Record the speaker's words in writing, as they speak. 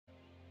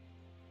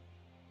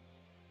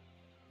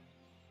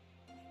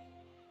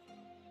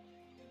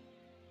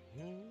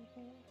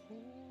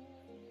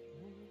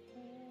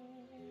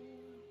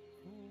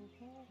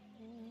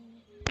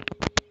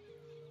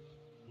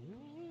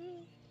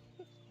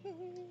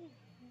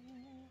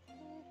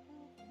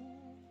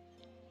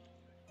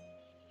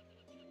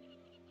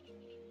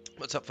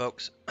What's up,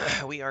 folks?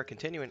 We are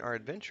continuing our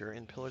adventure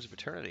in Pillars of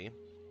Eternity.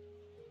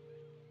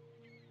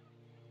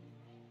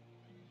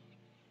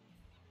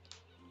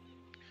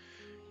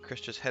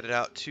 Chris just headed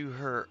out to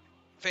her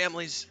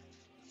family's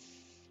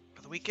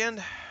for the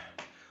weekend.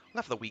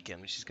 Not for the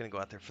weekend, but she's going to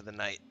go out there for the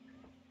night.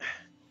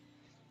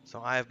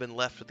 So I have been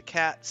left with the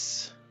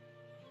cats,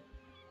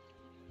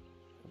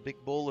 a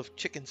big bowl of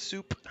chicken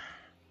soup,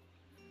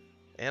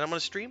 and I'm going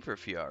to stream for a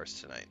few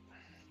hours tonight.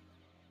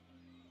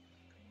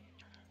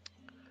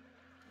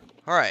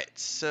 Alright,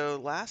 so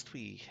last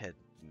we had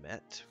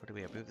met, where do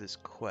we have? We have this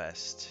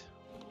quest.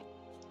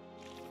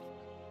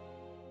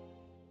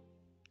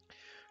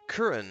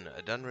 Curran,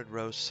 a Dunred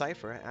Rose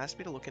cipher, asked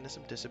me to look into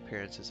some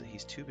disappearances that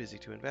he's too busy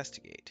to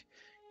investigate.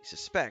 He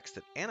suspects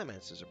that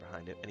animancers are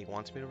behind it, and he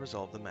wants me to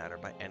resolve the matter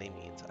by any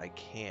means I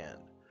can.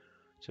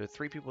 So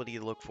 3 people need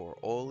to look for: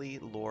 Oli,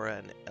 Laura,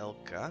 and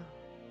Elka.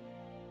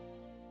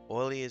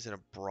 Oli is in a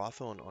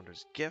brothel in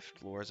Onder's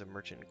Gift, Laura's a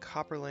merchant in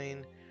Copper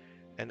Lane,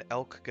 and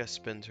Elka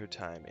spends her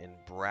time in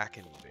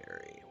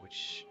Brackenberry,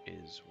 which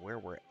is where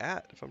we're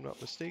at, if I'm not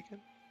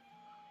mistaken.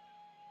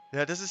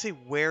 Now, it doesn't say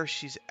where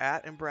she's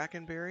at in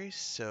Brackenberry,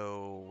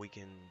 so we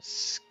can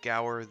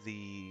scour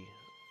the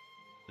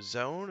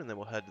zone, and then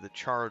we'll head to the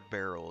Charred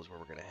Barrel is where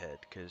we're going to head,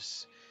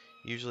 because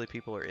usually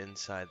people are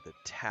inside the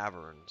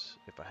taverns,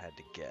 if I had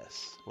to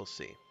guess. We'll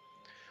see.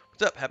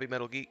 What's up, Happy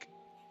Metal Geek?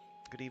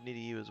 Good evening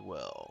to you as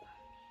well.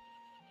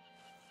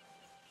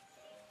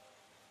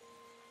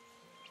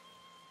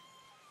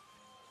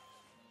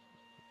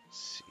 Let's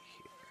see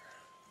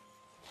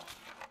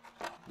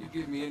here. You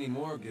give me any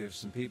more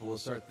gifts and people will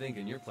start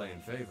thinking you're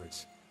playing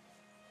favorites.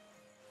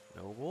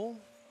 Noble?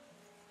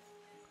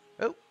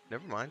 Oh,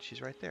 never mind, she's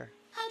right there.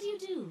 How do you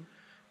do?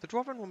 The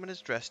dwarven woman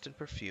is dressed and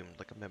perfumed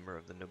like a member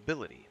of the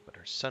nobility, but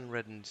her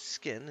sun-reddened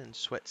skin and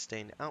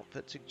sweat-stained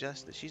outfit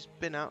suggest that she's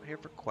been out here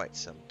for quite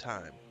some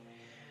time.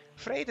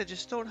 Afraid I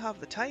just don't have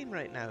the time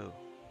right now.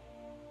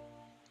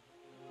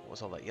 What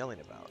was all that yelling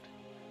about?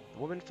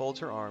 The woman folds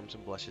her arms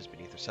and blushes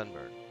beneath her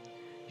sunburn.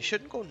 You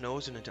shouldn't go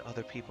nosing into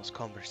other people's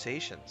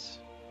conversations.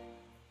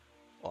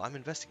 Well, I'm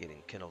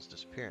investigating Kendall's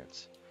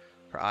disappearance.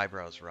 Her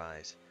eyebrows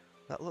rise.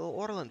 That little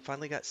Orlin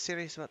finally got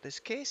serious about this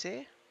case,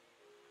 eh?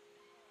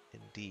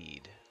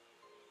 Indeed.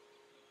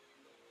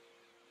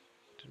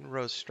 Didn't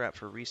Rose strap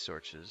for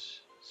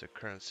resources, so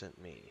Curran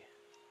sent me.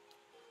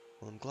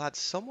 Well, I'm glad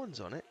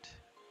someone's on it.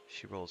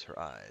 She rolls her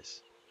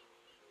eyes.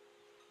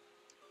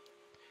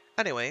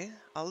 Anyway,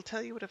 I'll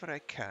tell you whatever I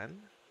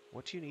can.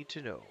 What you need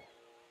to know.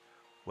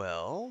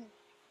 Well,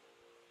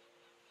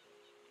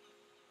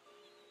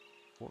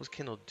 what was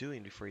Kendall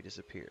doing before he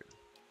disappeared?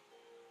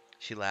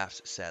 She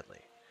laughs sadly.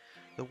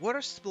 The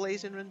worst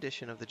blazing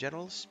rendition of the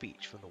general's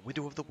speech from the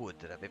Widow of the Wood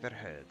that I've ever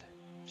heard.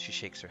 She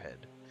shakes her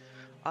head.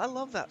 I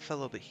love that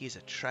fellow, but he's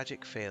a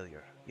tragic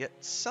failure, yet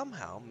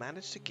somehow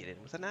managed to get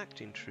in with an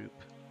acting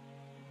troupe.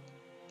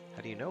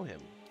 How do you know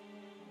him?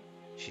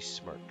 She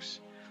smirks.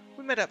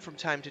 We met up from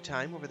time to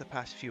time over the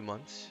past few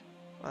months.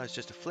 Well, it was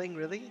just a fling,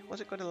 really.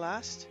 Was it going to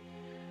last?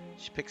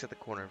 She picks at the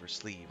corner of her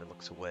sleeve and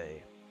looks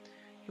away.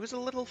 He was a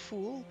little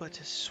fool, but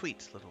a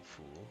sweet little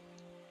fool.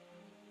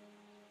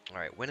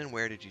 Alright, when and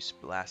where did you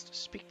last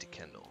speak to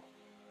Kendall?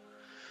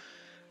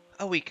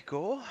 A week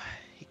ago.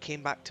 He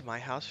came back to my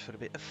house for a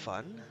bit of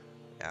fun.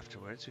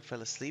 Afterwards, we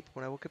fell asleep.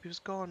 When I woke up, he was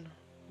gone.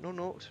 No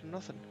notes,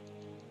 nothing.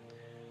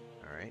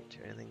 Alright,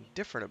 anything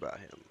different about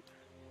him?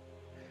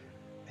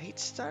 He'd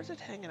started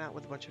hanging out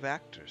with a bunch of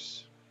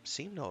actors.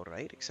 Seemed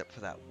alright, except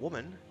for that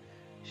woman.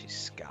 She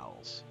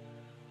scowls.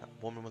 That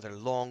woman with her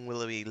long,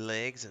 willowy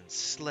legs and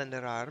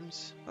slender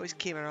arms. Always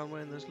came around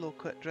wearing those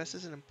low-cut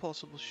dresses and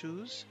impossible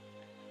shoes.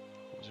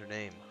 What was her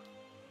name?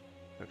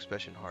 Her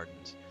expression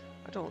hardens.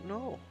 I don't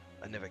know.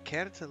 I never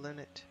cared to learn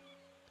it.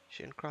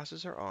 She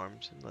uncrosses her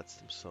arms and lets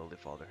them slowly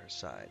fall to her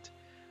side.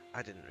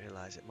 I didn't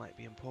realize it might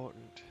be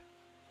important.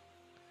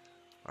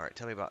 Alright,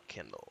 tell me about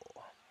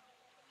Kendall.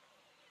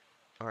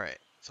 Alright,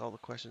 that's all the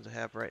questions I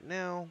have right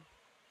now.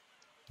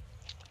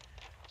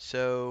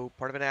 So,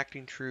 part of an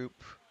acting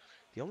troupe.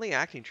 The only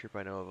acting troupe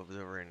I know of is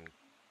over in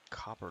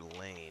Copper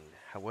Lane.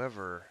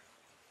 However,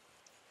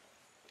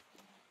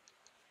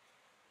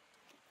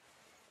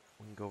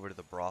 we can go over to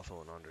the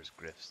brothel in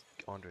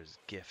Onder's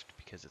Gift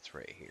because it's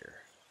right here.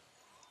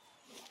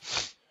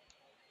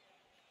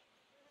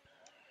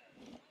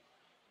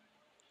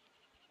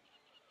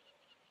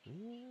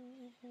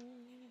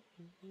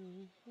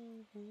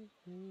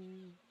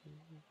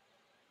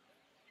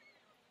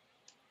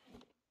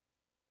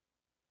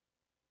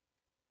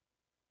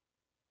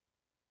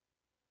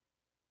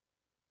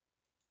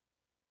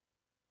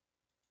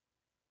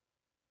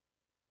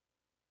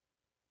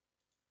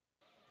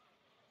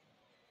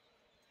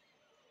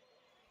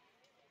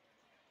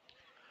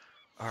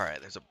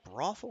 Alright, there's a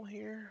brothel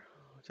here.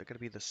 Is that going to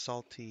be the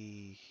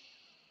Salty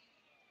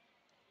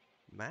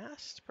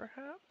Mast,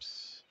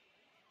 perhaps?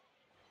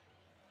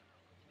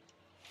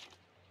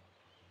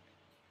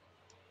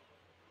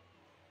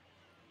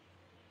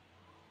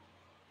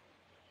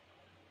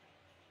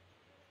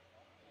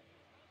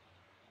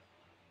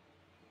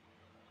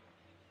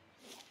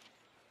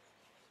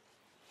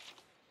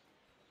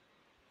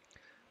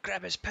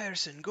 Grab his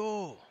purse and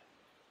go!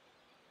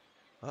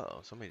 Uh-oh,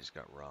 somebody just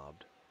got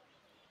robbed.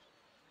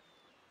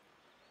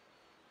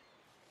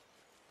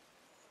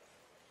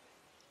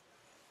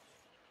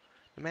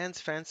 The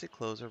man's fancy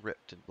clothes are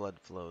ripped and blood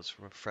flows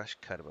from a fresh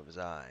cut above his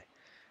eye.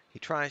 He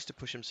tries to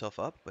push himself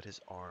up, but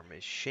his arm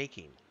is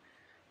shaking.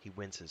 He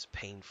winces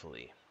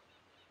painfully.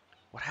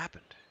 What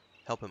happened?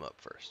 Help him up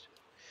first.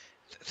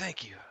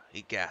 Thank you,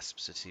 he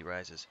gasps as he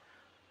rises.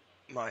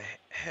 My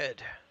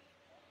head.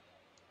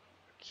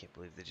 I can't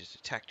believe they just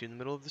attacked you in the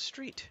middle of the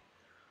street.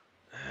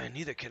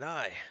 Neither can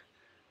I.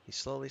 He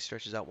slowly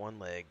stretches out one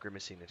leg,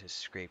 grimacing at his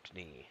scraped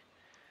knee.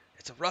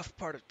 It's a rough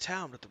part of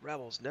town, but the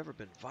rebels never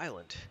been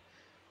violent.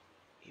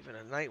 Even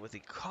a night with the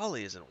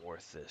collie isn't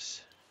worth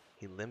this.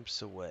 He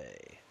limps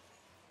away.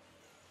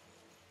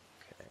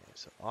 Okay,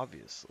 so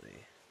obviously...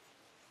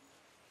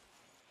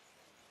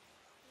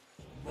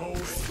 Oh,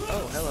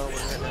 hello, what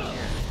is that down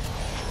here?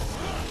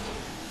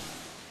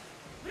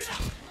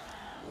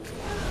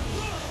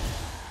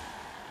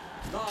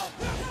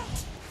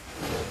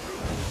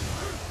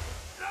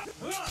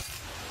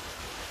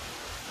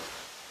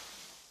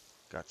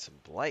 Got some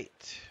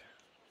blight.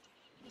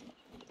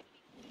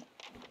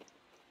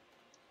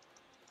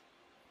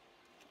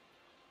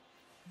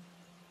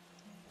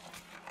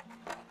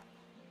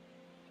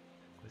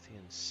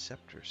 Lithian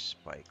scepter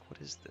spike.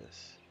 What is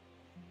this?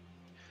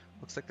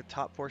 Looks like the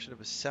top portion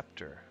of a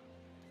scepter.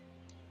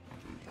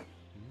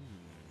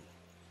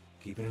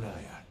 Keeping an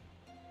eye out.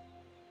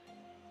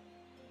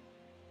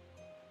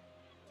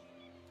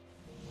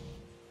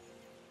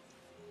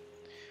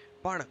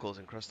 Barnacles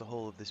encrust the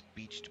hull of this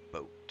beached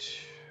boat.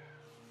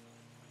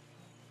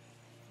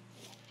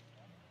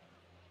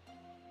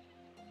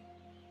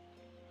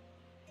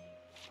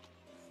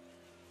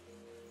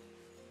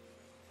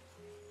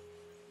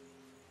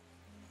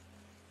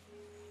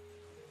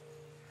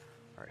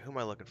 Alright, who am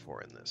I looking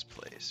for in this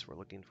place? We're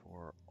looking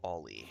for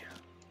Ollie.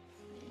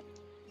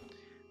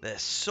 The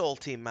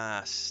salty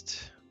mast.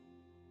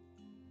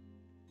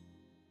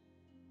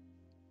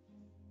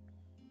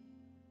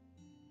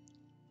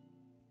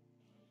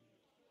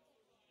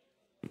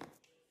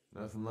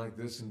 Nothing like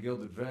this in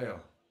Gilded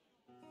Vale.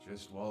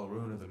 Just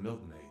Walloon of the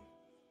milkmaid.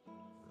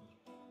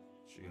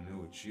 She knew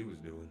what she was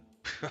doing.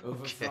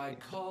 Over fried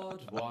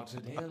cod,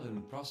 watered ale,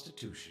 and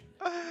prostitution.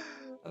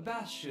 A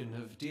bastion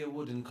of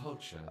Deerwooden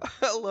culture.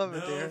 I love it,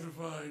 Now dear. to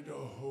find a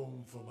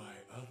home for my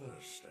other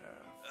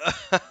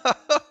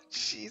staff.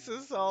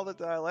 Jesus, all the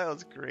dialogue. That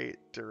was great,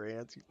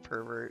 Durant, you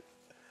pervert.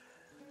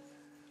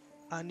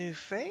 A new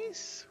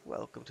face?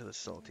 Welcome to the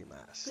salty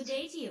mast. Good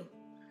day to you.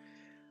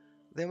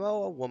 The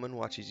Moa woman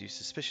watches you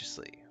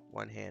suspiciously.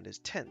 One hand is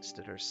tensed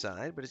at her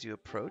side, but as you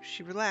approach,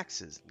 she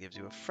relaxes and gives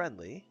you a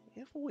friendly,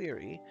 if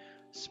weary,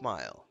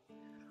 smile.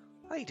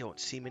 I don't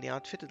see many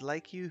outfitted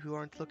like you who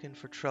aren't looking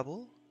for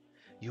trouble.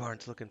 You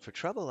aren't looking for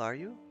trouble, are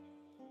you?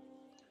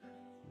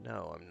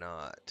 No, I'm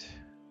not.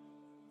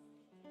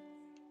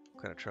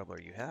 What kind of trouble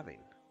are you having?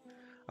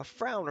 A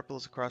frown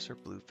ripples across her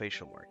blue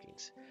facial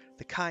markings.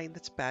 The kind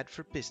that's bad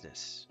for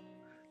business.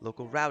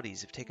 Local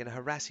rowdies have taken to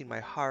harassing my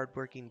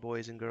hard-working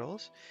boys and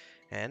girls,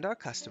 and our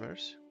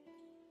customers.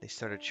 They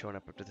started showing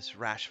up after this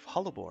rash of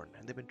Hollowborn,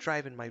 and they've been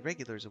driving my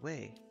regulars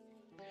away.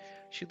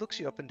 She looks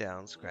you up and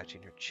down,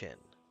 scratching her chin.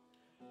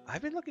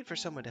 I've been looking for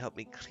someone to help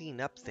me clean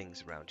up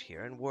things around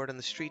here, and word on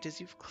the street is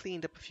you've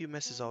cleaned up a few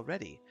messes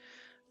already.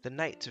 The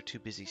knights are too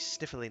busy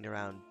sniffling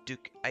around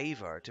Duke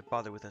Ivar to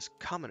bother with us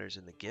commoners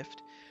in the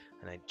gift,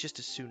 and I'd just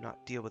as soon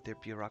not deal with their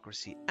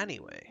bureaucracy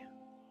anyway.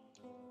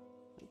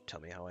 Tell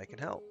me how I can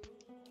help.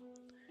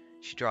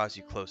 She draws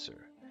you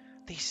closer.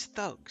 These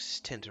thugs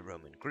tend to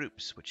roam in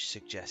groups, which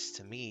suggests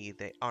to me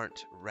they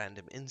aren't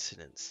random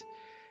incidents.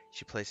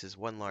 She places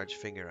one large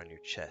finger on your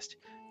chest.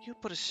 You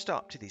put a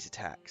stop to these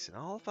attacks, and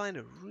I'll find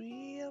a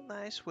real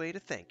nice way to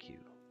thank you.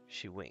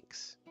 She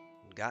winks.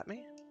 Got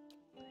me?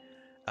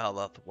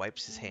 Aloth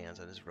wipes his hands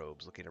on his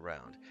robes, looking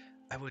around.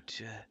 I would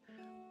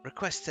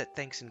request that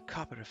thanks in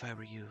copper if I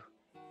were you.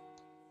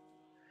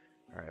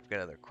 Alright, I've got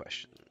other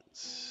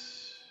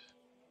questions.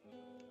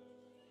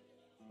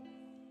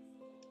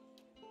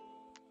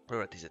 What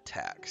about these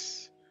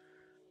attacks?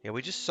 Yeah,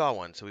 we just saw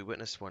one, so we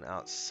witnessed one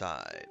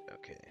outside.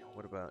 Okay,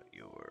 what about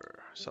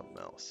something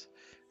else?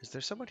 Is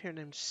there someone here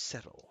named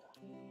Settle?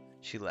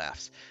 She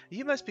laughs.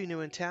 You must be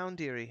new in town,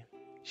 dearie.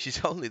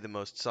 She's only the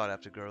most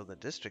sought-after girl in the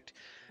district.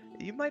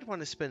 You might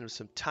want to spend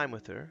some time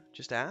with her.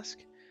 Just ask.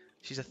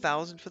 She's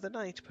 1,000 for the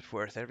night, but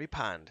worth every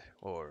pound,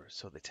 or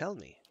so they tell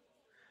me.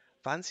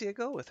 Fancy a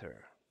go with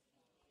her?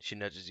 She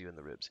nudges you in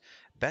the ribs.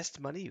 Best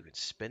money you can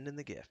spend in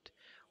the gift.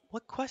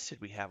 What quest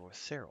did we have with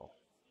Cyril?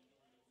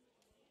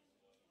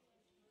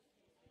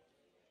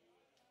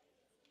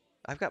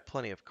 I've got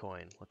plenty of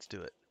coin. Let's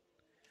do it.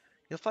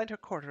 You'll find her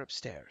quarter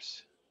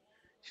upstairs.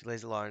 She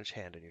lays a large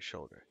hand on your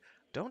shoulder.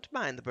 Don't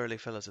mind the burly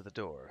fellows at the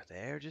door.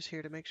 They're just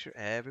here to make sure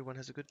everyone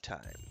has a good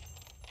time.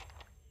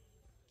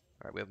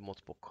 Alright, we have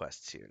multiple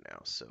quests here now,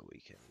 so we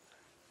can...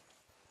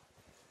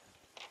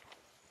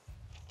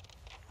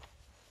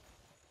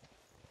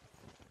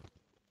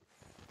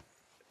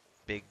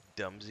 Big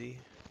Durmsy.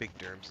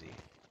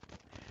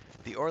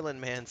 The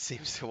Orland man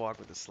seems to walk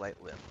with a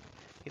slight limp.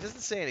 He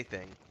doesn't say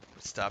anything,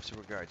 but stops and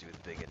regards you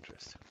with big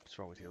interest. What's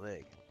wrong with your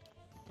leg?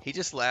 He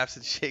just laughs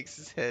and shakes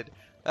his head.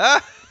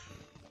 Ah!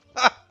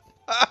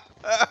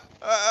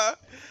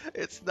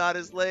 It's not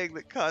his leg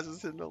that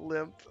causes him to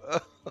limp.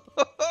 Oh,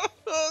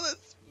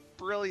 that's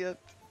brilliant.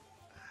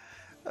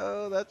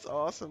 Oh, that's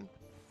awesome.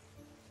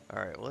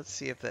 Alright, well, let's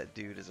see if that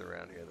dude is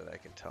around here that I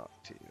can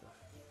talk to.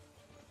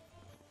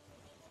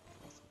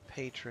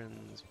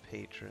 Patrons,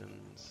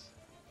 patrons.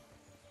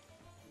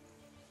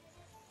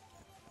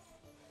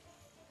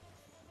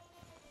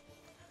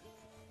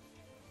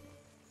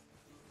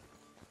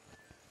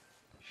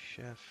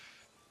 Chef.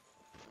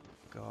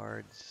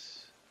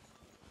 Guards.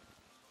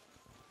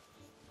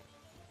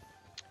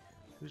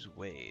 Who's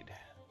Wade?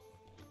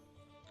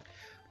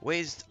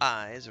 Wade's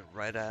eyes are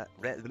red. I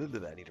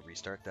need to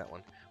restart that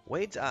one.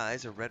 Wade's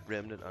eyes are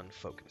red-rimmed and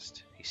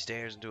unfocused. He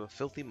stares into a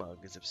filthy mug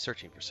as if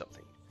searching for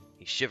something.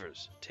 He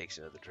shivers and takes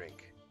another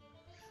drink.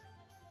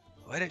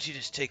 Why don't you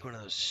just take one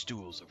of those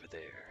stools over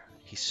there?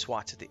 He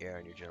swats at the air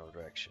in your general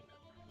direction.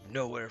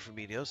 Nowhere for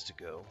me else to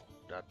go.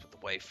 Not with the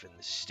wife in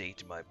the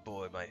state, my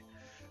boy,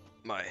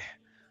 my...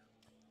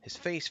 His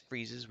face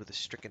freezes with a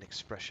stricken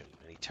expression,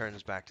 and he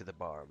turns back to the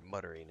bar,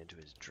 muttering into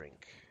his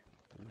drink.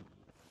 Ooh.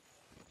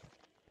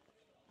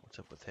 What's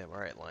up with him?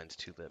 Alright, lines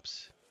two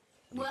lips.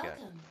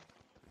 Welcome.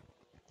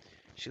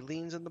 She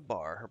leans on the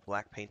bar, her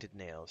black painted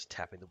nails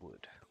tapping the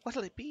wood.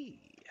 What'll it be?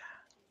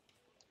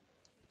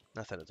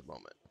 Nothing at the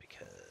moment,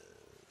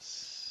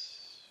 because...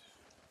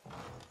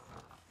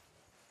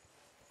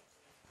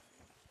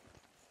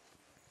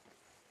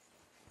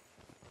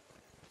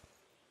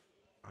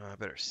 I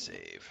better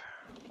save.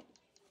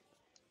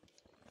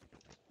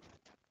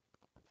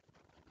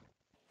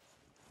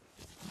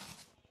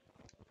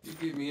 You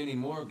give me any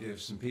more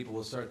gifts and people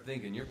will start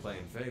thinking you're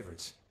playing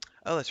favorites.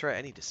 Oh, that's right,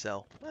 I need to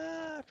sell.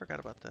 I forgot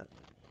about that.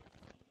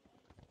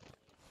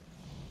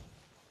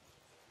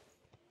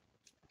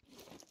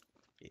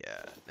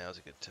 Yeah, now's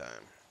a good time.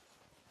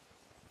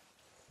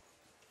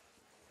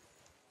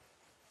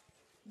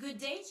 Good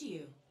day to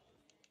you.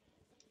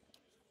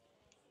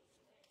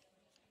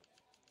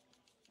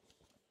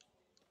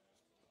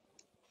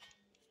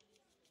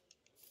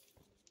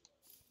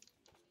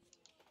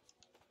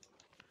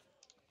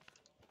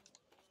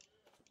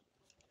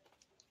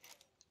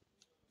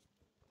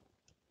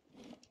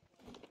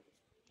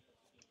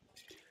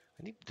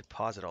 I need to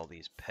deposit all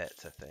these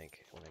pets, I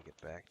think, when I get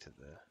back to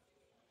the...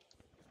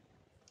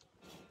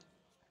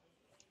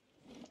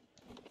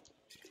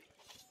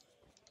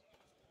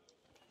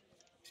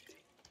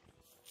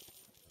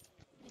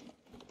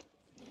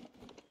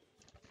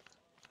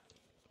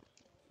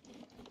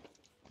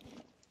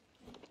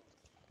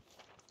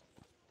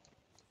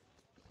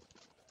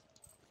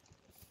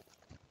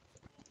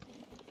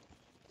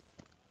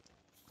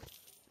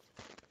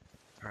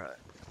 Alright.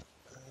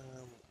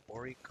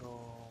 Orico...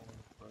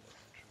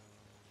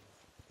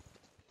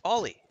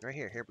 Ollie! Right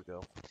here, here we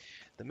go.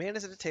 The man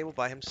is at a table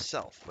by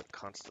himself, but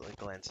constantly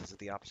glances at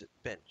the opposite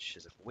bench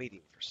as if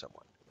waiting for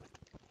someone.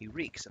 He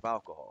reeks of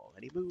alcohol,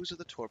 and he moves with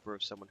the torpor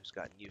of someone who's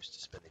gotten used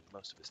to spending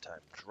most of his time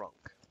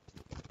drunk.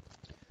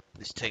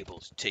 This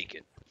table's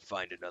taken.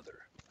 Find another.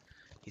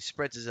 He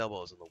spreads his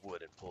elbows on the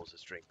wood and pulls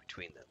his drink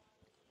between them.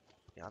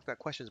 Now, I've got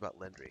questions about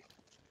Lendry.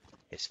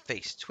 His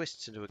face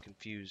twists into a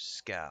confused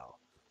scowl.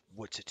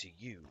 What's it to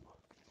you?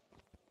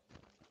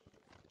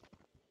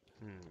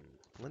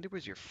 Lindy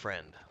was your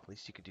friend.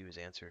 Least you could do is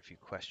answer a few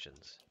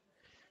questions.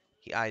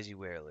 He eyes you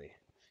warily.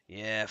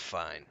 Yeah,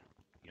 fine.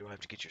 You don't have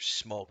to get your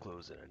small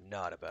clothes in a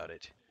knot about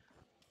it.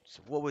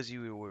 So what was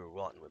you were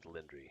wanting with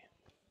Lindry?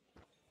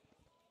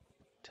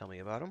 Tell me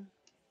about him.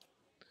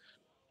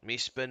 Me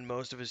spend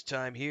most of his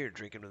time here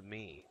drinking with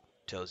me.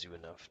 Tells you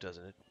enough,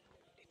 doesn't it?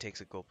 He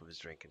takes a gulp of his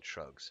drink and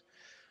shrugs.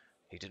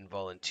 He didn't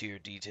volunteer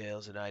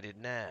details and I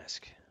didn't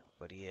ask.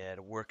 But he had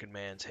a working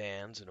man's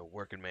hands and a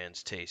working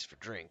man's taste for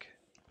drink.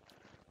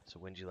 So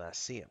when'd you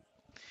last see him?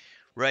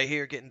 Right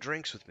here getting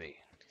drinks with me.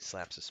 He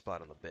slaps a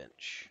spot on the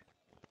bench.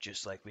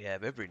 Just like we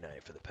have every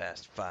night for the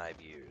past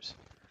 5 years.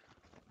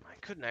 I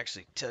couldn't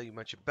actually tell you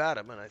much about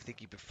him, and I think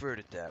he preferred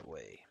it that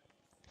way.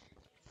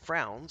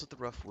 Frowns at the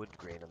rough wood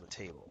grain on the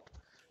table.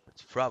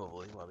 That's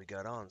probably why we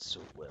got on so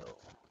well.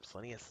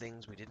 Plenty of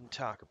things we didn't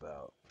talk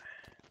about.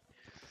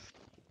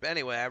 But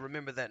anyway, I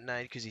remember that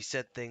night because he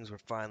said things were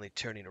finally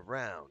turning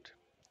around.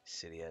 He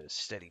said he had a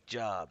steady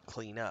job,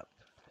 clean up,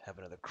 have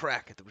another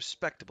crack at the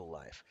respectable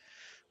life.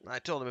 I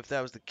told him if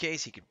that was the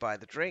case, he could buy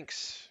the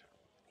drinks.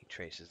 He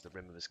traces the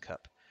rim of his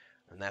cup,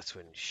 and that's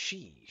when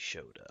she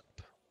showed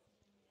up.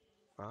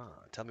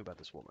 Tell me about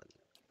this woman.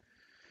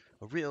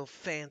 A real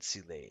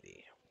fancy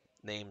lady.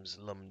 Name's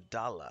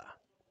Lumdala.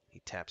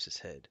 He taps his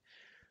head.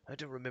 I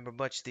don't remember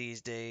much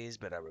these days,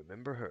 but I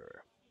remember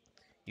her.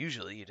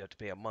 Usually you'd have to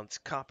pay a month's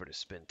copper to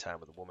spend time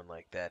with a woman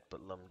like that,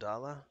 but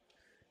Lumdala?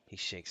 He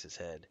shakes his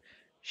head.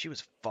 She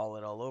was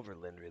falling all over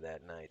Lindry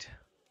that night.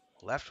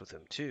 Left with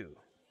him, too.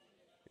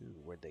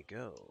 Ooh, where'd they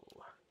go?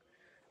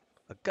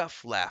 A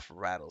guff laugh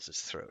rattles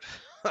his throat.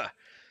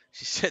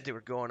 She said they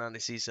were going on to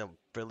see some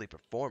friendly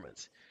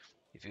performance.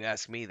 If you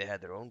ask me, they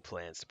had their own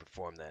plans to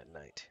perform that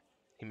night.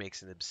 He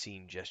makes an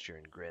obscene gesture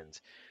and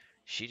grins.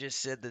 She just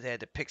said that they had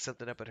to pick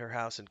something up at her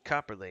house in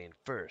Copper Lane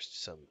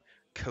first, some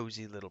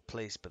cozy little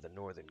place by the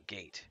northern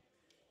gate.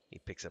 He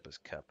picks up his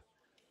cup.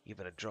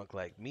 Even a drunk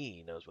like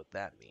me knows what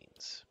that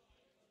means.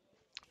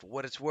 For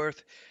what it's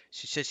worth,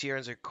 she says she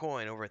earns her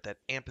coin over at that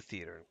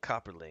amphitheater in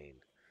Copper Lane.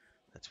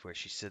 That's where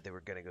she said they were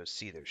going to go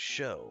see their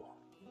show.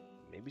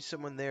 Maybe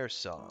someone there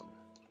saw him.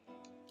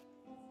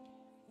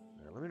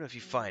 Now, let me know if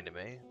you find him,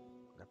 eh?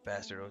 That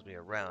bastard owes me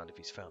a round if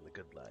he's found the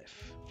good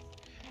life.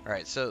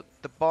 Alright, so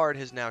the bard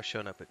has now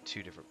shown up at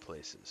 2 different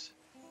places.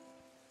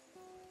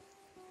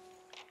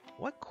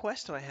 What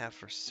quest do I have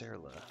for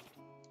Serla?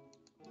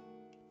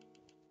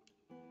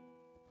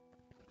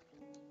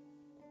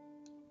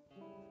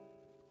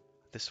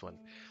 This one.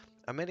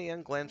 I met a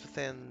young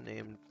Glanfathan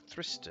named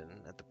Tristan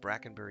at the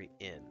Brackenbury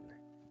Inn.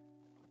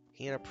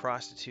 He and a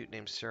prostitute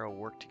named Sarah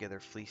worked together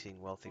fleecing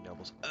wealthy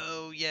nobles.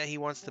 Oh yeah, he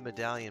wants the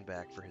medallion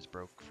back for his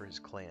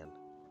clan.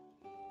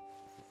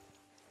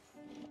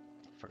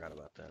 Forgot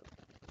about that.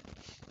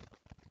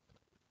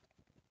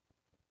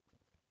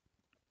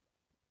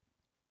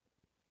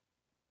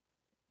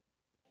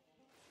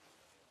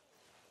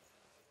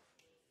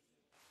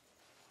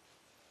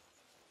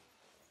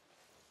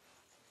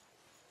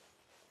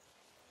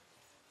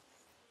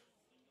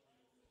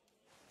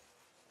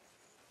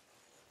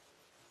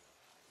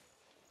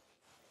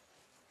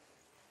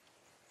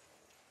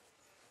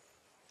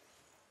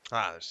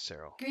 Ah, there's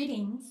Cyril.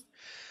 Greetings.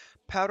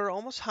 Powder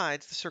almost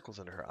hides the circles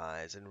under her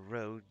eyes, and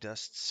Roe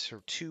dusts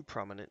her 2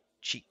 prominent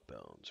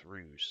cheekbones.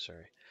 Rouge,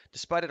 sorry.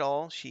 Despite it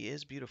all, she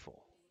is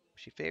beautiful.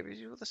 She favors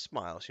you with a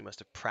smile she must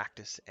have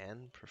practiced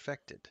and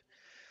perfected.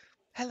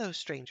 Hello,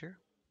 stranger.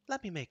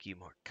 Let me make you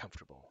more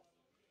comfortable.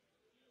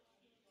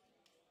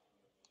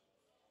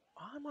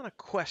 I'm on a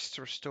quest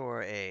to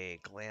restore a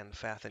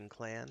Glanfathan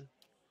clan.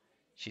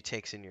 She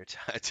takes in your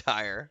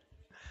attire.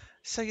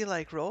 So you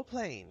like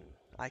role-playing?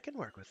 I can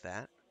work with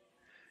that.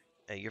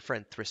 Your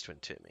friend Thrist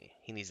went to me.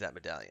 He needs that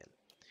medallion.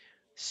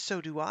 So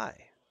do I.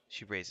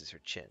 She raises her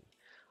chin.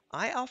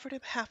 I offered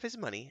him half his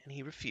money, and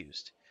he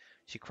refused.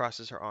 She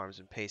crosses her arms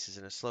and paces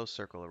in a slow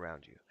circle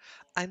around you.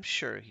 I'm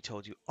sure he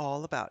told you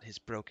all about his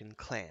broken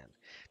clan.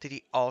 Did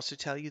he also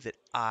tell you that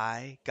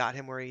I got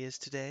him where he is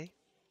today?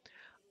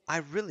 I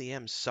really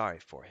am sorry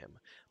for him,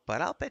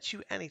 but I'll bet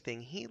you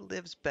anything he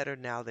lives better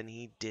now than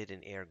he did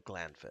in Air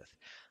Glanfith.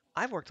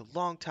 I've worked a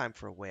long time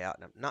for a way out,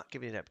 and I'm not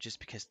giving it up just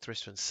because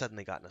Thristwan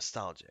suddenly got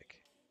nostalgic.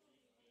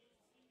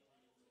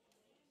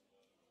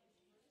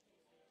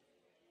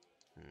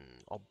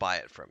 I'll buy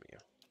it from you.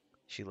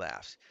 She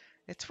laughs.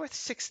 It's worth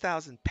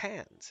 6,000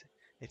 pans.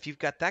 If you've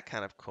got that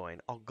kind of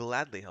coin, I'll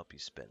gladly help you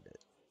spend it.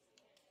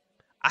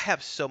 I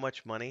have so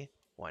much money,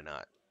 why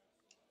not?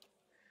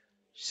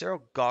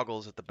 Cheryl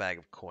goggles at the bag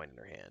of coin in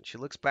her hand. She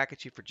looks back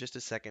at you for just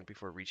a second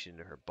before reaching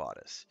into her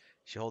bodice.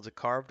 She holds a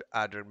carved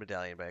Adler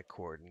medallion by a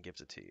cord and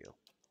gives it to you.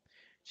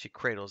 She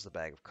cradles the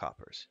bag of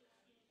coppers.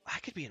 I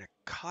could be in a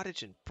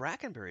cottage in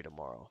Brackenbury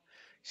tomorrow.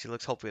 She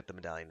looks hopefully at the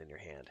medallion in your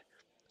hand.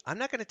 I'm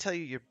not going to tell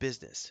you your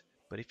business,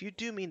 but if you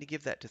do mean to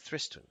give that to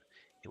Thristwan,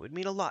 it would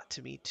mean a lot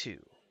to me too.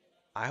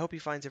 I hope he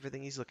finds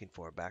everything he's looking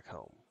for back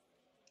home.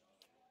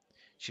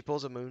 She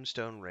pulls a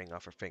moonstone ring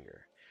off her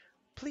finger.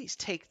 Please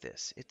take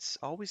this. It's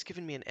always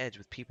given me an edge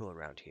with people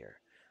around here,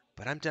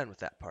 but I'm done with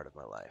that part of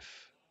my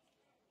life.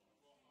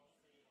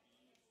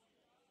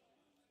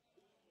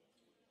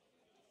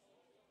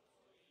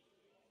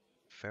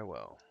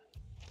 Farewell.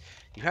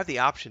 You have the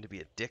option to be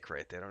a dick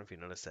right there. I don't know if you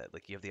noticed that.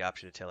 Like, you have the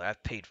option to tell her,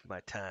 I've paid for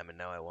my time and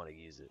now I want to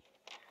use it.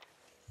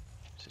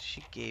 So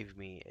she gave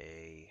me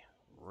a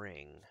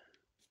ring.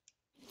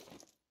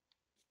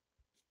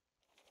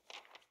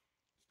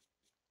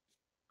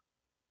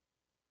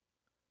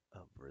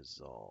 Of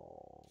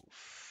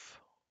resolve.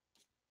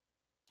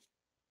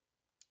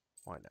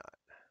 Why not?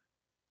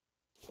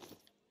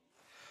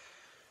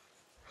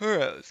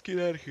 Alright, let's get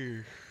out of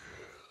here.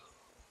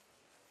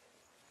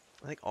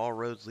 I think all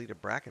roads lead to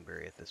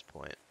Brackenbury at this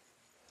point.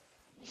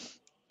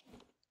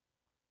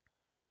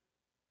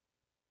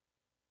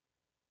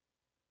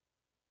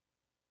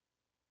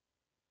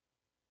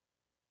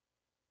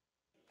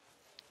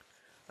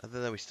 Other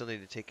than that, we still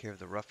need to take care of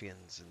the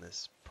ruffians in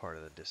this part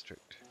of the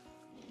district.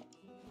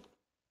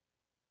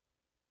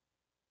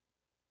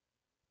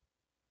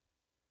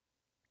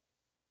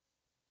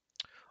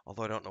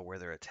 Although I don't know where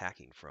they're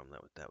attacking from.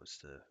 That was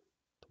the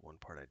one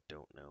part I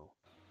don't know.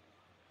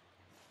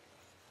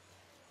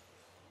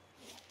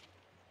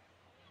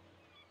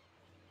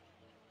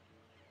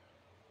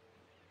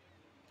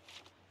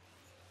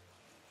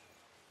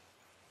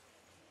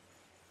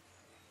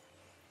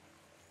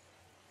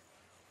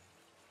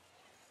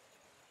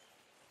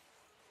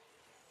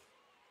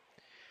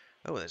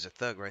 Oh, there's a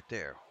thug right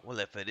there. Well,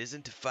 if it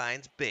isn't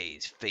Defiance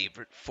Bay's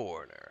favorite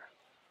foreigner.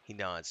 He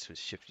nods to his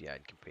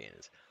shifty-eyed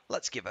companions.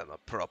 Let's give him a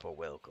proper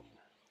welcome.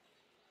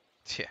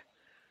 Yeah,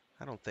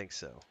 I don't think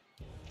so.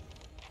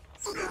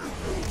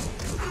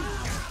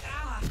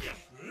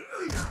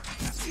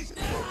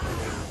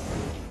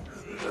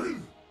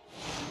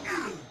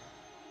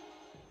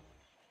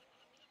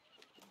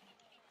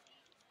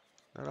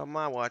 Not on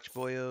my watch,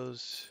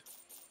 boyos.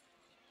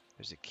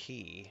 There's a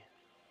key.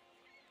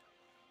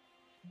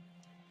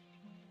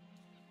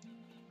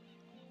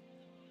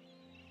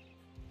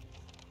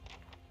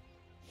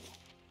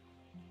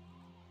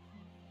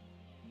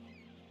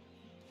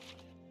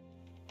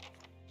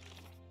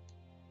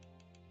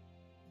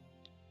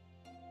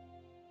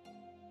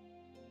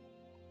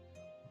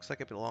 Looks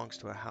like it belongs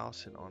to a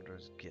house in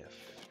Andra's gift.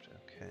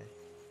 Okay.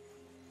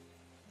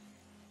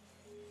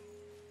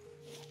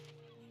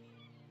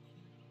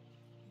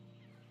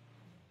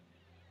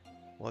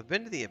 Well, I've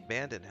been to the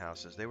abandoned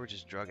houses. They were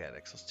just drug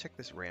addicts. Let's check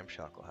this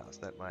ramshackle house.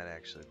 That might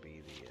actually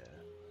be the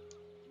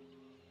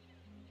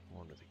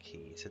one with the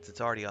key. Since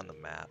it's already on the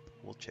map,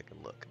 we'll check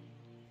and look.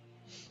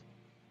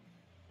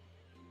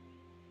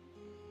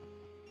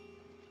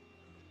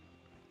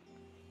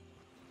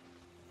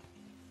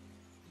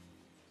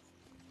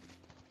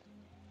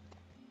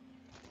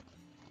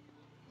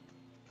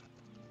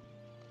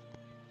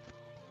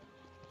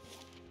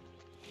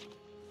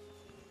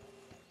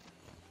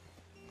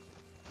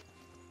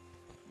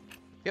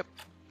 Yep,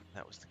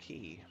 that was the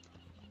key.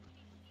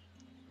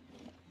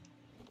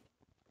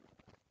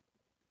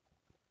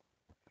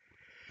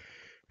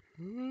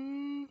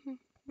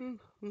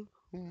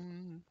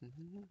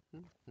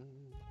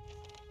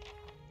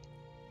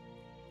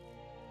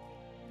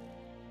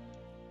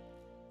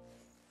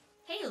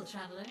 Hail,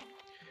 traveler.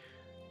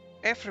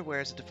 Afra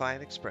wears a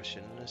defiant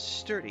expression and a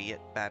sturdy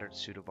yet battered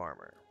suit of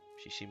armor.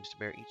 She seems to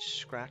bear each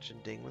scratch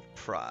and ding with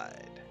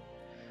pride.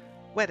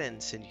 What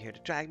end send you here to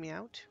drag me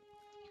out?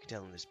 You can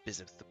tell him this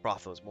business with the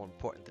brothel is more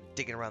important than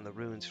digging around the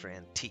ruins for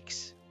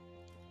antiques.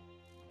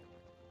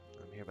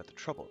 I'm here about the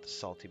trouble at the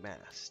Salty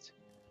Mast.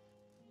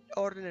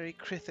 Ordinary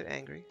Krith are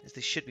angry, as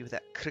they should be with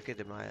that crooked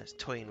Amaya's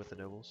toying with the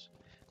nobles.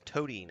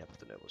 Toadying up with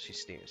the nobles, she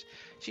sneers.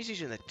 She's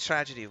using the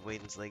tragedy of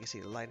Waiden's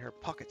legacy to line her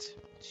pockets.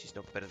 She's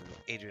no better than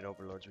the Adrian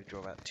overlords we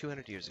drove out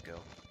 200 years ago.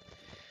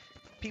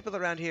 People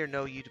around here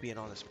know you to be an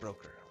honest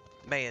broker.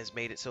 Maya's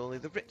made it so only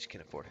the rich can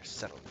afford her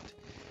settlement.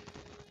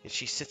 Yet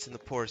she sits in the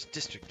poorest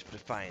district of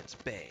Defiance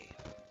Bay.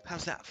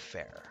 How's that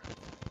fair?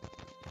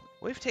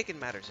 We've taken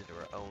matters into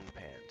our own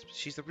hands.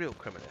 She's the real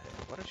criminal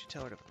here. Why don't you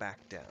tell her to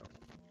back down?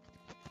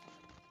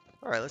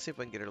 Alright, let's see if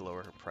I can get her to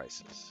lower her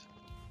prices.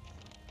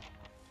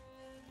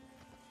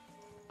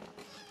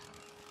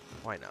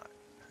 Why not?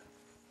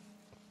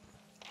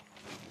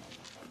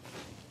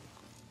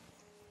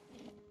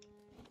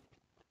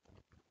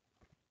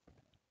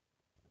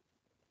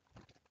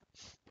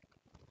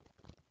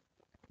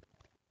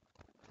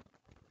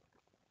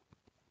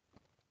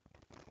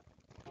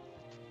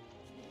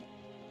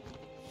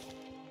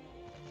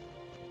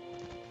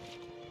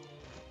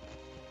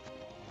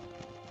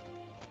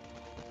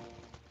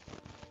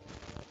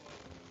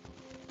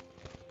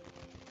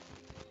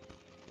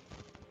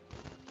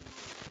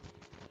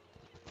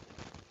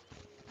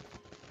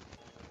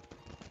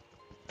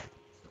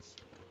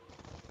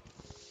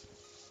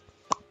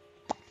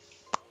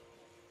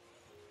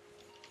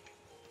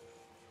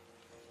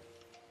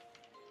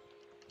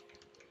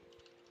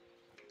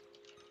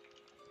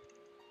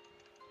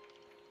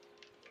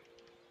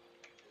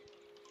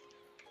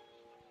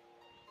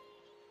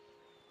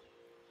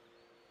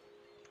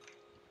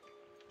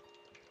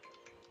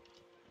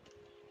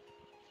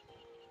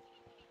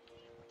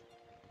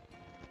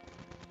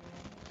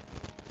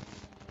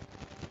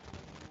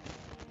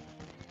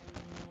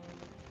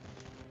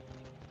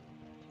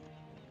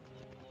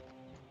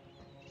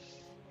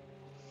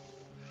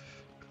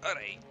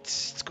 Alright,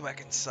 let's go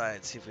back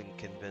inside, see if we can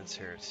convince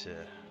her to...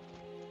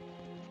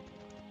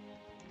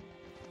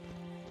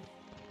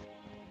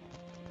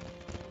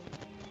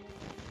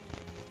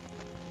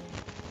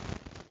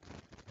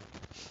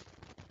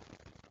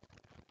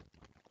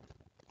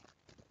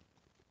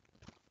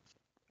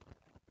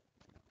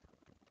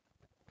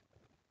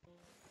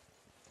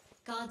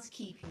 Gods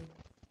keep you.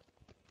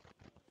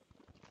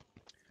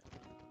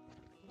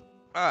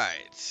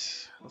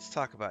 Alright, let's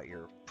talk about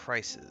your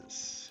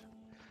prices.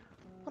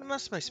 What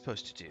else am I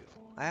supposed to do?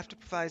 I have to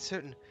provide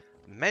certain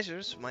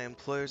measures for my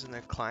employers and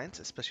their clients,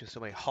 especially with so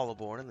many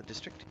hollowborn in the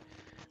district.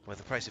 When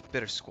the price of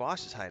bitter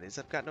squash is high as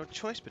I've got no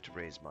choice but to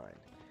raise mine.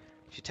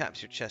 She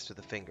taps your chest with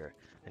a finger.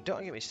 And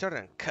don't get me started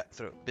on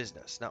cutthroat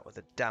business, not with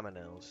the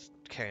Damanels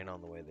carrying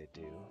on the way they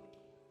do.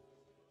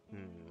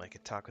 I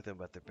could talk with them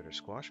about their bitter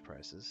squash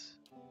prices.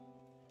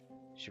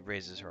 She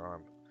raises her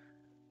arm.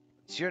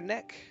 It's your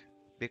neck.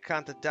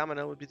 Bicanta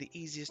Damanel would be the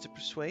easiest to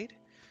persuade.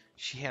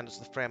 She handles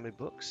the family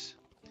books.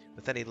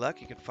 With any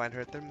luck, you can find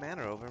her at their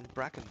manor over in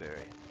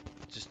Brackenbury.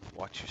 Just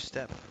watch your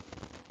step.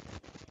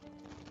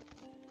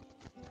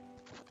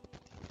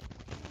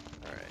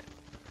 Alright.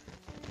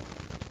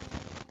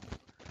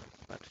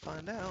 About to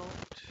find out.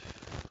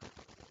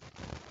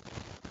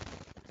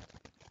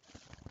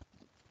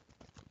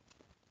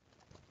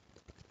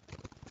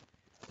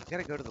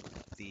 Gotta go to the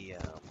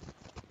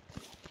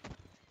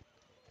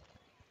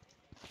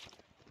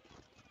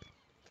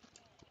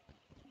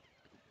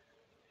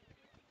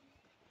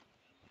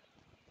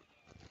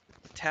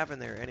tavern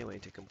there anyway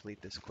to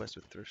complete this quest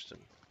with Thurston.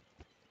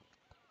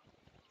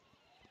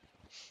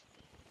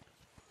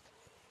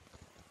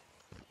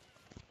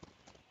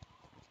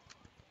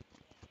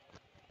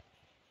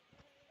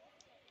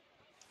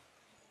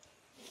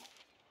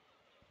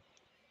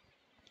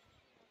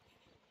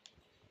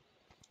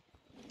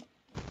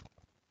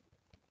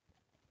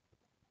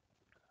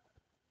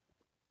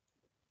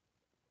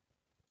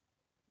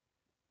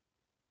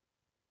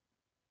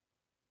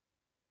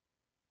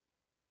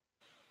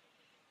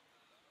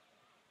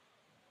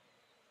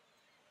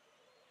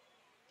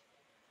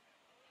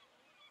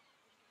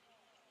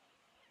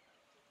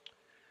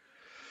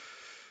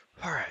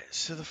 Alright,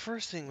 so the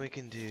first thing we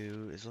can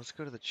do is let's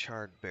go to the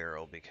Charred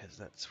Barrel because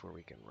that's where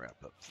we can wrap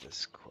up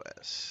this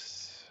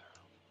quest.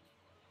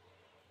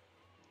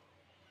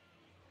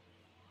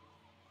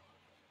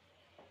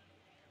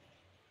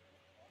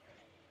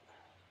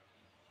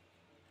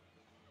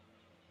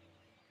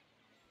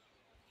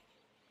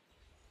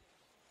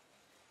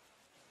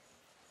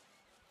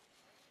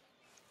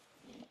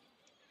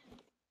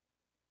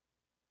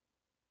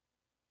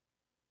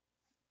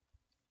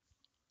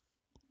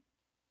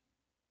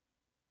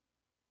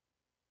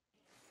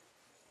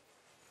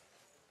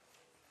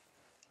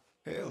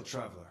 Hail,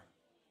 traveler.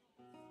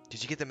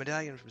 Did you get the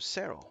medallion from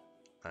Cyril?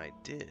 I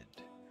did.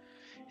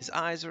 His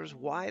eyes are as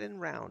wide and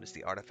round as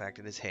the artifact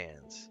in his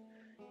hands.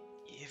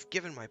 You've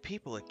given my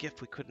people a gift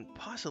we couldn't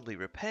possibly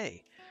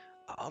repay.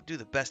 I'll do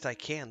the best I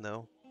can,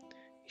 though.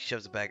 He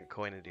shoves a bag of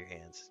coin into your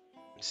hands.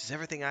 This is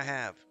everything I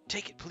have.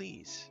 Take it,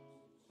 please.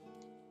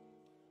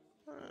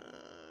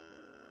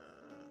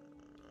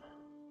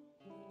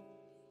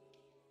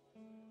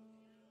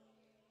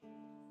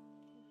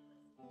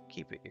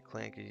 Keep it. Your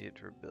clan can use it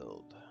to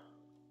rebuild.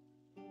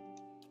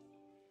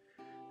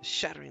 The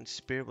shattering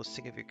spear will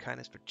sing of your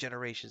kindness for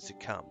generations to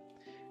come.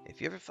 If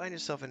you ever find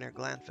yourself in Air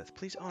Glanfith,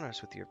 please honor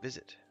us with your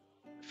visit.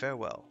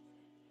 Farewell.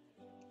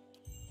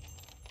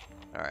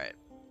 Alright,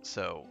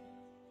 so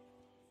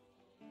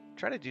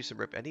try to do some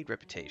I need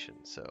reputation,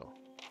 so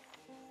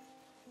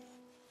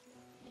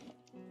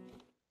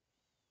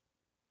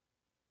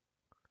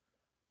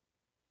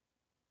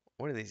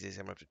one of these days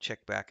I'm gonna have to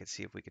check back and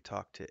see if we could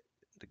talk to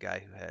the guy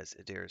who has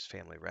Adair's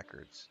family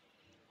records.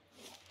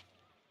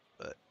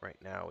 But right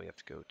now we have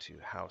to go to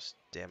House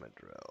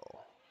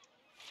Damodrell.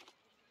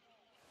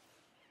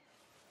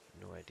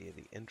 No idea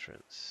the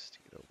entrance to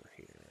get over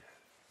here.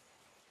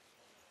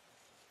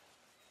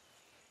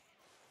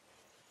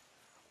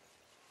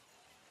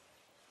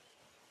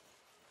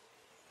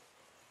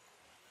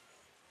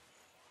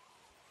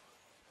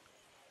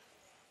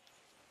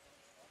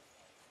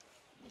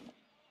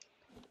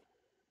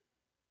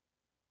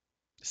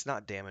 It's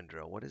not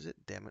Damodrell. What is it?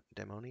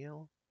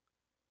 Damoniel?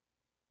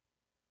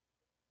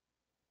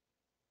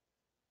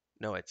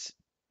 No, it's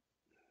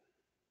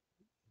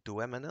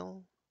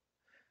Dueminil?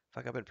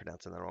 Fuck, I've been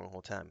pronouncing that wrong the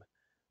whole time.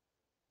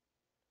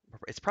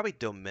 It's probably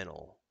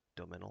Dominal.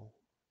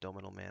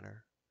 Dominal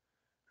Manor.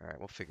 Alright,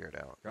 we'll figure it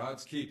out.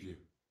 Gods keep you.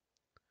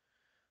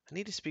 I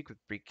need to speak with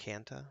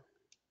Bricanta.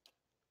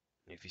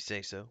 If you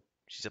say so.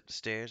 She's up the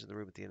stairs in the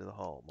room at the end of the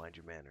hall. Mind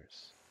your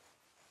manners.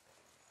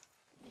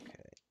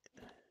 Okay.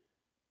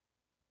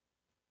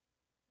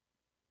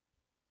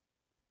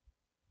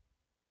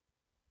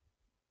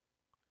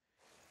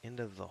 End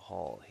of the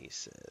hall, he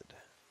said.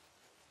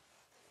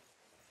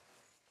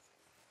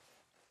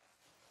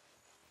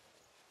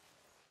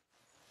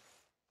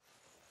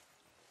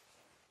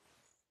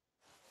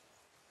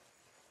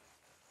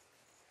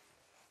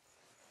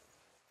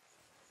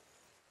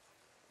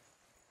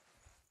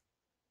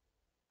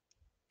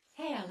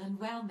 Hail and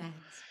well met.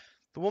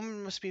 The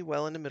woman must be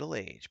well into middle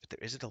age, but there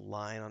isn't a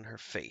line on her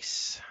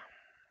face.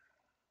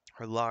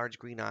 Her large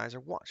green eyes are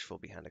watchful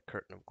behind a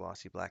curtain of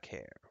glossy black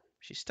hair.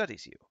 She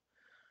studies you.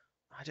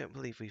 I don't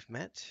believe we've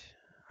met.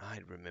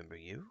 I'd remember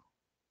you.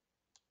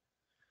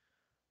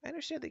 I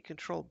understand that you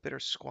control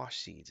bitter squash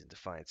seeds in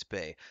Defiance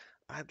Bay.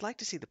 I'd like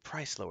to see the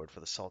price lowered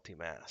for the salty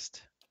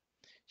mast.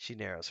 She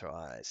narrows her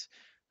eyes.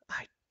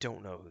 I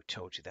don't know who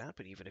told you that,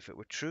 but even if it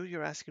were true,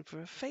 you're asking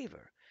for a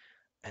favor.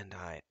 And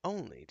I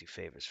only do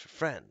favors for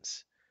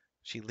friends.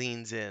 She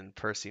leans in,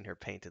 pursing her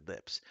painted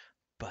lips.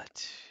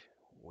 But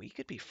we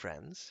could be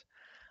friends.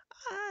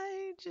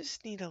 I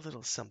just need a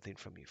little something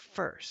from you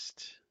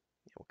first.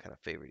 What kind of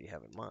favor do you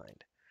have in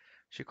mind?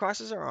 She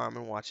crosses her arm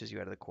and watches you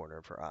out of the corner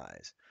of her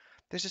eyes.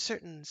 There's a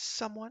certain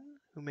someone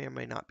who may or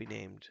may not be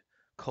named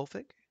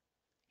Kolfig.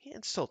 He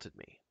insulted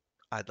me.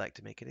 I'd like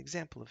to make an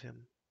example of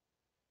him.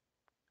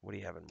 What do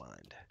you have in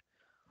mind?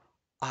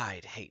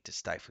 I'd hate to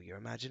stifle your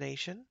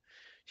imagination.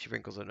 She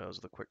wrinkles her nose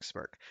with a quick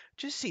smirk.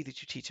 Just see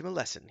that you teach him a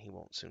lesson he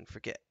won't soon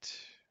forget.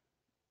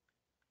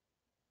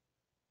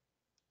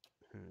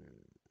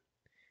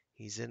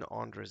 He's in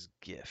Andra's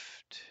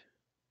gift.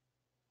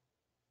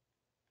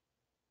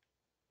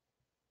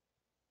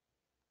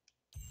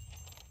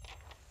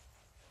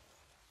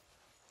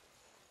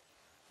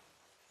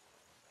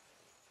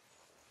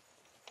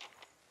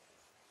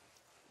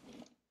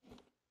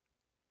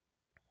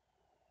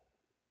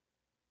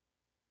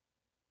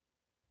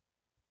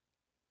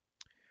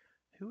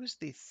 Who is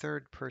the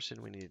third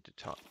person we needed to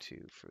talk to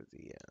for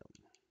the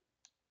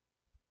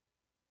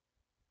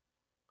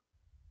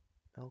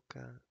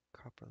Elka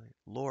Copper Lane?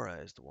 Laura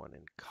is the one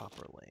in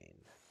Copper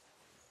Lane.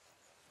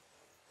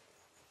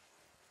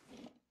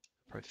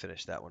 Probably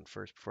finish that one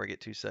first before I get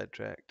too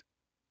sidetracked.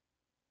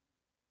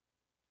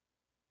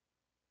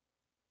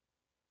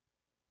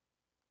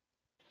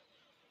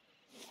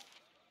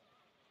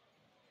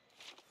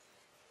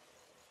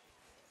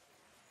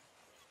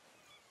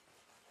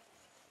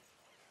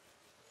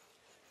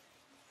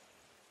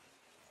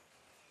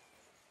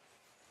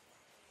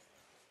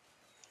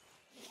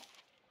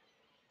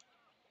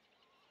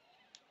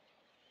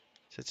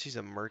 Said she's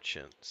a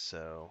merchant,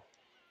 so...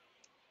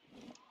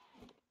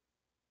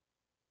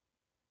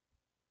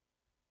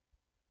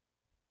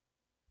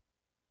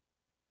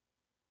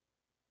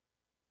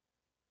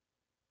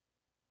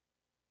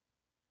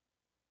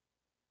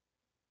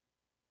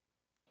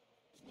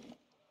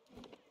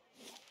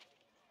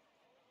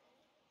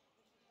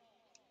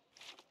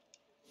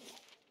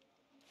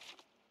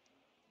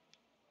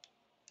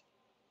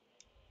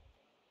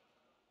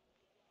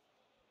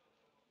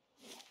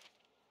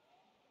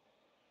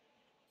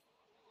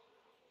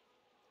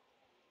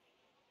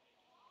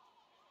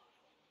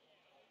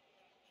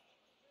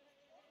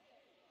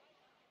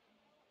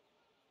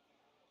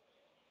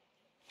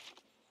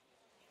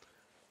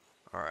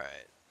 Alright.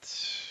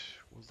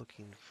 We're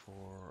looking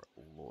for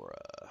Laura.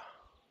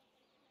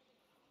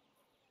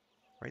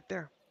 Right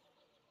there.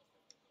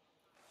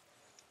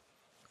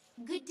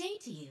 Good day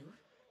to you.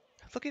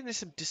 Looking into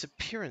some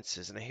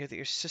disappearances, and I hear that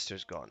your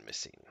sister's gone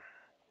missing.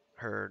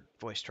 Her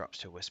voice drops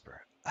to a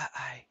whisper.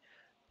 I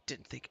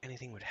didn't think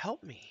anything would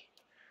help me.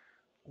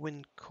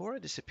 When Cora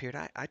disappeared,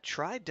 I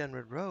tried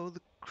Dunwood Row, the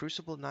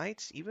Crucible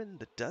Knights, even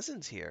the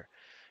dozens here.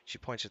 She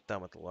points her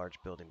thumb at the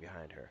large building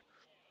behind her.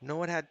 No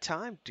one had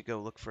time to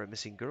go look for a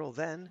missing girl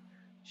then.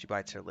 She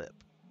bites her lip.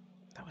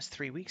 That was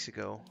 3 weeks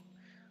ago.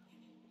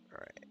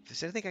 Alright, if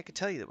there's anything I can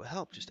tell you that will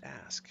help, just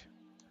ask.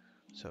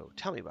 So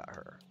tell me about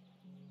her.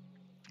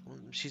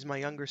 She's my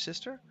younger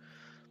sister.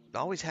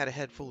 Always had a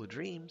head full of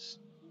dreams.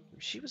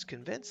 She was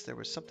convinced there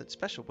was something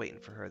special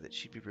waiting for her, that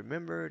she'd be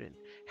remembered and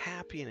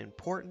happy and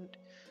important.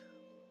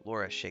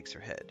 Laura shakes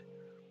her head.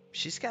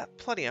 She's got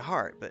plenty of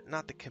heart, but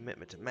not the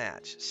commitment to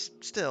match.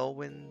 Still,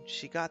 when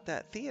she got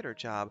that theater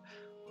job,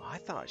 I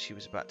thought she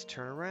was about to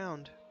turn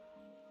around.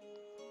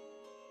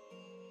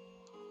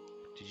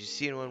 Did you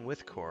see anyone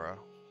with Cora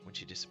when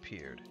she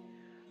disappeared?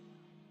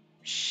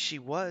 She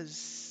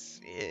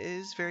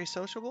is very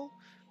sociable.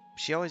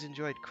 She always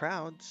enjoyed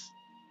crowds.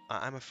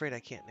 I'm afraid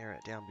I can't narrow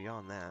it down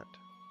beyond that.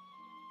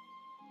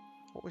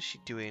 What was she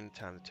doing the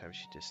time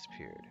she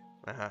disappeared?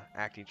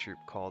 Acting troupe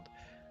called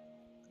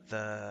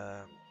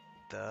her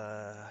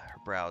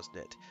brows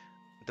knit.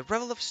 The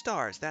Revel of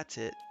Stars, that's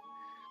it.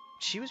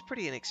 She was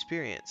pretty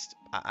inexperienced.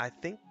 I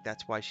think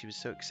that's why she was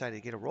so excited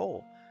to get a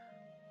role.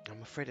 I'm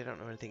afraid I don't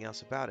know anything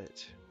else about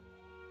it.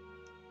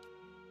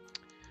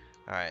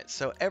 Alright,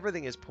 so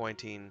everything is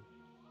pointing.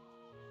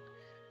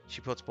 She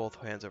puts both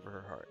hands over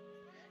her heart.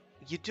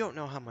 You don't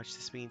know how much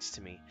this means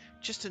to me,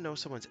 just to know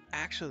someone's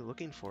actually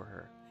looking for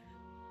her.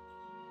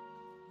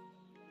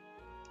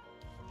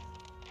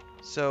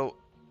 So,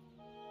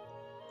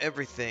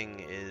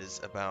 everything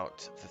is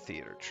about the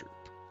theater troupe,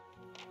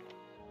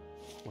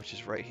 which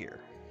is right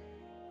here.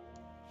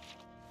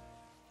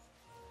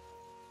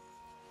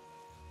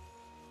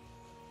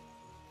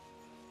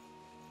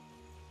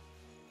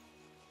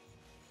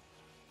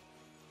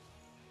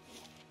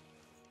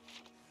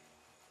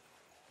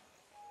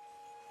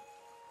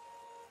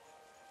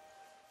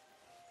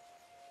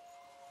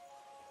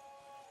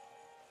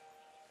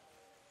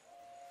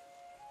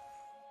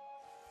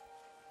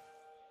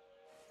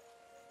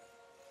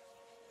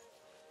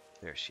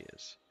 There she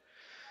is.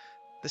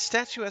 The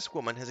statuesque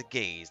woman has a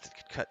gaze that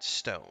could cut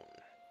stone.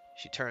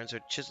 She turns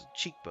her chiseled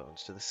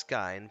cheekbones to the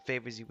sky and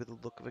favors you with a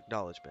look of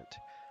acknowledgement.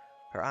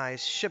 Her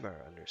eyes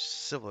shimmer under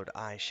silvered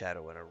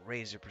eyeshadow and a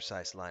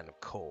razor-precise line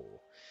of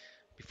kohl.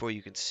 Before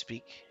you can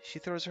speak, she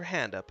throws her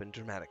hand up in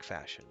dramatic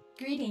fashion.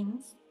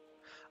 Greetings.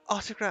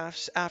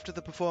 Autographs after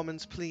the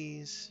performance,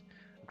 please.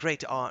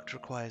 Great art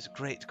requires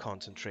great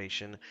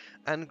concentration,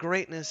 and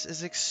greatness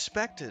is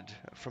expected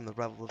from the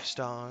Revel of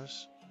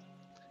Stars.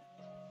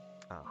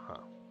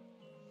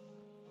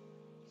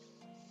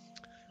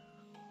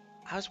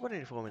 I was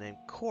wondering if a woman named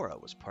Cora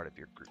was part of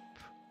your group.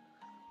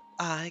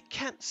 I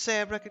can't say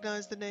I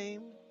recognize the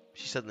name.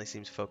 She suddenly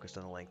seems focused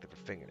on the length of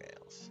her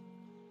fingernails.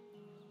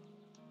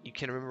 You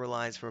can remember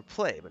lines from a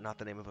play, but not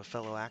the name of a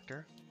fellow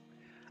actor?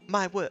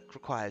 My work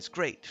requires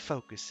great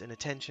focus and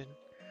attention.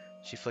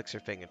 She flicks her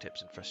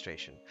fingertips in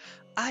frustration.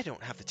 I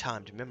don't have the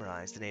time to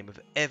memorize the name of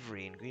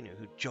every Inguinu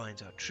who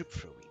joins our troupe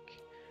for a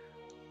week.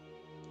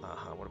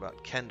 What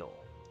about Kendall?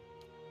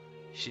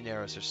 She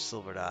narrows her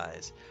silvered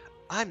eyes.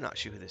 I'm not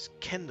sure who this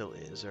Kendall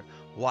is, or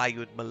why you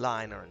would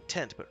malign our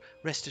intent, but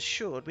rest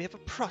assured we have a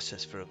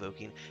process for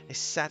evoking a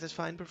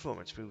satisfying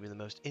performance from even the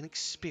most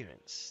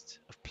inexperienced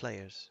of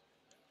players.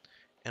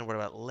 And what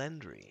about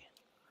Lendry?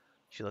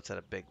 She lets out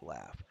a big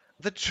laugh.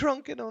 The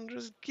drunken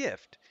owner's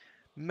gift.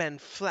 Men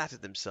flatter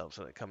themselves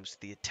when it comes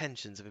to the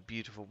attentions of a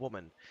beautiful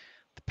woman.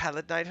 The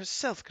Pallid Knight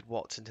herself could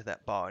waltz into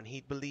that bar, and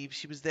he'd believe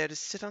she was there to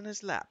sit on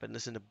his lap and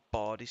listen to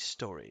bawdy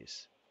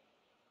stories.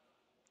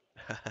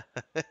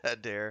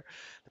 Dare,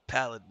 the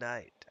Pallid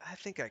Knight. I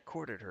think I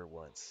courted her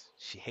once.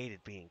 She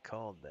hated being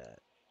called that.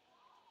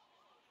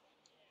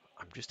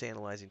 I'm just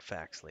analyzing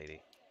facts,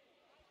 lady.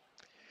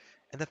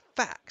 And the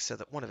facts are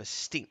that one of us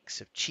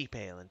stinks of cheap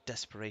ale and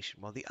desperation,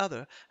 while the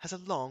other has a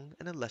long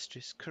and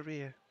illustrious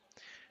career.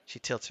 She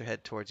tilts her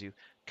head towards you.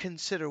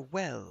 Consider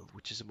well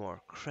which is a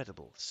more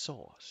credible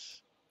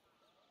source.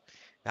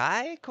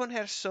 Aye, con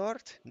her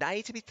sort,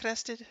 nigh to be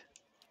trusted.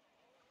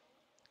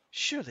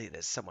 Surely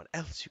there's someone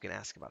else you can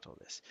ask about all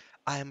this.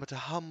 I am but a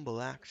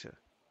humble actor.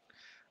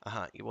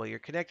 Uh-huh. Well, you're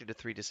connected to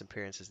 3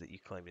 disappearances that you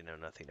claim to know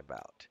nothing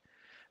about.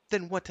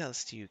 Then what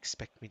else do you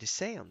expect me to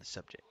say on the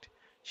subject?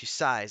 She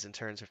sighs and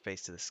turns her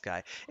face to the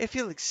sky. If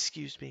you'll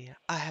excuse me,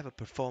 I have a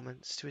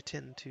performance to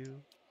attend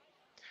to.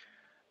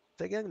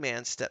 The young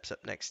man steps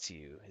up next to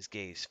you, his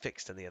gaze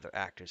fixed on the other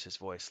actors, his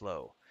voice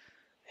low.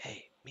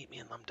 Hey, meet me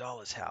in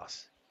Lumdala's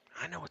house.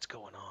 I know what's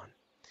going on.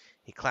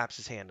 He claps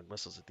his hand and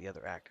whistles at the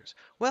other actors.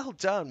 Well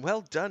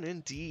done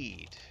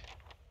indeed.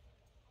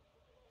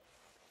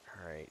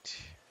 Alright.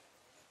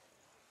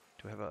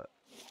 Do I have a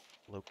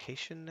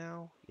location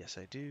now? Yes,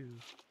 I do.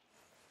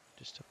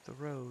 Just up the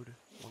road.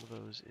 One of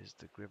those is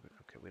the Grib.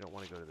 Okay, we don't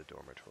want to go to the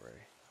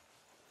dormitory.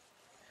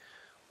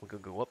 We're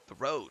going to go up the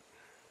road.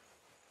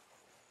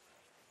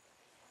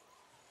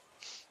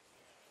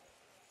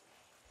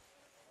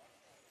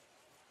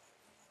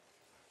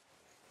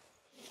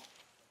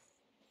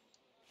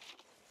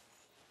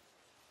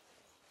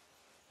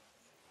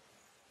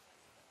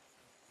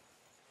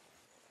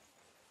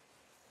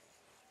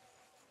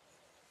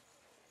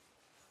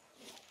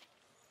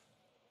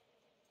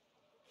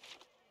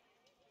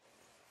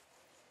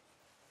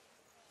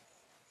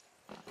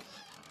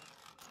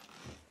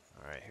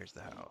 Alright, here's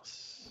the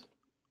house.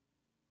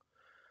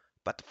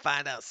 About to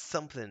find out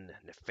something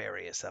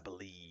nefarious, I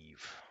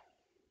believe.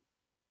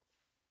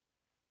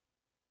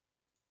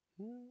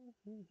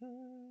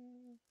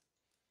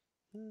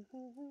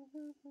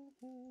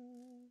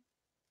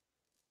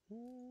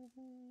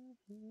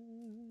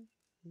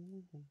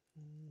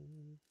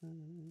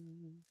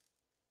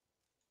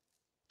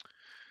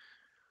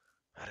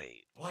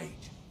 Alright.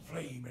 Light,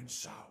 flame, and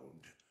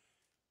sound.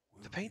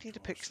 The painting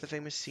depicts the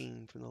famous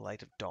scene from The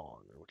Light of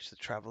Dawn, in which the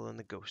traveler and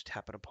the ghost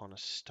happen upon a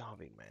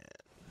starving man.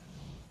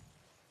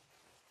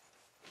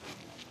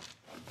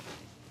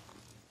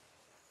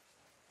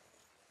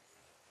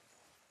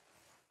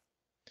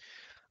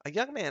 A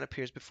young man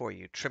appears before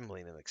you,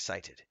 trembling and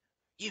excited.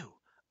 You!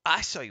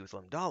 I saw you with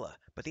Lamdala,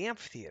 but the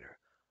amphitheater.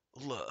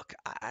 Look,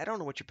 I don't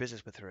know what your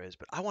business with her is,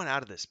 but I want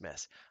out of this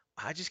mess.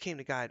 I just came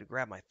to Guy to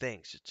grab my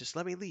things. Just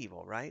let me leave,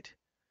 all right?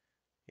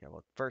 Yeah,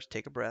 well, first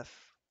take a breath,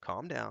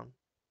 calm down,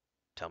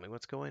 tell me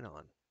what's going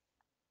on.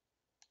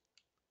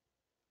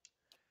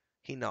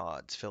 He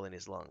nods, filling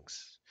his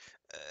lungs.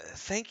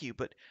 Thank you,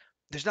 but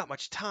there's not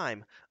much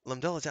time.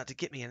 Lamdala's out to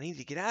get me, and I need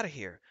to get out of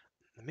here.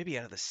 Maybe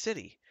out of the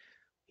city.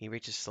 He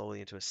reaches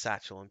slowly into a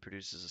satchel and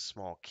produces a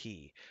small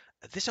key.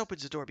 This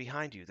opens the door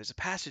behind you. There's a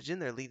passage in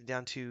there leading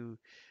down to,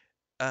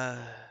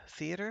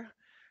 theater?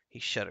 He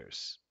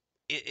shudders.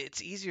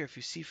 It's easier if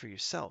you see for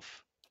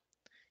yourself.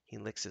 He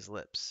licks his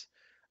lips.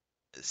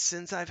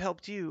 Since I've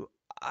helped you,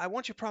 I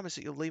want your promise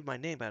that you'll leave my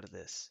name out of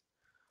this.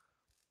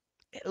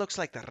 It looks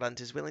like the runt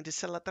is willing to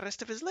sell out the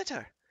rest of his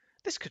litter.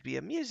 This could be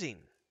amusing.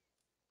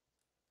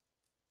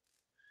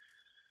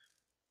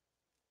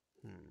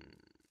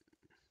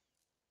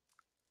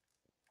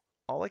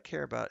 All I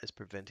care about is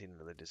preventing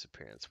another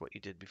disappearance. What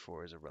you did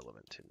before is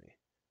irrelevant to me.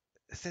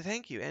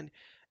 Thank you, and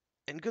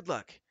good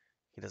luck.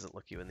 He doesn't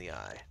look you in the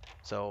eye.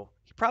 So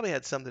he probably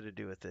had something to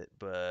do with it,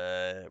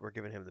 but we're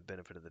giving him the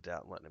benefit of the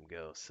doubt and letting him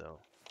go,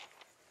 so.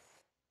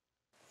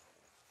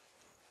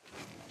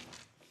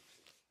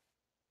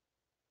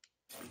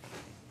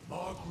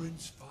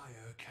 Margaret's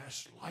fire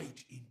casts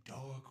light in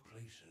dark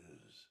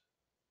places.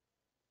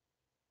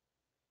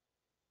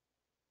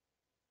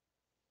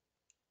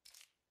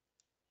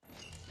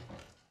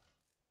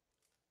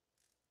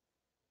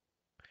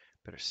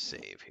 Better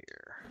save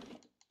here.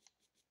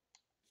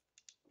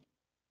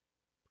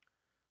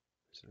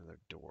 There's another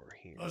door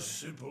here. A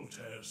simple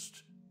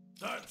test.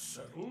 That's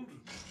settled.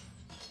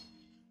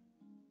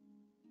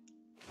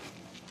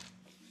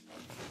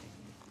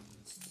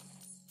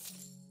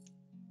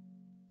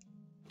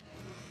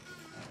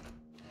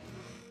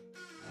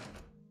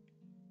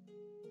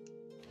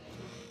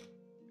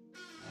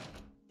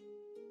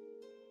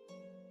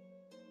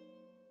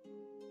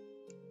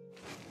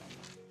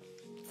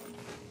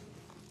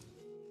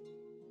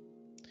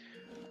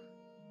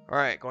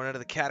 Alright, going out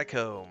of the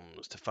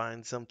catacombs to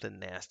find something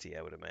nasty,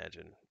 I would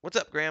imagine. What's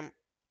up, Graham?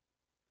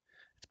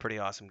 It's a pretty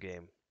awesome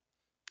game.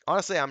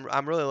 Honestly,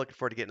 I'm really looking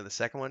forward to getting to the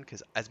second one,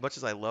 because as much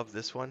as I love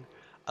this one,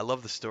 I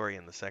love the story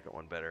in the second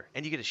one better.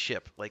 And you get a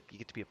ship, like, you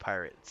get to be a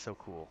pirate. It's so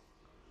cool.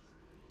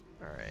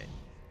 Alright.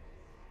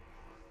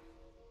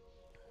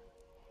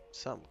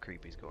 Something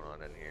creepy's going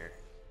on in here.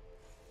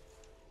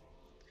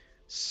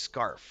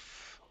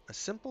 Scarf. A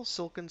simple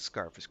silken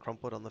scarf is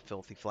crumpled on the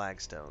filthy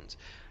flagstones.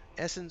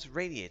 Essence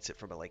radiates it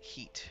from it like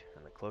heat,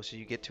 and the closer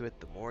you get to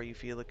it, the more you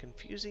feel a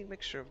confusing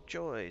mixture of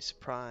joy,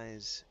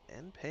 surprise,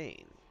 and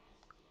pain.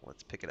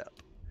 Let's pick it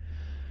up.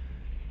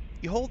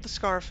 You hold the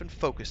scarf and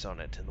focus on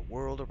it, and the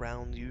world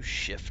around you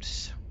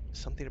shifts.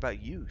 Something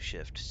about you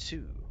shifts,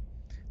 too.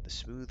 The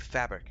smooth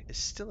fabric is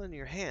still in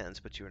your hands,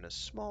 but you're in a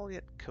small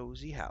yet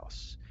cozy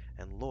house,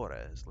 and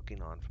Laura is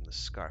looking on from the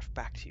scarf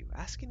back to you,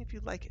 asking if you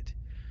like it.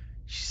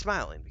 She's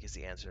smiling because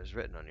the answer is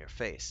written on your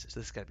face, so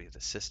this gotta be the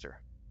sister.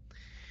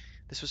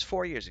 This was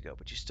 4 years ago,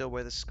 but you still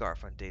wear the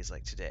scarf on days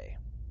like today.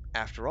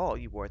 After all,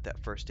 you wore it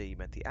that first day you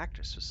met the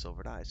actress with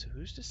silvered eyes, so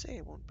who's to say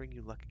it won't bring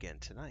you luck again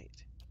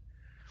tonight?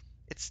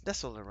 It's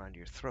nestled around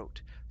your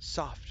throat,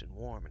 soft and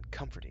warm and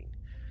comforting.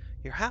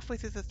 You're halfway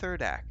through the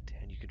third act,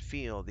 and you can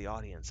feel the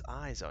audience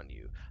eyes on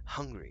you,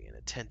 hungry and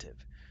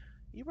attentive.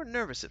 You were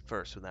nervous at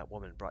first when that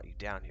woman brought you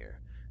down here.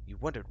 You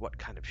wondered what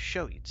kind of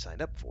show you'd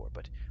signed up for,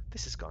 but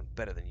this has gone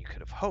better than you could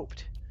have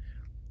hoped.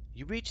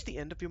 You reach the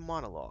end of your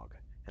monologue,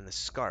 and the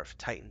scarf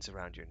tightens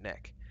around your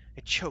neck.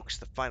 It chokes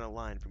the final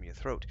line from your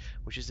throat,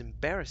 which is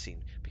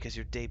embarrassing because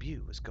your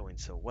debut was going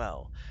so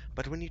well.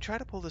 But when you try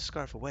to pull the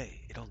scarf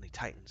away, it only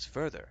tightens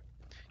further.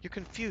 You're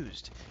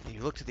confused, and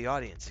you look to the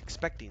audience,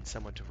 expecting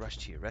someone to rush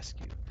to your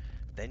rescue.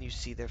 Then you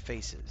see their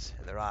faces,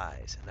 and their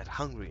eyes, and that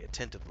hungry,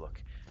 attentive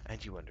look,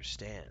 and you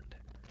understand.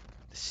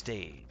 The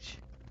stage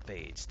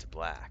fades to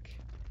black.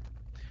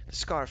 The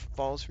scarf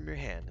falls from your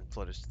hand and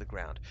flutters to the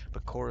ground,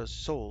 but Cora's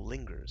soul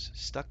lingers,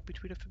 stuck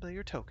between a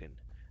familiar token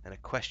and a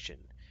question.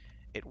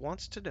 It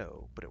wants to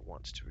know, but it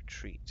wants to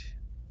retreat.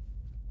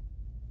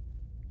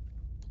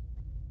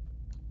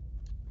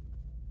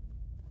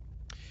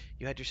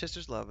 You had your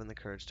sister's love and the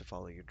courage to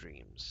follow your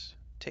dreams.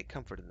 Take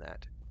comfort in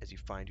that as you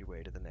find your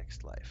way to the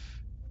next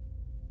life.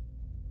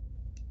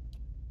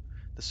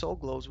 The soul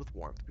glows with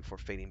warmth before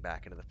fading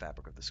back into the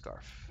fabric of the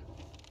scarf.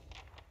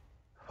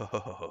 Ho ho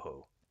ho ho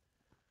ho.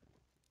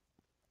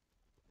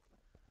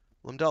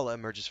 Lumdala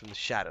emerges from the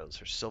shadows,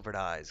 her silvered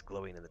eyes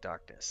glowing in the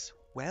darkness.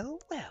 Well,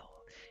 well,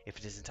 if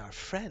it isn't our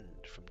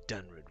friend from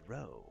Dunred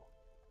Row.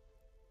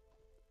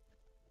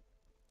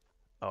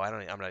 Oh,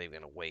 I'm not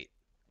even gonna wait.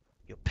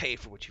 You'll pay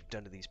for what you've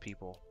done to these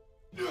people.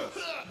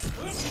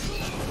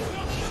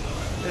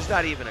 There's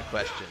not even a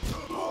question.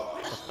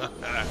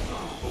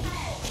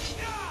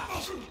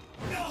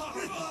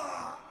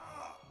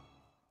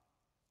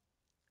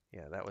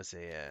 Yeah, that was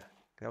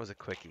a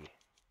quickie.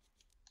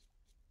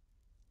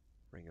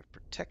 Ring of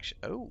protection.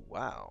 Oh,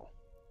 wow.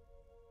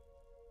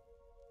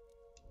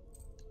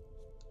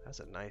 That's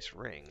a nice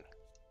ring.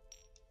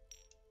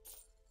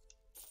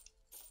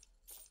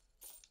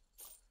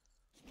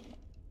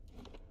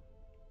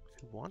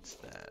 Who wants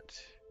that?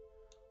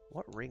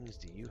 What rings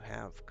do you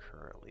have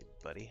currently,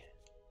 buddy?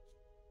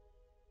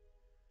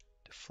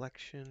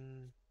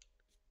 Deflection.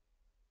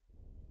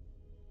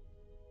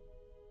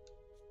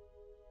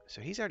 So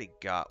he's already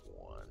got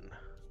one.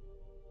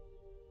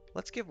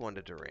 Let's give one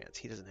to Durance.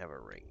 He doesn't have a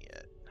ring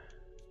yet.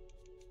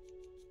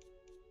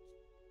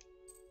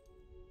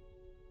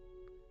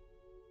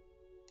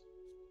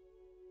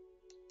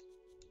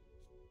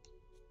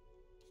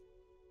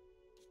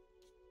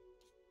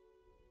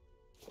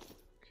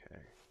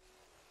 Okay.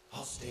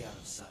 I'll stay out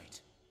of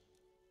sight.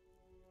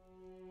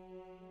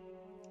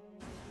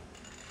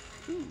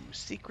 Ooh,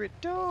 secret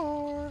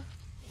door.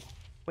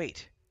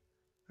 Wait.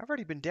 I've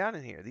already been down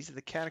in here. These are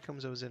the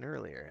catacombs I was in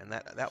earlier, and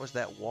that was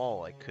that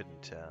wall I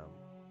couldn't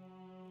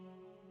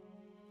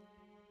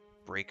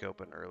break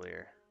open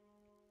earlier.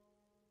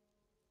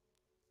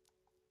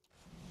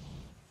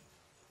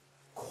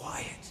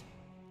 Quiet.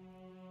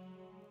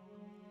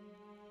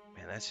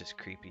 Man, that's just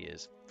creepy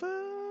as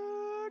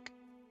fuck.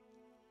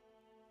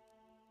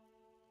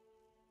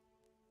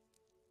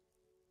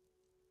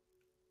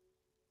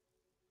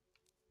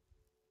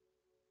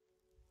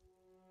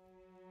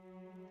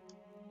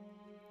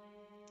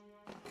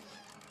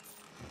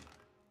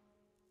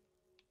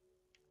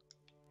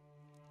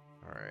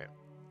 Alright.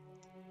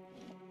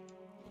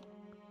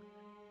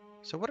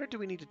 So what do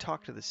we need to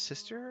talk to the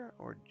sister,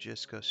 or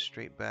just go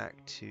straight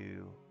back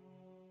to...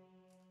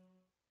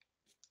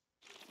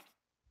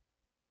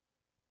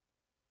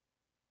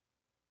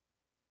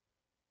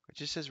 It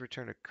just says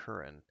return to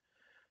Curran,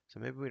 so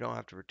maybe we don't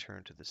have to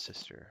return to the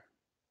sister.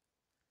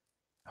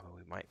 I mean,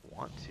 we might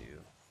want to.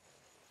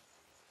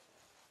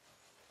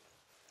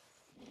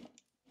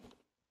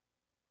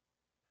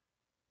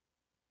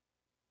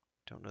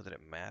 Don't know that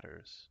it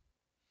matters.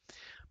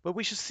 But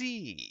we shall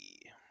see.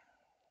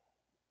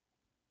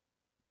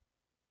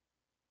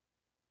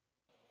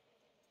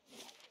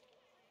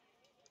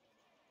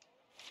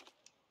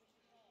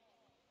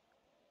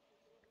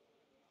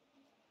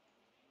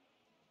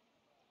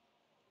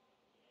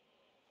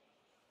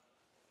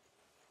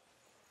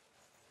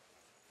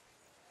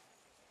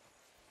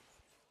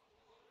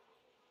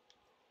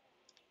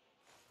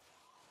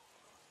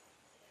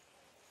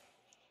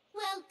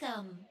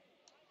 Welcome.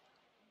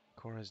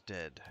 Cora's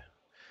dead.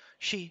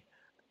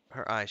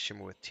 Her eyes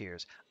shimmer with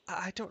tears.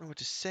 I don't know what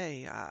to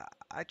say.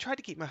 I tried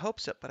to keep my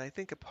hopes up, but I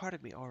think a part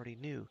of me already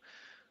knew.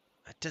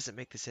 It doesn't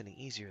make this any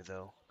easier,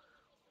 though.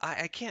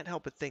 I can't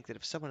help but think that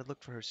if someone had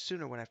looked for her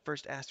sooner when I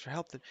first asked for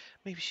help, then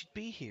maybe she'd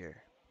be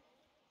here.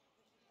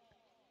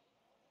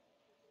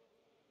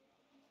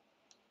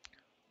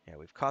 Yeah,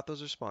 we've caught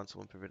those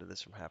responsible and prevented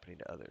this from happening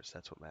to others.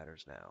 That's what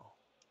matters now.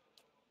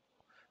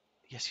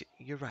 Yes,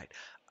 you're right.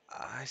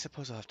 I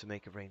suppose I'll have to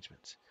make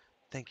arrangements.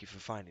 Thank you for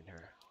finding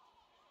her.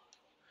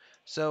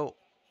 So,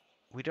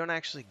 we don't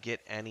actually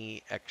get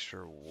any extra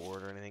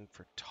reward or anything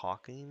for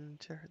talking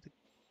to her, the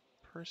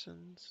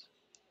persons.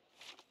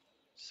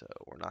 So,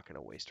 we're not going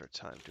to waste our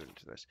time doing it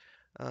to this.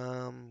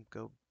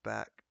 Go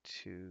back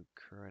to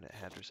current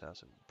address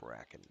house in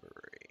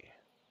Brackenbury.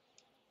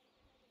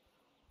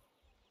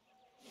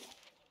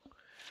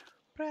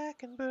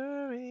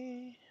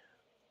 Brackenbury.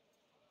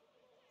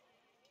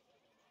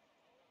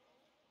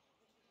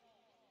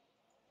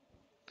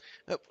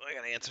 Oh, I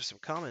gotta answer some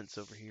comments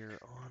over here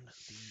on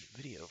the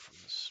video from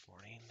this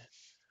morning.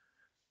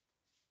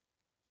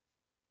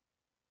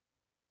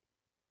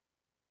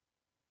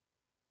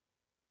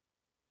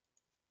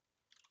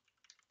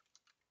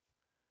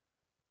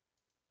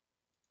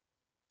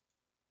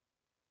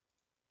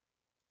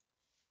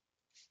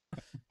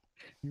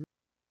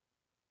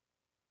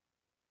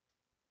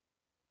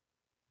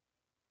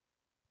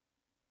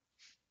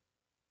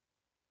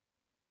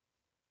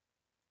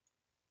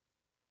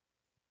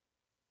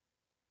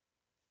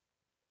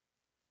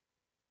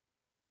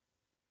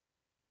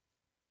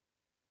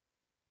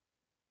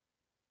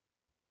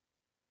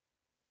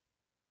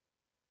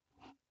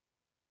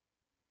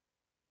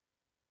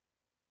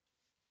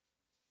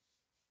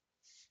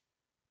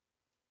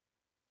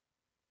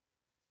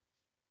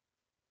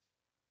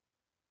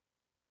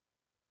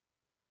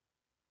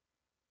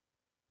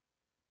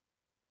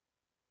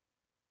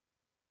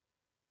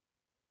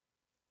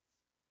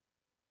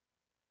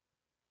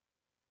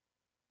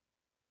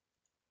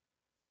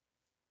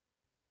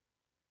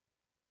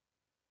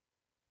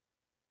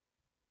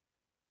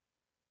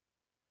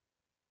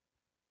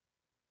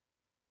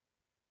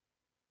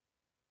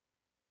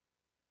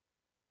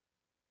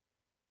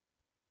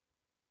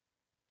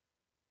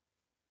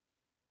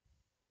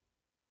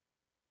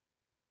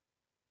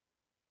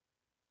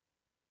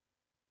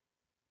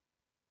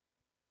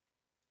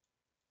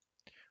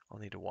 I'll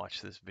need to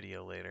watch this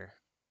video later.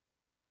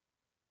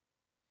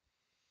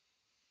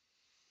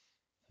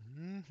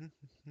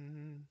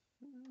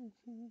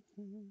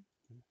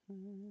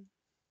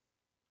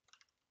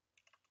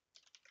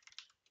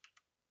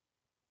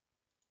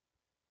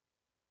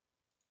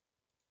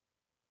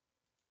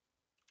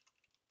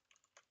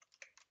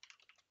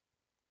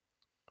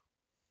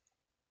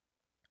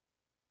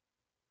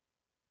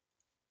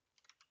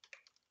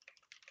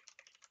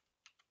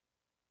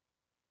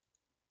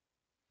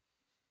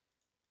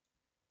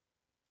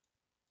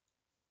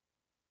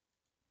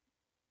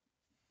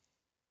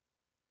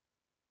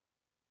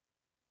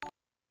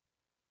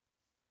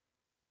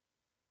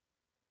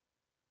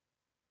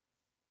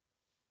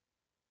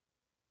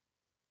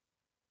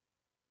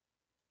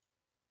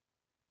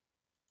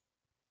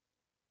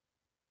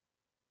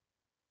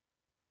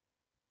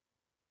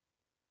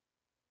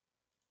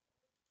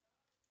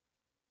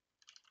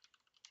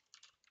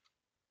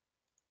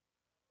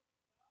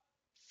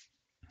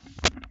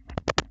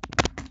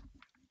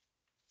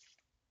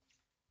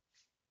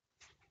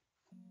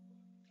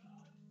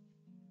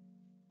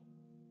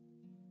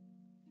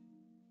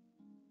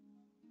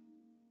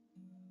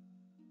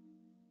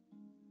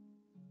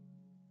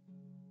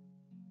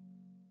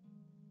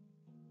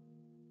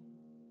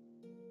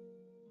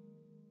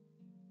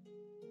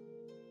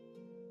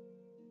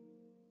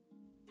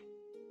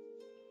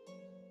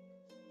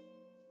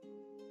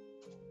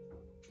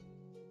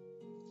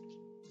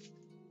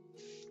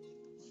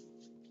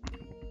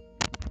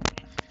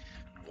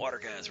 Water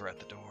guys were at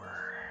the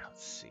door.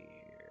 Let's see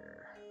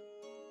here.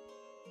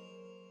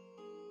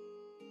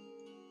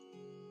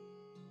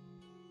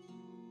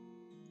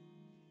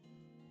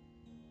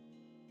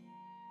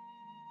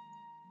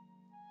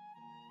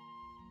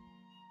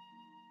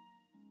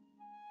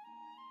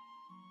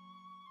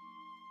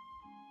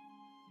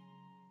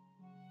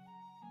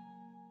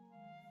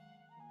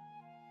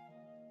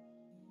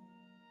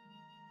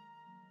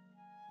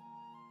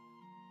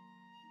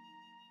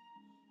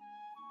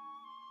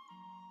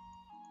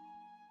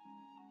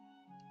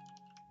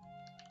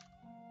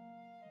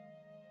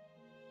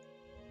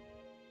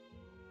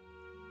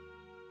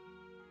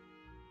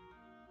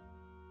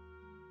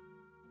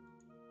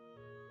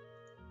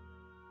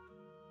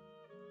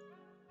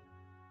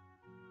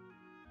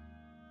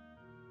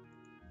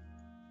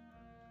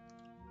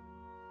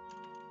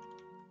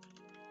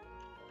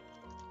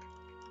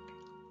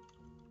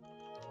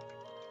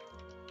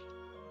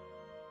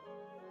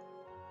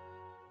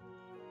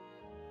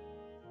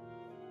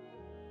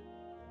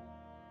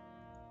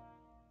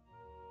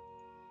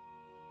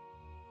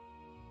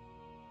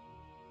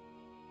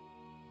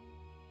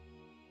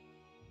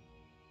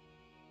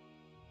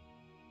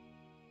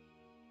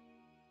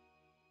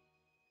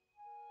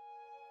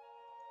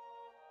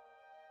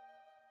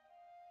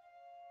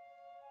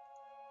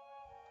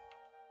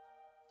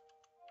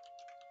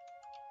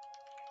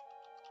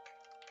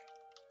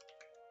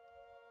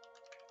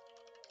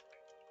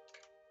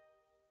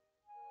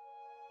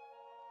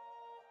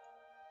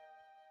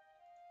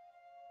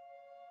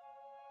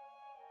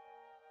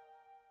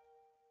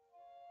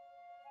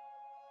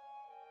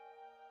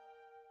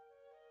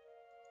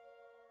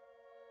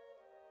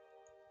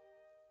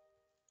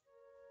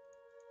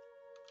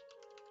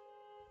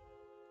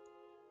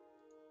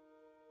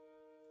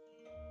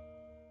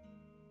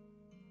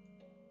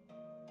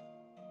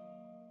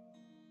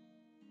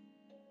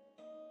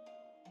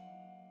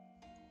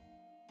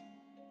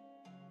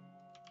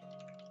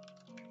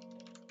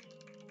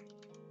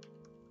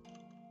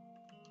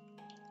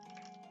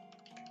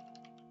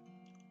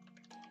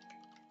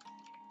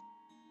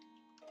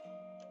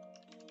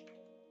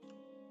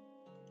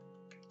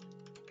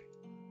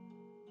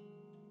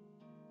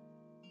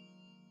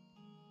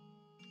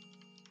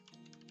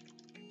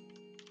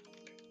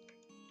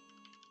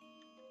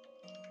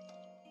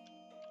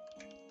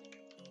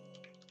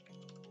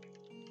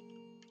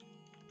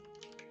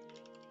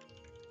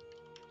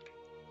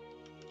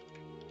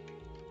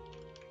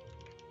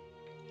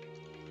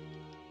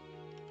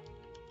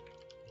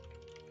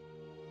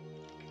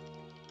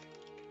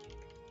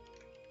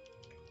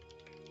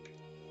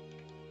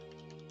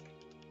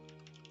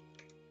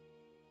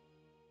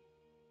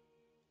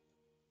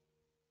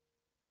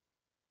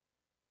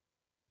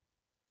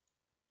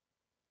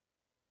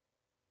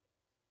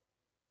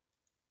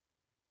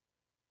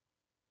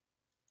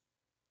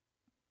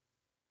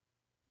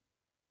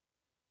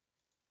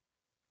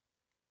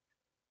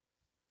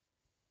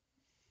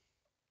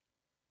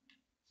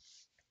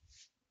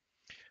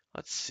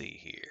 Let's see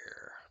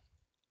here.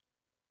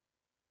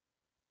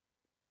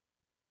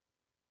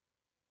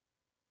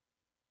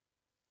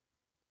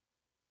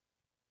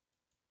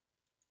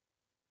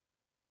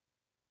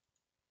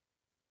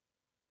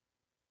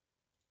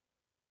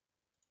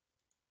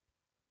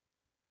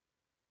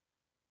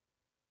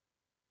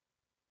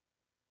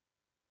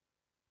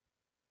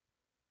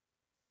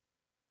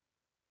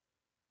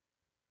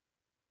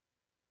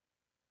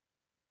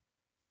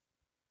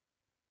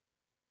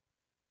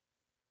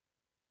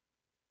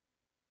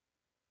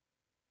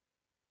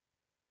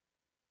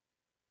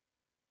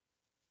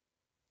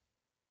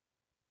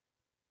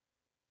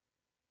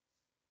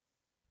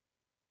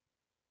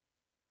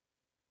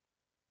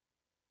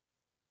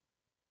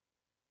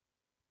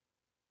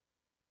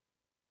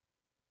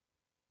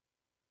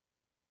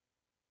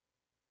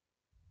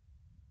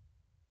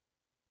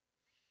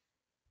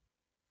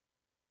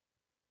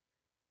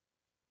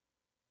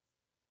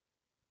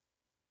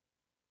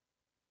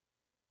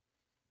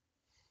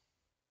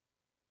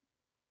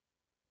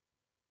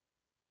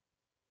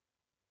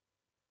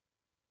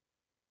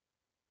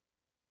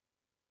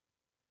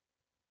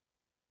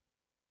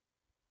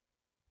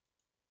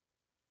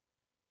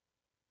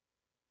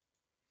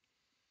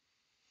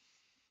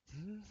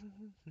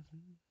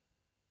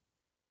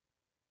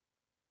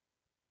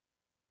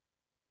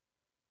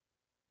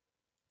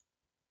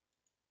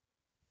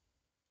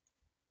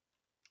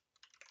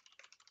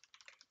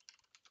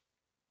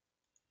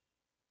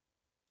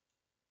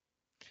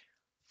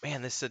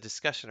 Man, this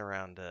discussion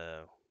around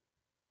the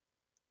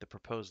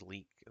proposed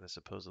leak, the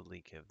supposed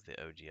leak of the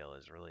OGL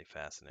is really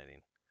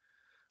fascinating.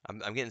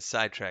 I'm getting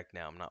sidetracked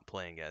now. I'm not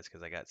playing, guys,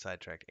 because I got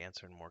sidetracked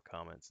answering more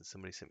comments, and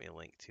somebody sent me a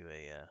link to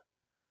a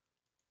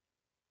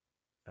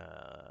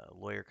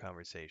lawyer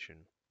conversation,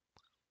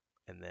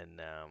 and then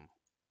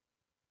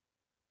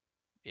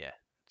yeah,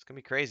 it's gonna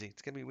be crazy.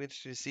 It's gonna be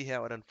interesting to see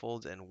how it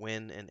unfolds and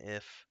when and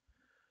if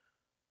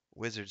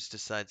Wizards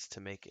decides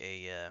to make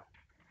a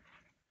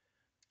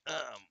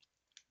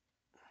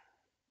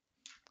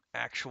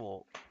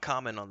actual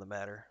comment on the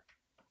matter.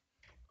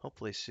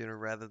 Hopefully sooner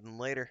rather than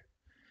later.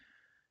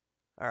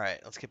 All right,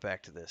 let's get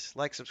back to this.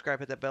 Like, subscribe,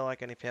 hit that bell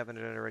icon if you haven't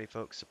done it already,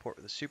 folks. Support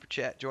with a super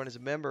chat. Join as a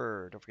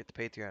member. Don't forget the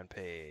Patreon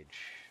page.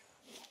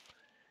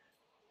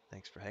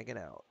 Thanks for hanging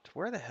out.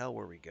 Where the hell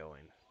were we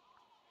going?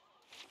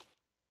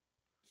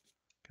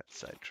 Got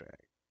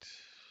sidetracked.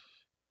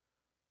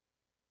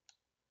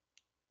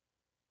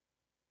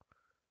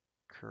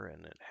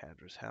 Curran at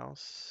Hadra's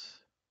house.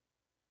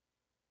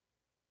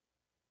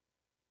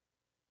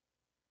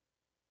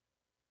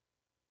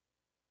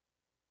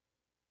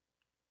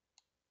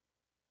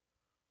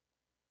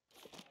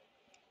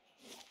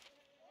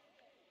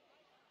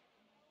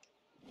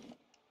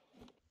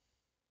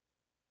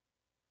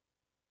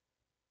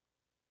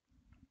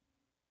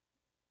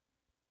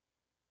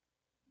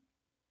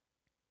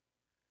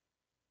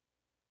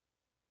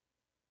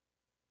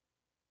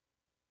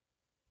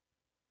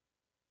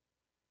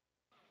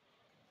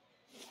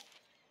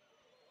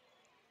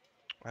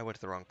 I went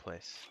to the wrong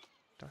place.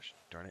 Gosh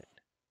darn it.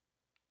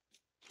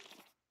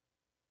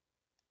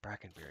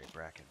 Brackenberry,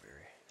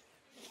 Brackenberry.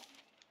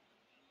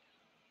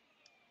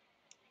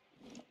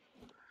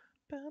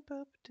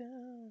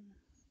 Ba-ba-ba-dum.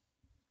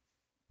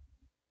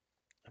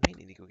 I may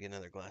need to go get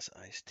another glass of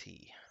iced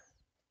tea.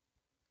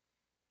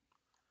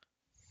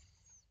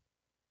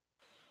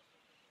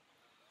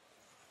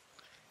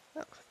 Oh,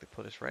 looks like they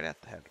put us right at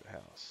the Hadra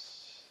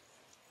house.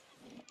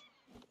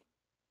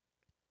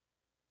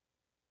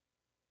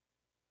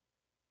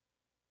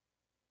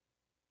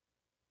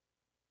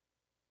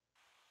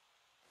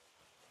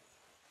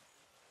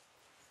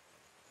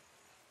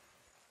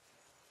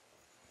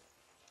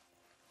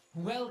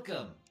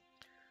 Welcome.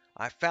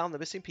 I found the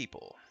missing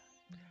people.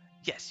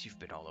 Yes, you've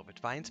been all over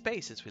Divine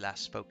Space since we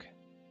last spoke.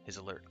 His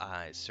alert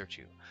eyes search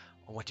you.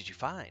 Oh, what did you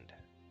find?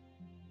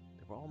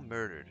 They were all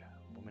murdered.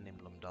 A woman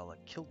named Lamdala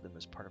killed them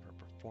as part of her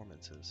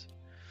performances.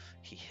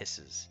 He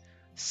hisses.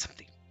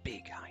 Something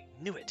big. I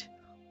knew it.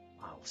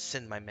 I'll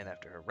send my men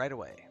after her right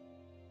away.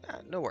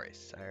 No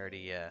worries. I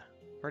already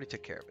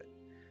took care of it.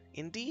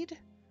 Indeed?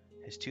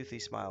 His toothy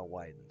smile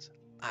widens.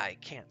 I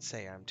can't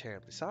say I'm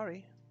terribly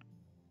sorry.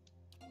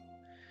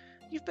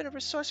 You've been a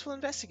resourceful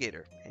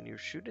investigator, and your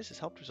shrewdness has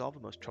helped resolve a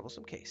most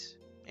troublesome case.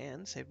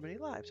 And saved many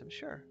lives, I'm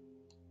sure.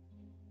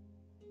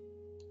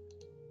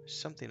 There's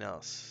something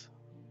else.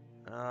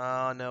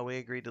 Oh, no, we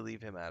agreed to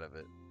leave him out of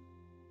it.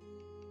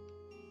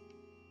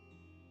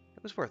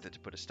 It was worth it to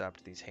put a stop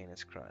to these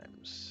heinous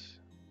crimes.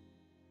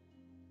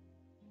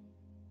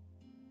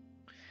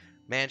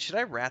 Man, should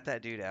I rat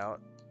that dude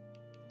out?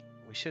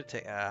 We should have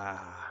taken...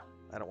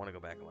 I don't want to go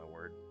back on my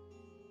word.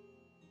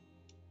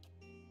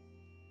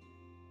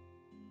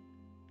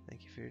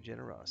 Thank you for your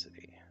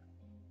generosity.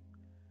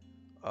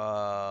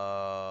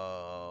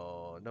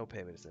 No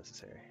payment is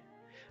necessary.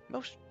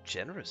 Most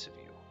generous of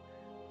you.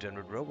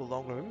 Dunwood Rowe will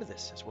long remember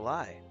this, as will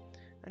I.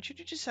 And should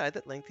you decide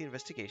that lengthy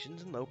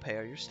investigations and low pay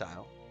are your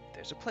style,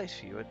 there's a place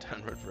for you at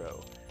Dunwood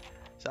Rowe.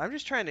 So I'm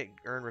just trying to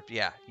earn...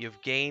 Yeah,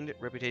 you've gained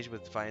reputation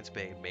with Defiance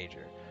Bay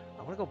Major.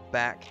 I want to go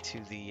back to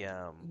the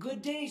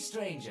Good day,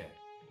 stranger.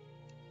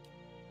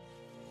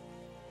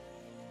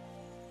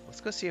 let's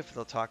go see if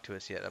they'll talk to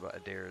us yet about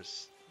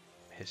Adair's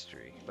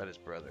history, about his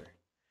brother.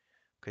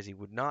 Because he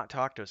would not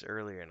talk to us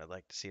earlier, and I'd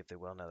like to see if they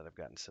will now that I've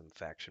gotten some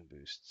faction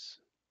boosts.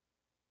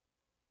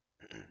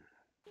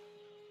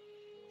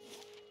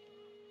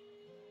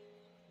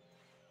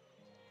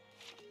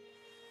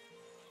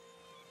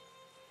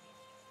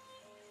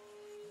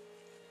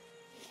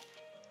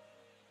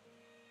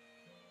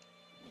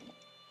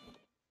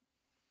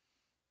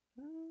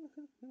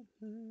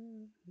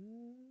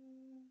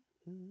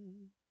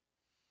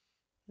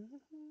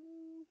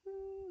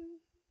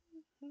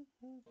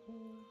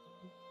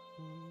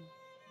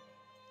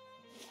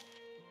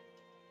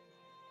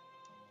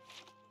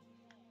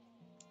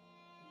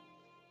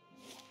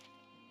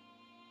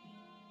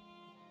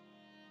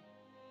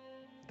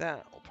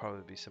 That will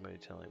probably be somebody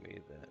telling me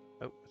that,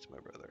 oh, it's my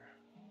brother.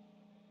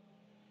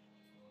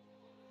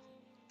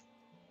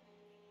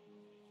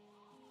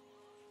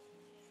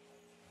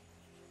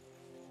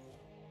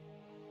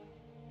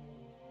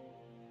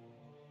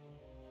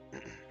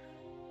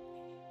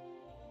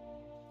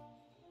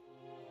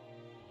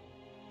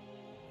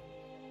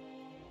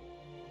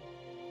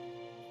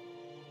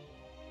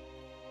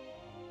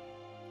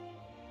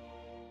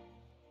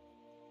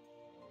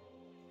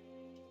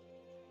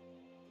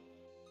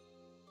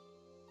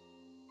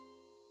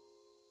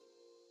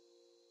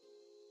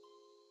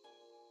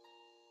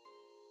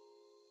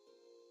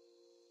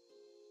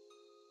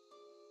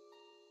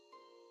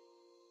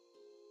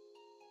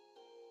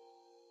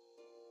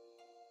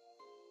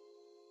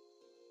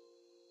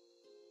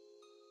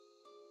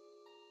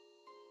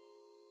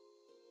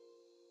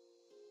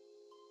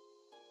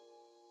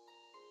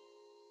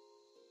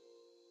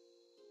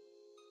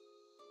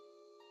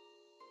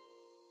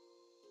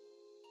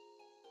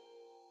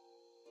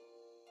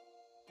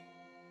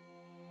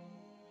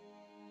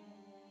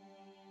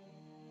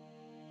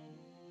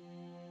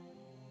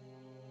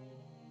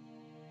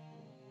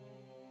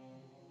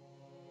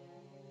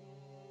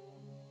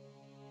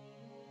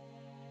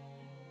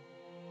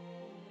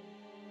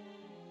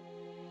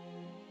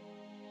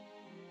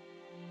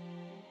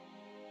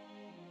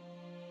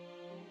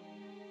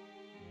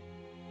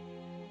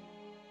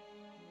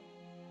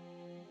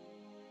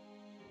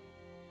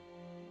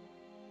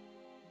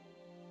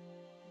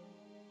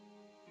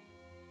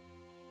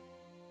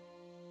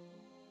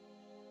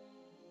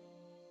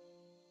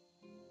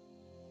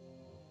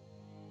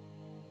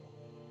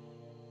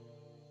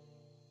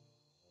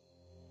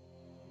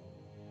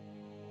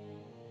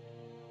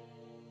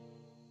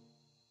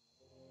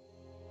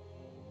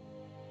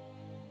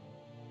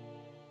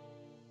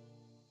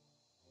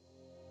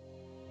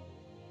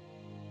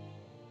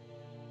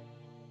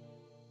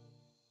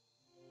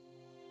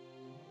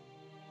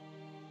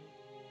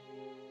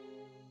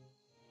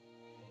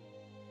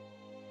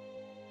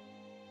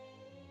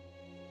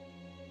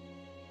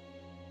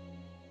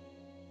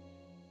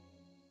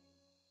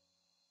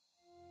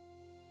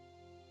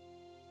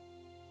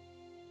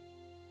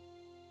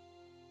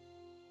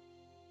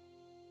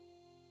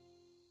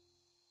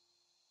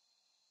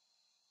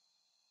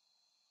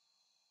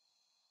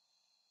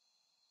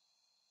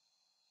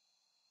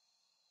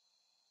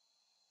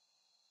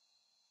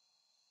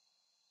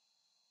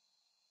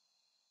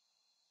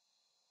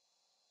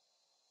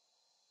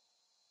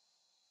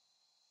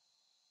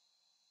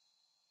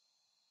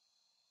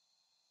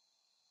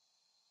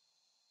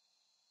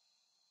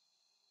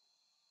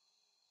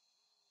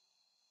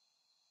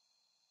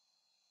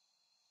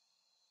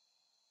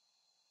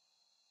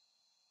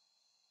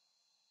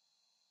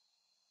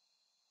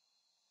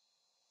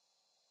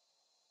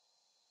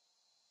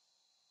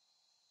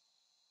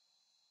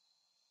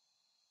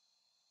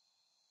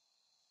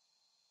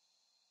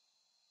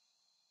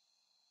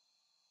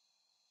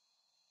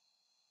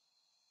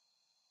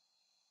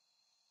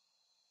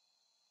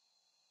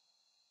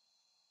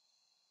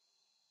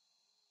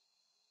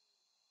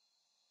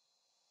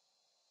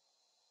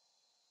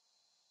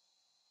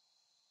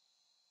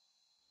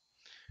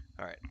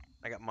 All right,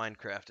 I got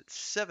Minecraft at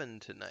 7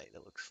 tonight,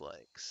 it looks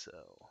like, so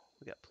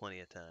we got plenty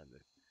of time to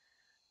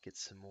get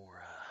some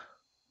more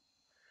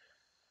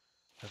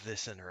of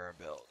this under our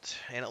belt.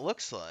 And it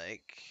looks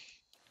like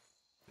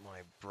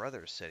my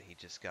brother said he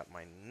just got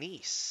my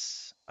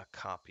niece a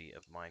copy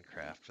of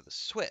Minecraft for the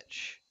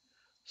Switch.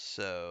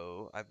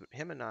 So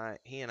he and I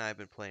have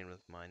been playing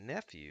with my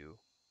nephew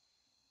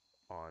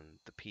on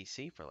the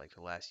PC for like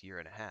the last year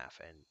and a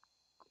half, and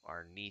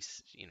our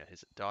niece,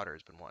 his daughter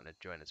has been wanting to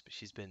join us, but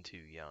she's been too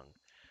young.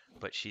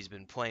 But she's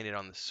been playing it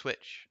on the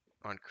Switch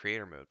on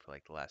creator mode for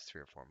like the last 3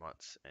 or 4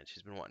 months, and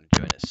she's been wanting to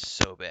join us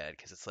so bad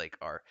because it's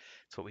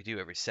what we do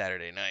every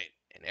Saturday night,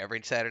 and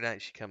every Saturday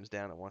night she comes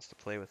down and wants to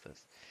play with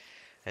us,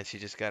 and she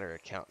just got her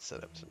account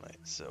set up tonight.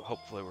 So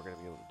hopefully we're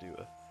gonna be able to do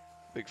a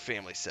big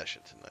family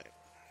session tonight.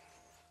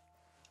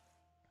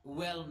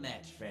 Well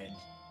met, friend.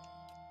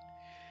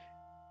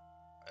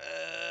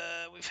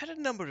 We've had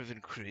a number of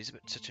inquiries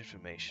about such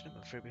information.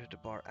 I'm afraid we have to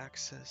bar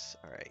access.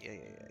 Alright, yeah.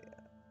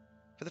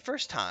 For the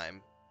first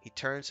time, He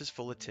turns his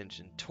full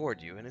attention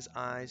toward you, and his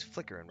eyes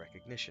flicker in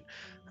recognition.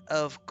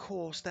 Of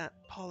course,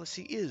 that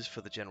policy is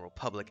for the general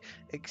public.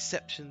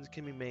 Exceptions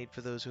can be made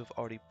for those who have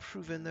already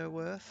proven their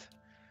worth.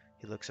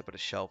 He looks up at a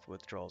shelf and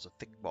withdraws a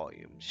thick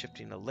volume,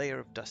 shifting a layer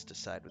of dust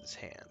aside with his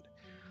hand.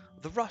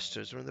 The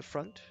rosters are in the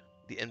front,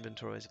 the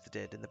inventories of the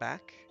dead in the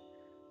back.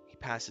 He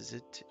passes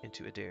it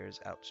into Adair's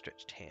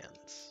outstretched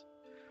hands.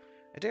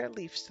 Adair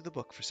leafs through the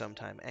book for some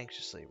time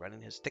anxiously,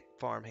 running his thick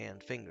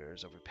farmhand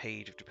fingers over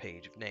page after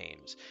page of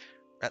names.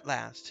 At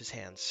last, his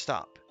hands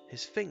stop,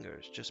 his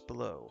fingers just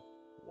below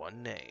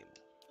one name.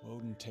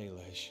 Odin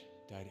Talesh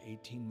died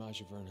 18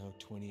 Majaverno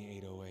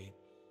 2808.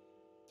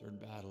 Third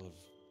Battle of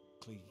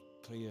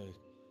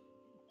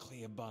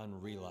Cleaban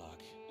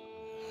Relog.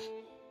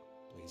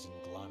 Blazing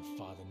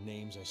Glonfather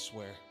names, I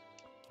swear.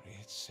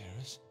 Red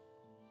Ceres?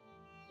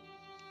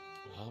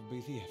 I'll be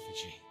the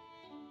effigy.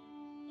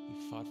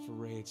 He fought for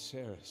Raid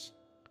Ceres.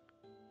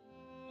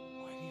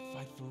 Why did he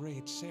fight for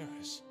Red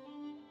Ceres?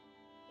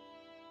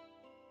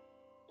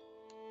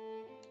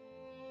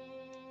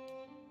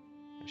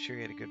 I'm sure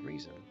he had a good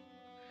reason.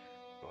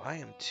 Well, I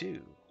am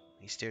too.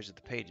 He stares at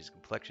the page, his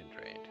complexion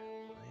drained.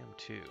 I am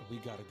too. We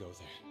gotta go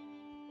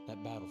there.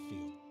 That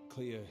battlefield.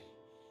 Clea,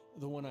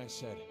 the one I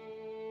said.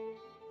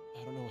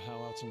 I don't know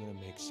how else I'm gonna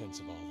make sense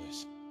of all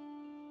this.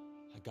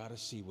 I gotta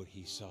see what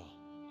he saw.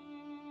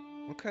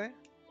 Okay.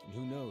 And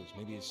who knows,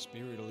 maybe his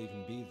spirit will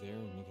even be there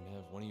and you can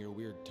have one of your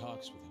weird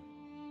talks with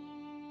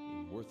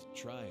him. Be worth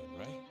trying,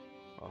 right?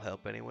 I'll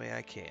help any way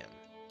I can.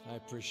 I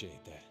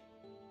appreciate that.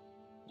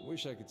 I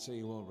wish I could say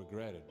you won't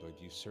regret it, but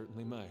you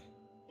certainly might.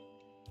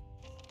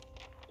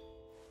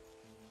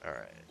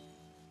 Alright.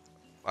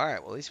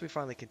 Alright, well at least we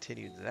finally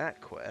continued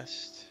that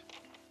quest.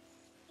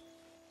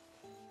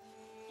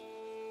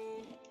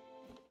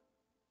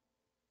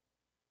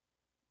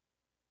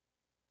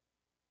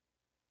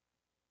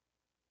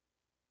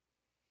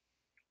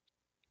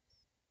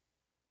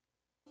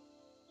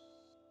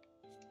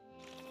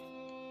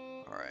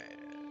 Alright,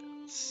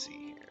 let's see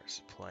here.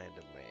 Supply and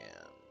demand.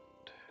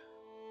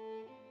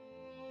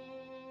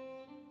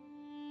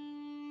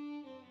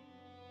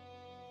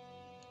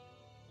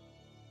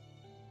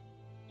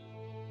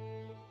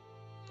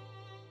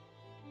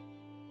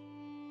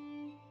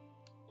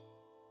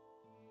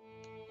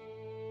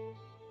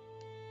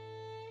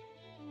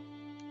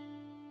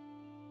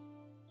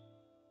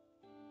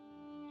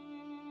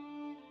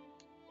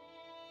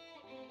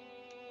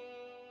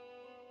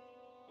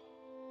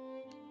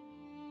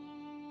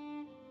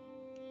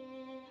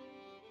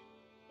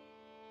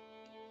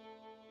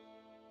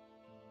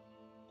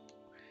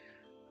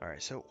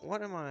 Alright, so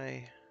what am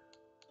I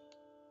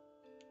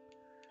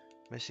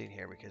missing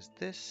here? Because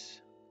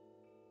this...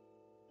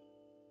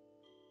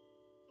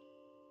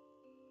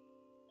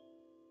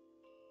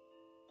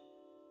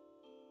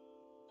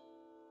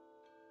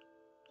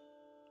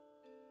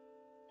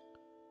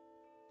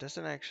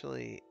 doesn't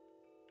actually...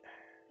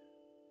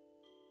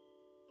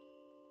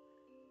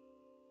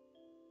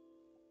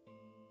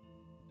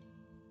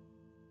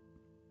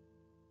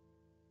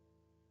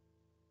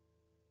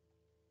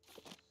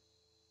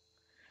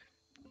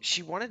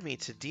 She wanted me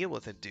to deal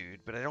with a dude,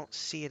 but I don't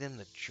see it in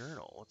the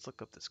journal. Let's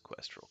look up this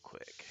quest real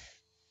quick.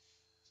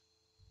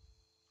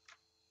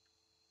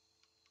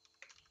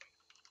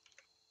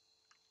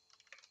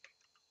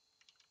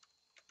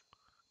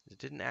 It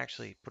didn't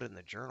actually put in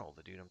the journal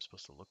the dude I'm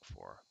supposed to look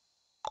for.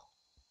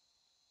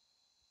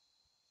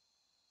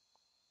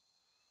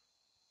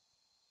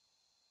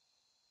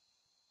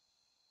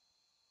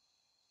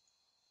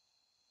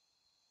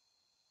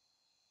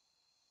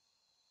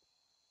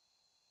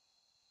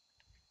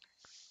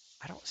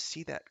 I don't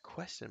see that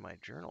quest in my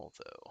journal,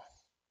 though.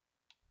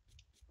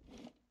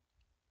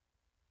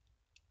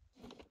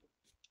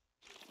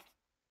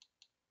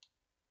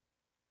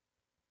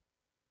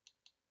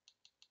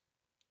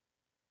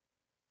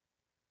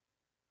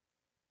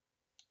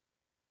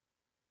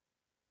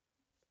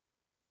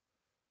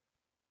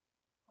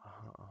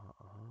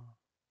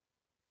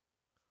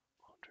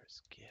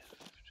 Altar's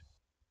gift.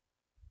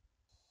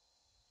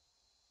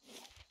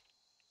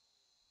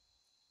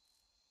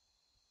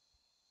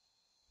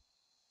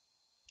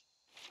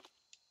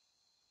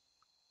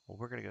 Well,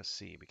 we're gonna go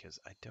see because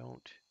I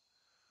don't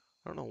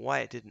know why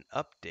it didn't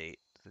update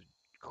the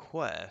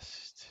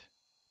quest.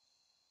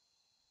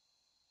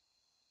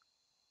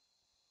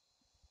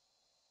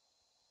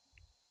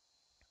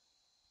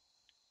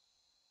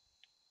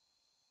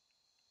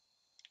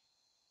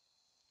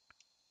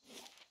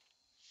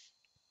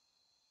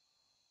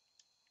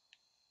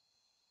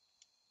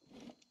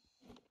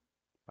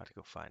 About to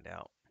go find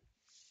out.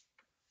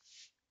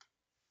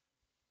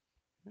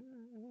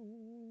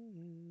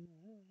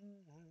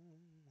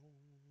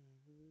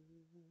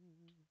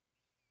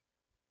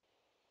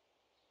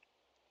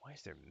 Why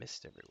is there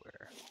mist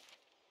everywhere?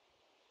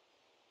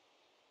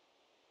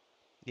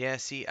 Yeah,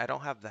 see, I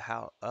don't have the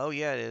house. Oh,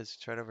 yeah, it is.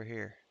 It's right over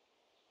here.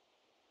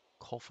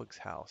 Kolfig's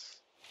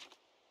house.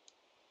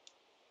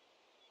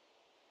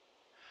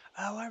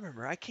 Oh, I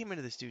remember. I came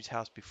into this dude's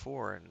house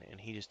before, and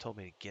he just told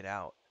me to get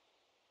out.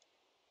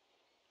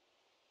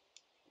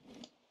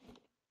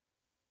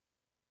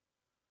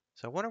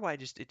 So I wonder why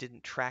it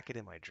didn't track it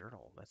in my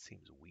journal. That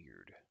seems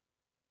weird.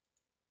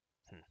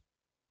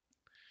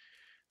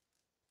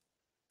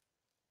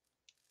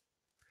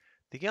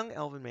 The young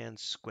elven man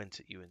squints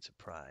at you in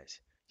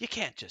surprise. You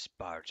can't just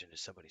barge into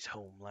somebody's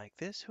home like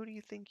this. Who do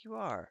you think you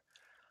are?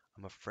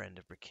 I'm a friend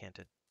of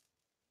Bricanta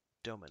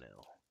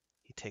Dominil.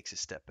 He takes a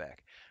step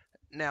back.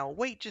 Now,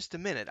 wait just a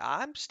minute.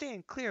 I'm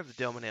staying clear of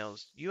the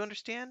Dominils. You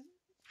understand?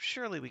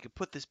 Surely we could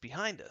put this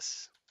behind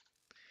us.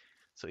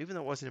 So even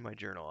though it wasn't in my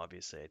journal,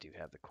 obviously I do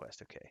have the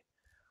quest. Okay.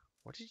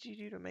 What did you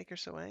do to make her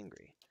so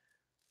angry?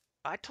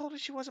 I told her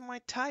she wasn't my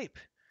type.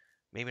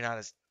 Maybe not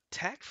as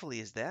tactfully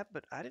as that,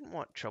 but I didn't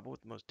want trouble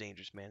with the most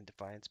dangerous man in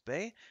Defiance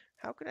Bay.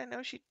 How could I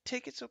know she'd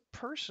take it so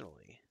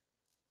personally?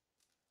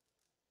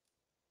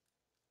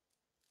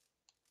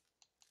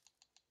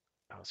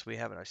 Oh, so we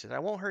have it. I said, I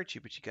won't hurt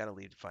you, but you gotta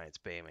leave Defiance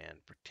Bay, man.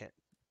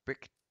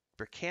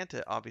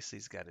 Bricanta obviously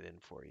has got it in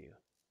for you.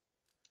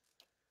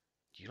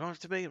 You don't have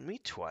to beg me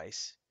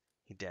twice.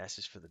 He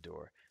dashes for the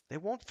door. They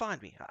won't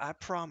find me. I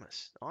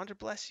promise. Andre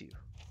bless you.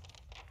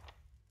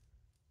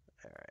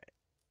 Alright.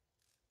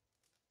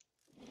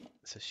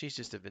 So she's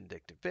just a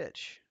vindictive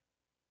bitch.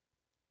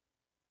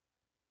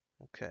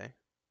 Okay.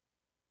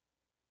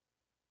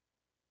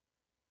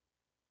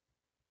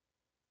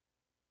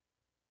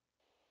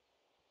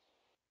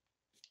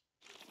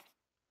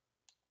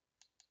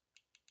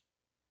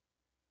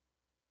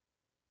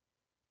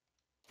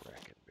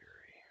 Brackenberry.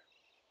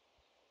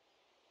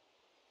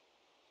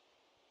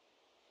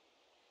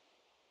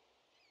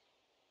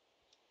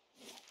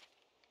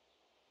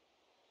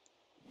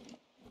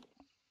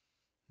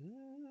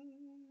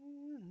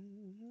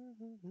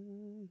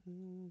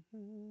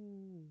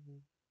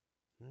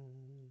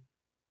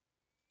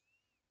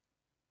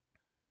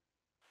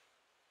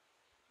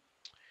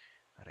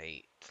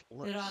 Alright,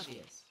 They're let's...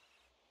 obvious.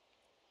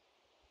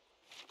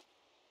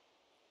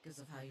 Because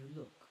of how you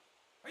look.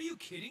 Are you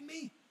kidding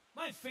me?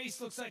 My face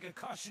looks like a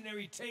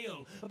cautionary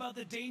tale about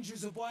the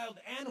dangers of wild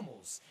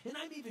animals, and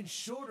I'm even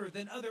shorter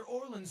than other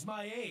Orlans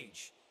my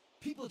age.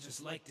 People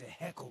just like to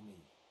heckle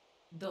me.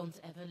 Don't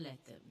ever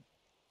let them.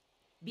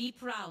 Be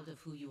proud of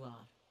who you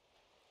are.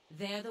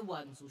 They're the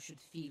ones who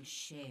should feel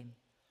shame.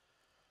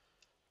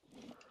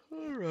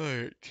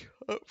 Alright,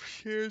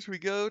 upstairs we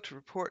go to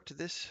report to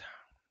this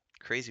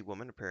crazy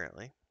woman,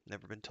 apparently.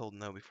 Never been told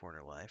no before in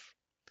her life.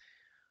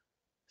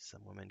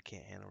 Some women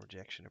can't handle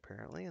rejection,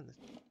 apparently, in the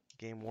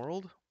game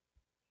world.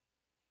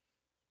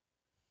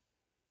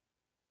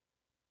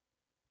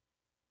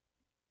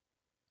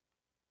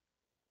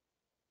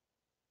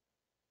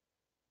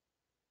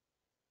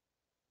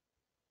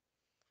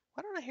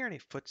 Why don't I hear any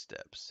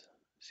footsteps?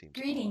 Seems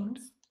odd.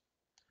 Greetings.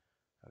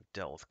 I've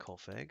dealt with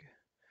Kolfeg.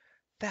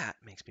 That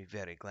makes me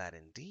very glad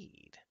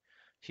indeed.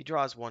 She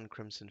draws one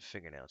crimson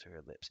fingernail to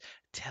her lips.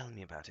 Tell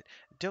me about it.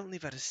 Don't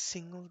leave out a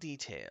single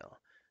detail.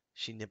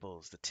 She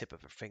nibbles the tip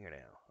of her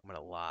fingernail. I'm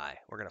gonna lie.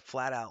 We're gonna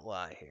flat out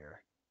lie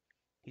here.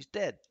 He's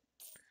dead.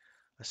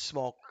 A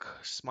small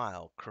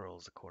smile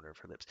curls the corner of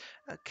her lips.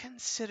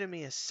 Consider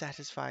me a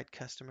satisfied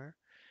customer.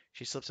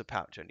 She slips a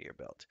pouch under your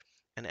belt.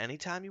 And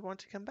anytime you want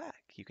to come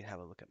back, you can have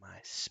a look at my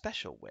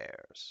special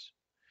wares.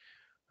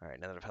 All right,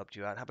 now that I've helped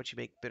you out, how about you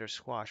make bitter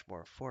squash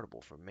more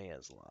affordable for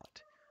Maya's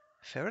lot?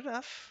 Fair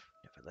enough.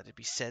 If I let it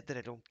be said that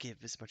I don't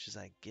give as much as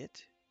I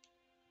get.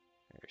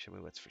 All right, show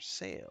me what's for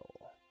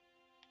sale.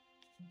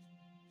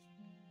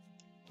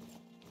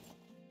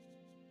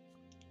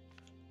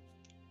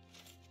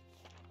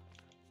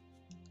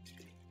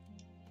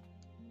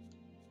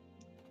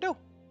 No,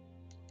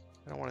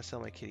 I don't want to sell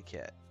my kitty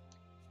cat.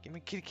 Give my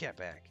kitty cat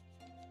back.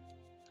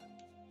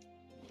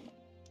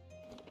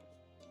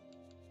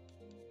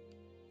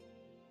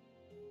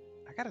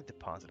 I gotta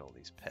deposit all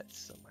these pets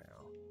somehow.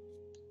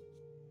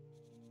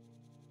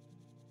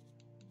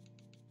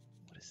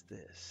 What is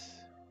this?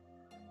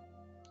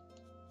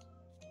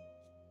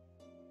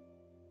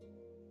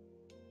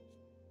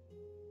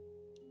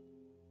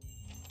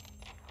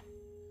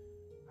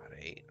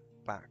 Alright,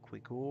 back we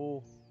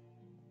go.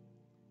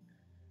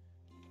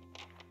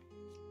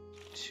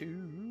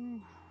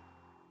 To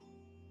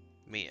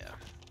Mia.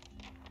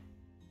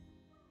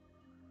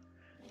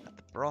 At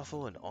the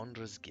brothel in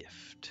Andra's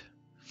gift.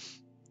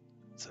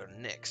 It's our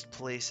next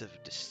place of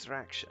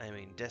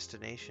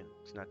destination.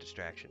 It's not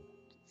distraction.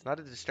 It's not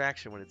a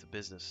distraction when it's a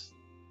business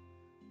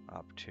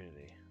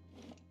opportunity.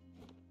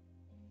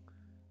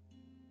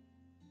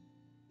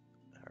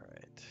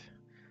 Alright.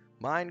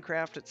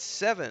 Minecraft at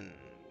 7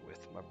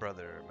 with my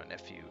brother, my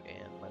nephew,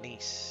 and my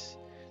niece.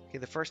 Okay,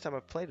 the first time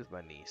I've played with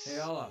my niece.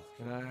 Hey, Olaf,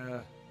 can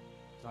I,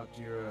 talk to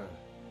your,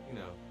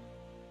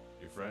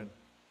 your friend?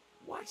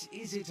 What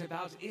is it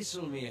about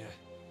Isilmir?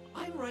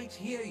 I'm right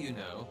here, you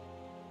know.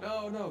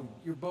 No,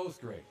 you're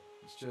both great.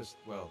 It's just,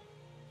 well,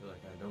 I feel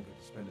like I don't get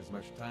to spend as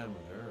much time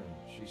with her, and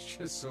she's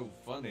just so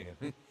funny.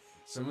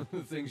 Some of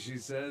the things she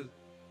says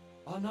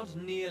Are not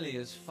nearly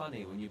as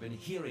funny when you've been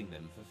hearing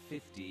them for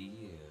 50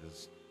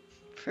 years.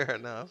 Fair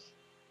enough.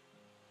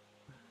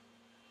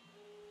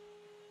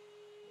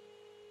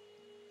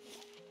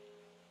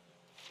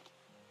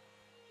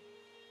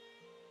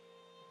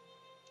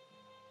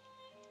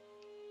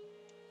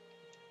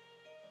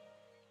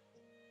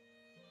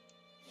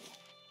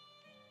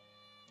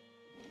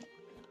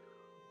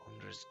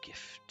 Master's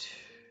gift.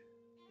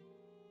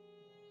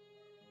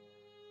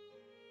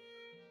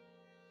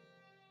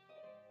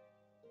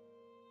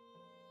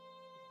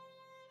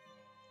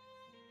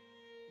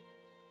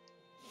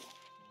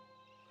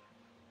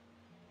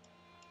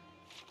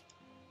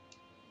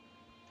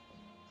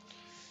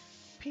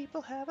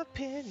 People have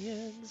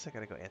opinions. I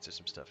gotta go answer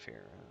some stuff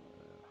here.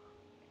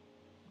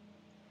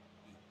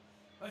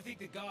 I think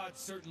the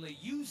gods certainly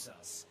use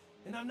us,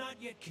 and I'm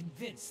not yet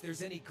convinced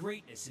there's any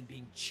greatness in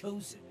being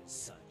chosen as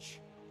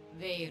such.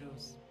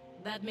 Verus.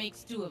 That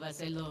makes two of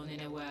us alone in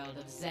a world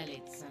of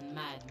zealots and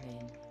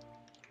madmen.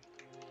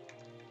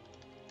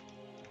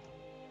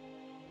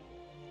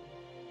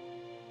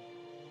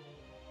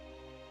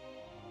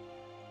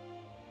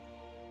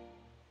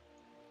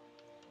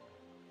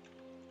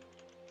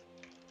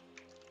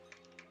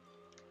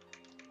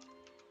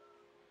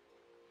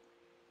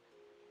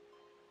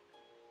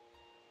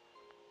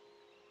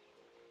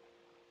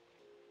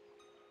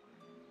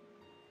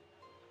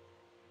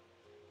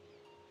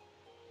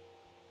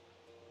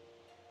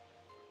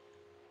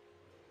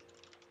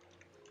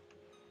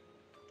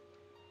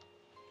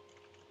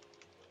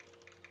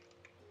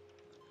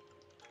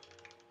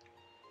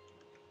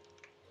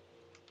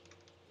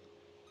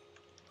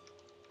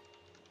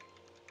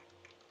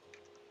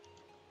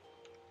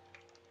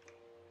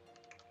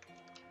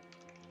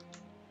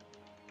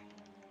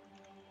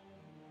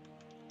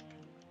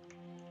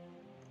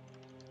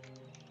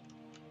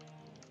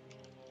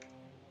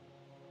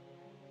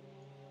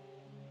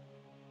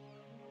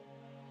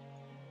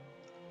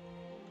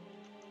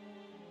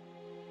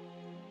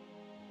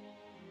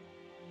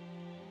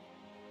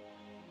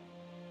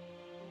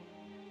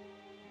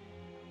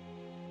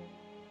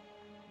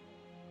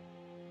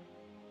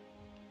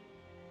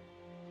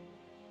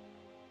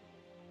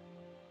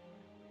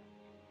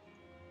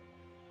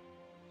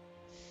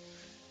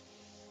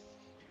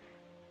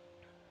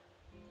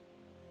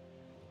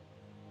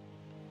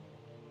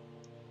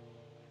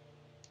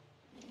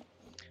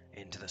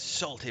 Into the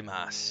salty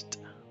mast.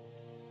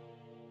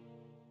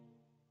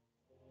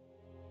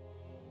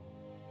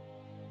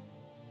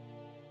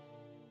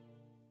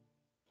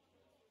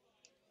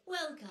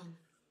 Welcome.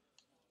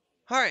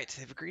 Alright,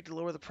 they've agreed to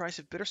lower the price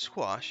of bitter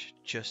squash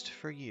just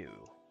for you.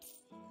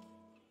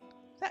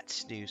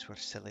 That's news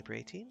worth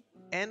celebrating,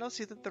 and I'll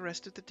see that the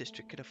rest of the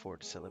district can afford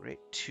to celebrate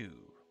too.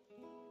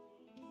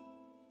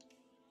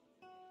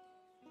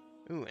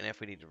 Ooh, and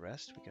if we need to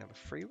rest, we can have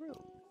a free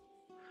room.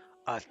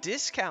 A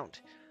discount!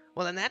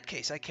 Well, in that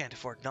case, I can't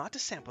afford not to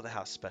sample the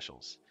house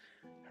specials.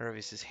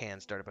 Hervius'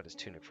 hands dart about his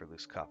tunic for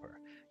loose copper.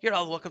 You're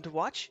all welcome to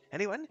watch.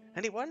 Anyone?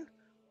 Anyone?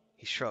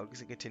 He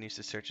shrugs and continues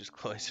to search his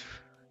clothes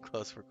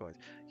for coins.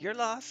 Your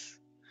loss.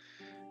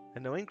 A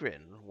knowing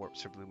grin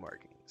warps her blue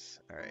markings.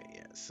 Alright,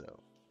 yeah, so.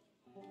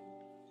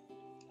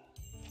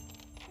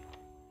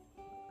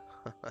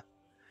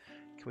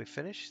 Can we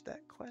finish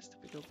that quest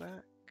if we go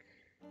back?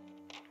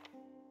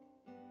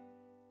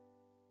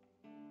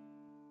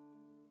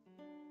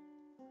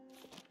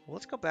 Well,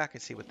 let's go back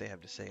and see what they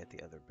have to say at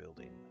the other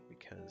building,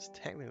 because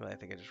technically I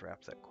think I just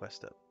wrapped that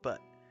quest up, but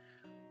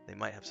they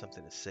might have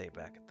something to say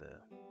back at the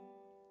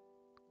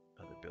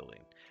other building.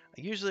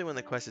 Usually when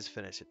the quest is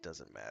finished, it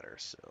doesn't matter,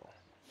 so.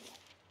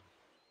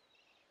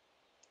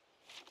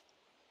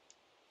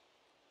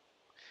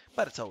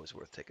 But it's always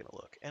worth taking a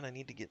look, and I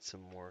need to get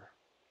some more.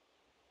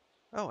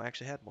 Oh, I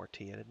actually had more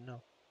tea, I didn't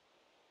know.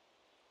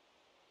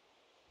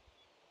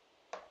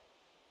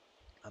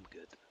 I'm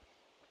good.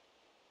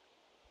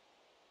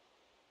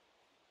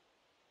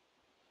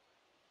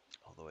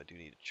 Although I do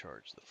need to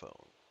charge the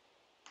phone.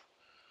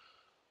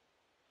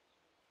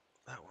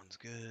 That one's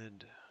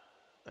good.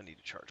 I need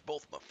to charge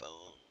both my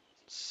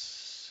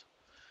phones.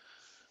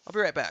 I'll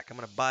be right back. I'm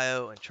going to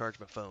bio and charge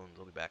my phones.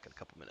 I'll be back in a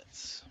couple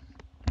minutes.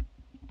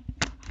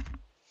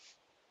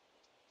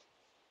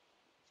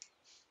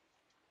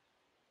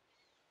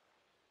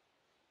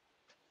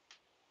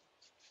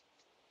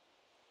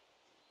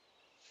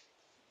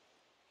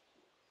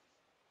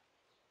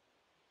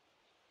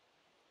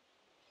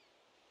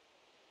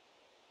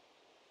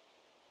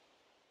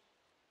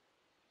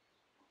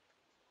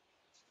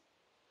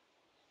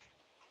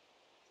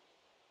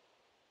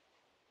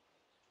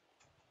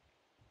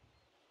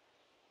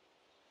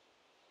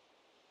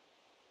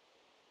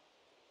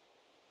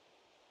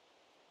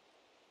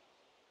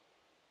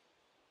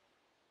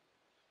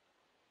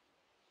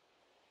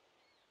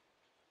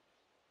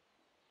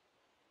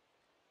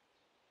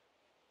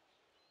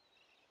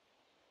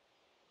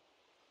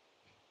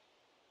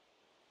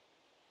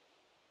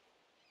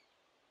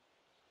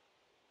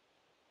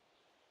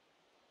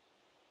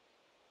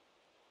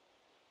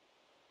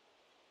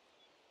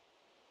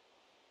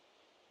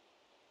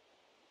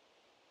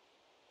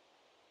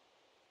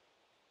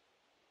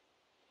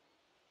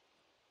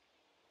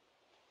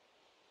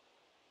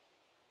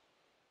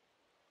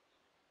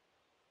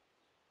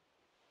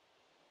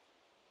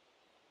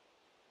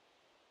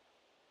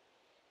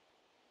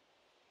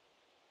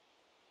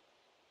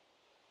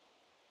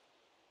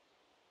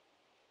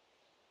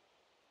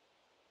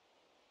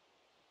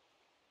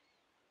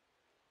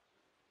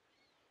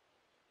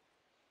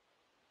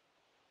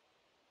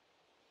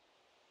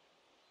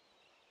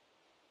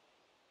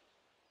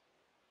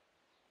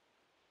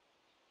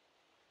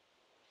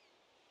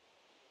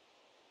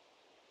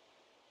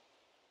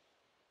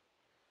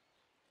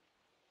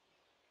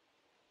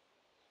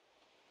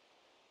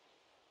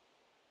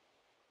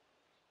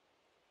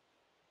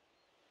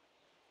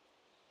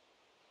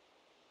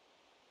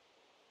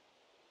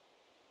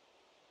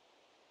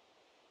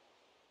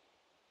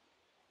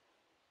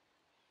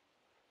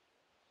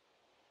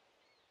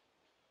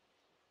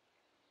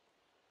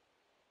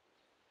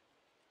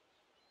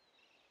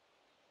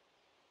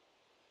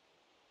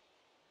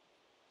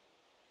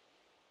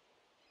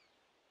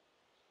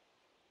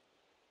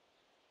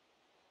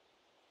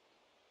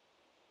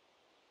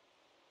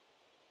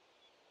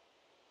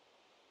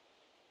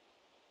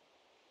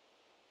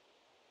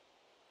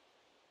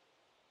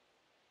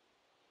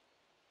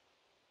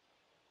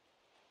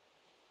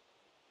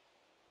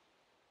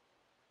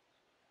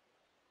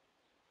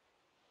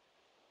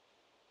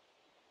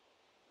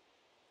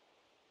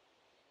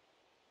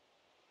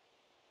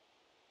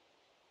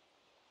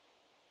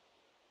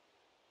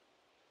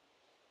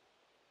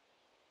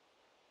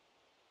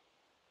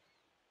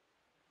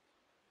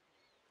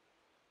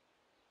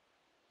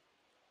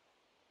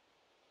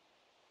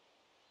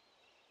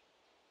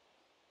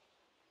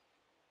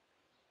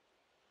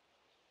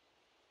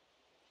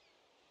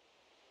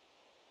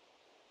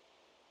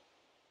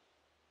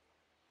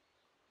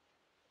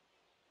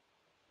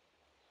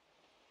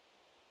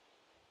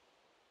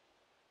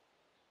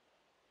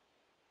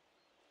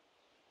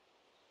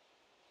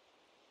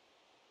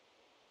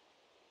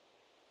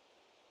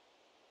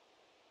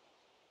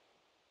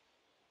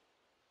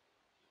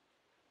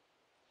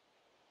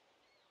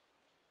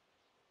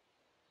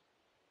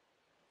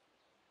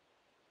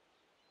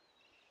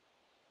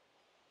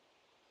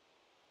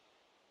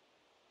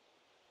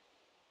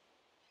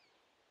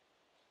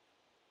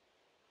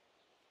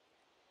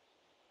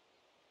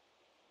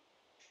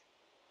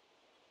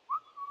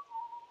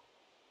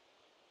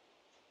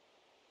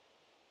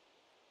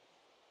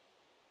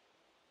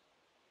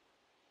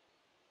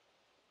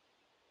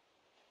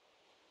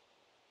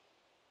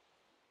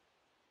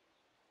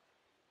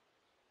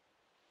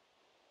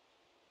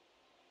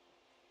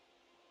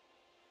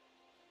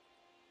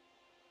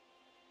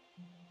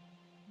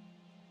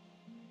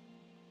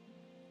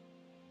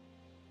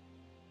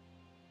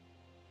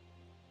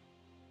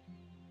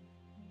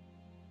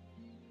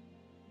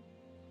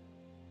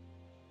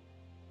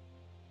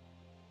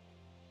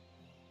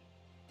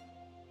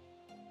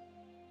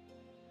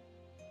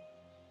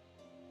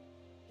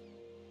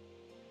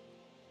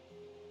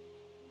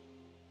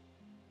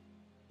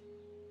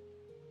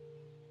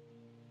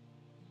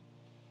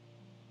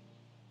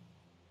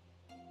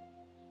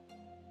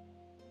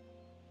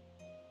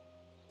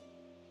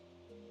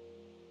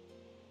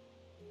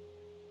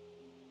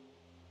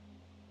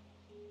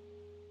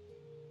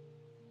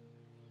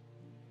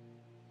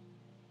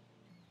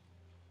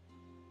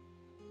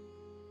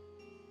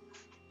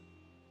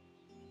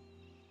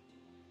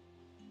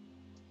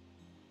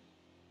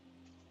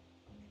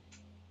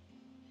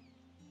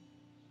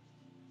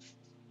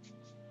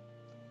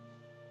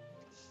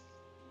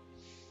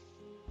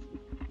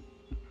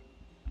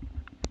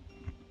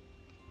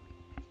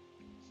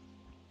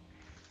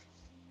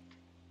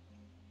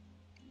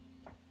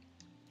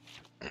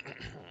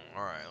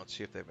 Let's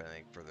see if they have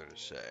anything further to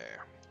say.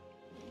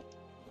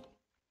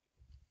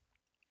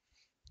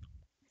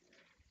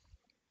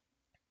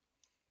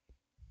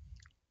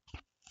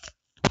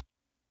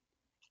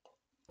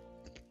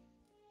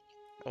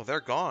 Oh,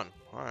 they're gone.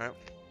 All right.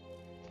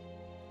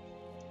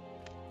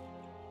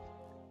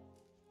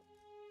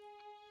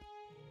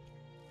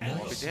 And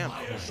I'll the be damned.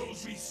 spire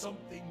shows me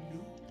something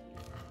new.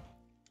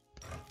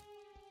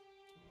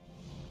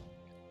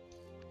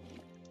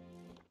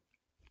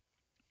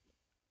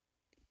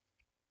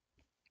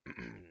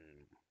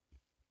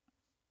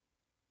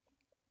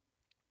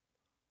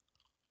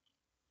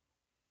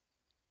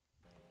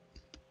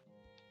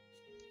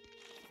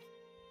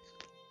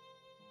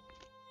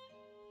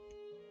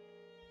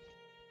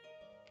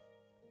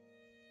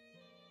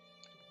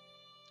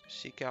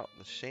 Seek out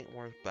the St.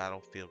 Worth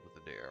battlefield with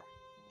the dare.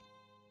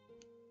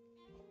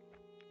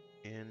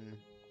 In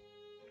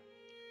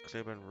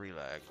Clibban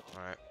Relag.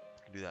 Alright,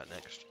 can do that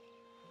next.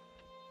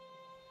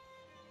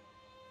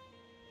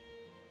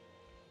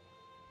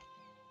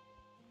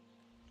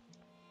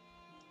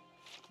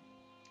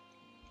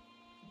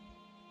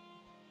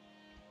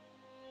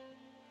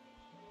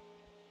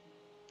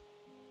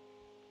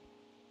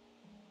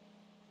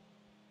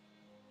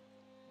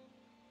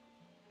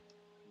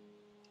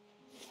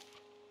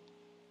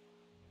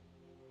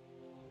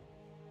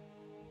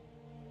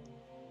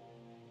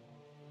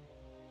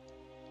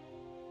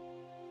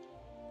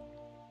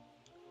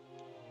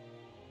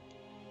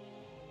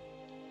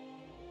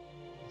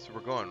 So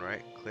we're going,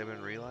 right?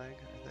 Clibban Relag,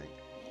 I think.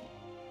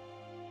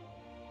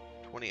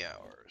 20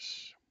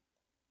 hours.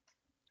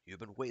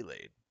 You've been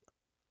waylaid.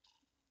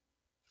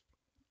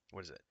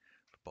 What is it?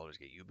 Baldur's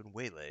Gate. You've been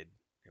waylaid.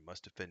 You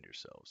must defend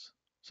yourselves.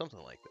 Something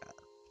like that.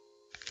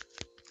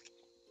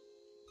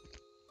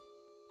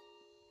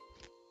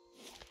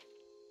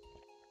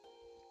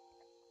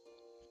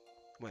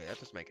 Wait, that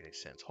doesn't make any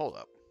sense. Hold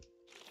up.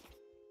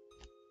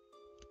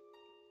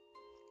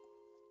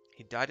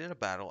 He died in a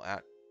battle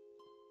at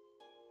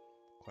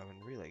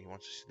Clement Relay. He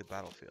wants to see the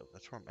battlefield.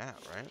 That's where I'm at,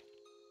 right?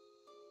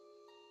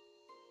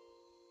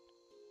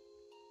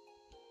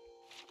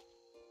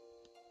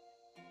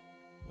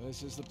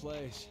 This is the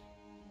place.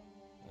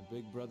 My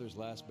big brother's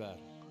last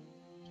battle.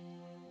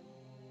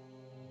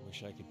 I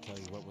wish I could tell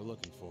you what we're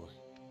looking for.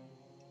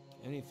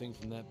 Anything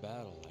from that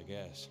battle, I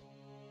guess.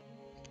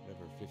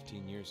 Whatever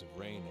 15 years of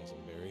rain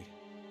hasn't buried.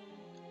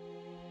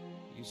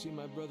 You see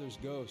my brother's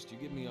ghost, you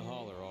give me a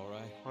holler,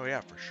 alright? Oh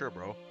yeah, for sure,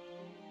 bro.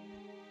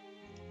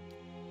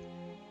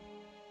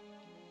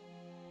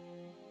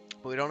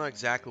 But we don't know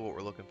exactly what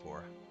we're looking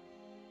for.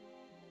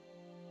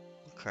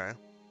 Okay.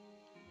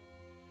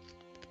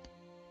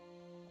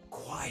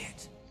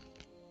 Quiet.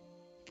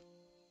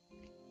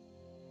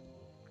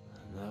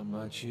 Not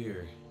much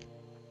here.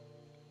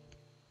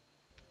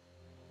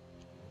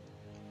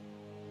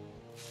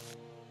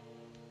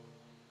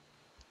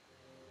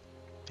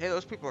 Hey,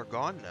 those people are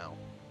gone now.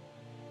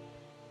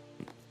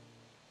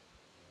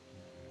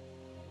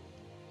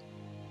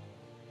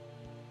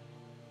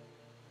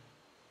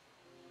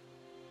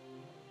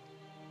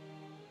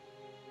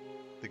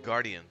 The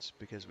Guardians,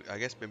 because I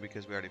guess maybe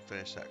because we already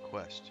finished that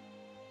quest.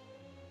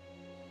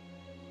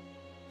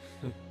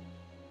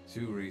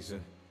 Two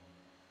reason.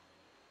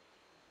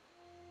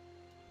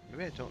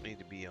 Maybe I don't need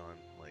to be on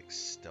like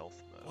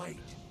stealth mode. Light,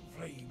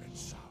 flame, and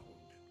sound.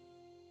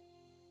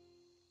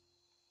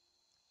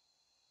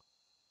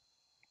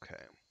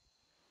 Okay.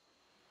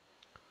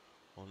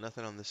 Well,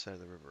 nothing on this side of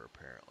the river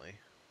apparently.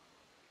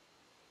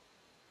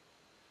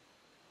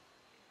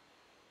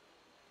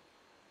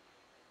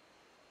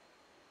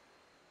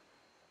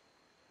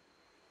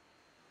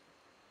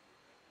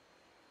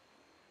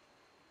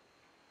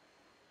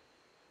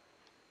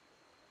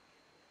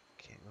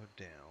 Can't go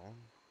down.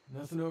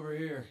 Nothing over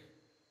here.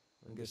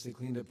 I guess they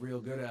cleaned up real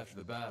good after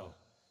the battle.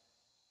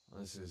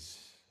 This is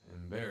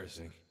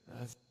embarrassing.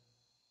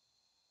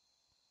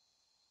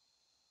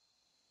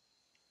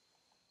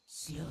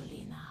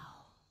 Slowly now.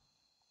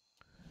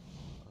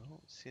 I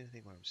don't see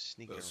anything when I'm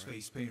sneaking Those around.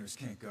 face painters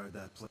can't guard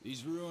that place.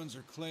 These ruins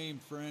are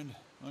claimed, friend.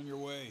 On your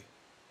way.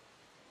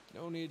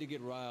 No need to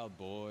get riled,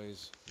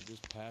 boys. We're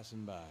just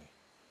passing by.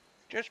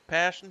 Just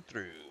passing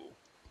through.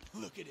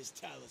 Look at his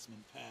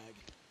talisman, Pag.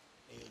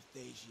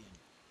 Aothasian.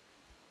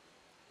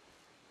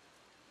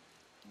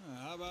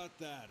 How about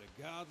that?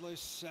 A godless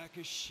sack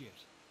of shit.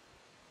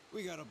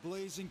 We got a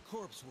blazing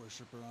corpse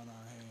worshiper on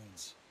our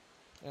hands.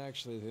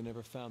 Actually, they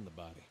never found the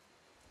body.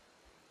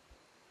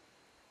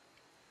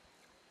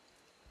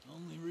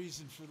 Only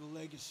reason for the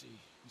legacy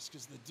is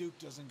because the Duke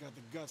doesn't got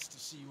the guts to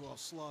see you all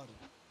slaughtered.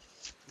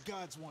 The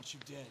gods want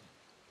you dead.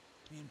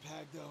 Me and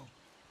Pag, though,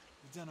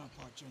 we've done our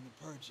part during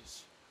the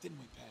purges, didn't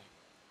we, Pag?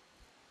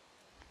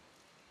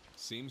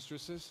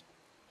 Seamstresses?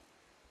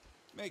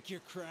 Make your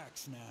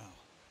cracks now.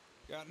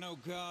 Got no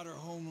god or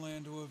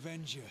homeland to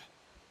avenge you.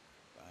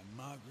 By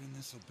Magrin,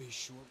 this'll be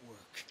short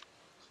work.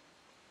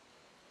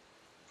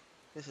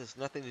 This has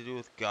nothing to do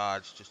with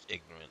gods, just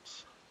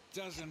ignorance.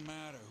 Doesn't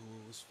matter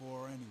who it was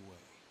for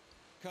anyway.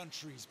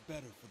 Country's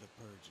better for the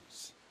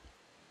purges.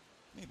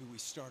 Maybe we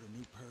start a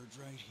new purge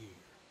right here.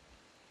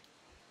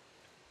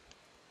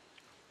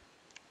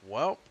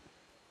 Well,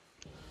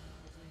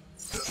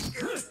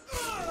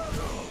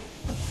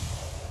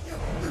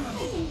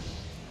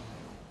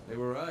 They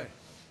were right.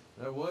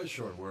 That was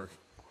short work.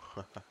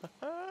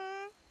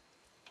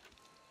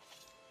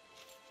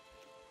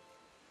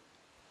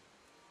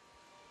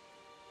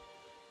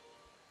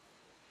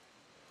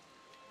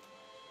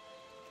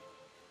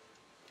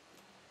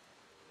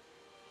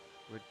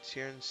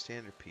 Redesigned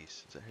standard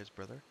piece. Is that his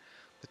brother?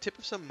 The tip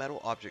of some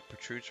metal object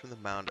protrudes from the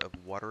mound of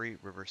watery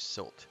river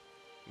silt.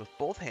 With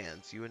both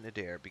hands, you and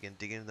Adair begin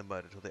digging in the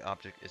mud until the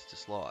object is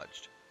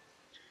dislodged.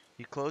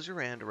 You close your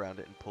hand around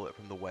it and pull it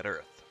from the wet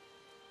earth.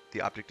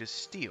 The object is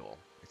steel.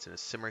 It's in a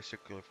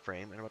semicircular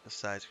frame and about the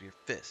size of your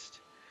fist.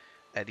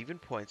 At even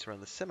points around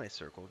the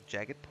semicircle,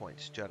 jagged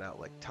points jut out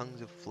like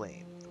tongues of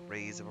flame, the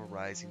rays of a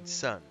rising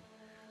sun.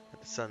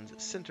 At the sun's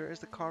center is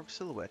the carved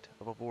silhouette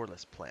of a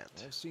vorless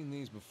plant. I've seen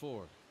these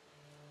before.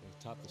 They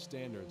top the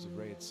standards of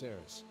Raid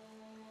Ceres.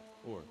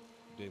 Or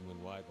did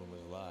when Wyvern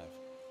was alive.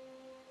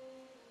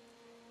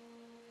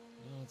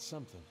 No, it's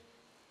something.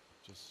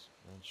 Just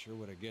not sure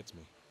what it gets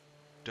me.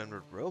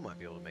 Dunwood Row might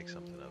be able to make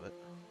something of it.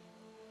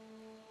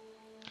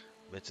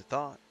 It's a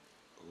thought.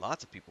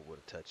 Lots of people would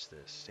have touched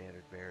this.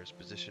 Standard bears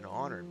position of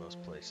honor in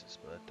most places,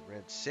 but the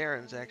Red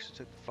Sarens actually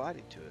took the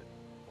fighting to it.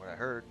 What I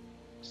heard,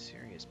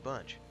 serious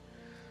bunch.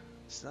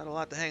 It's not a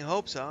lot to hang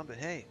hopes on, but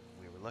hey,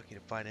 we were lucky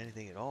to find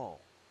anything at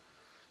all.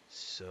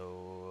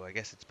 So I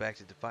guess it's back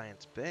to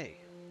Defiance Bay,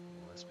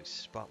 unless we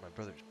spot my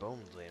brother's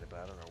bones laying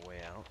about on our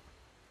way out.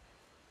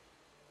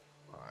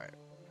 Alright.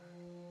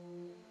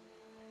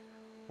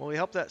 Well, we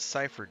helped that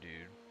Cypher dude.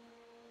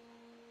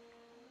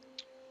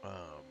 I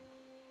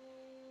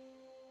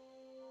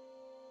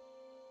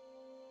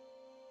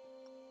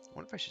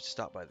wonder if I should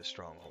stop by the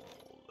stronghold.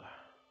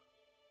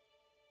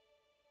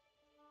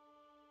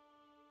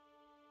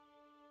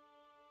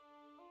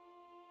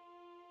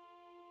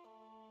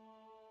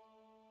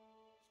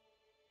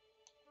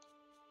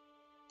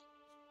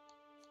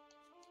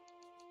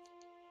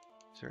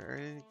 Is there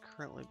anything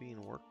currently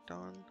being worked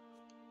on?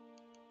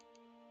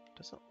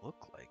 Doesn't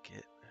look like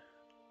it.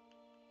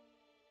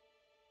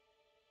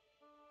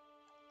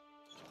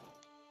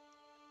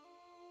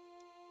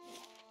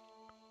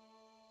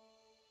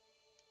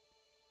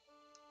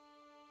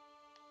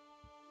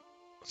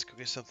 Let's go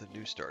get something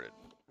new started.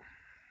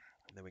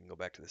 And then we can go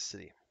back to the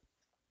city.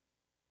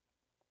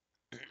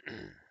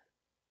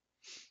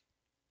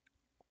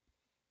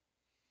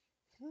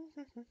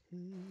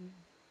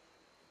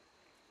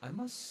 I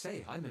must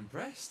say, I'm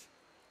impressed.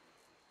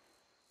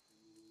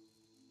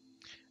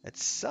 At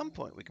some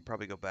point, we could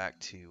probably go back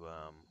to,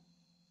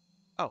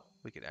 oh,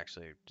 we could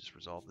actually just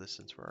resolve this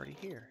since we're already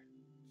here.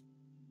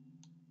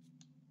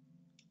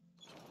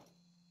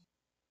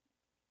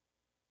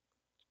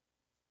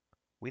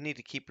 We need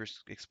to keep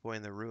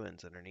exploring the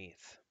ruins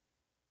underneath.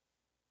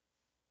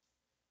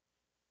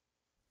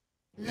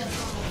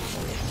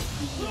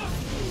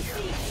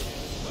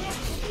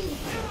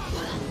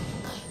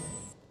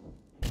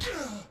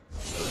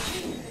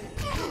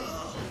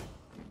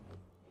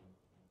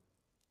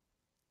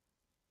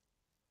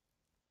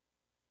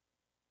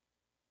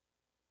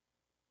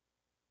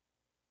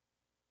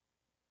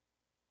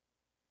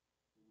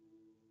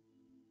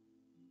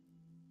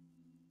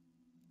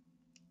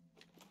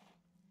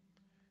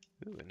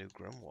 Ooh, a new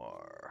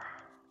grimoire.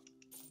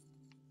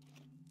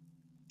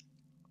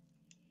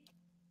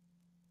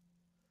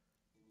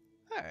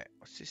 Alright,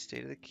 what's the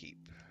state of the keep?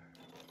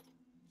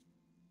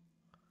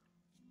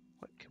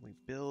 What can we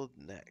build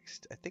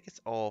next? I think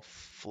it's all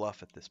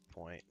fluff at this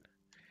point,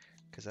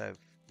 because I've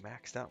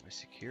maxed out my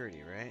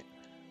security, right?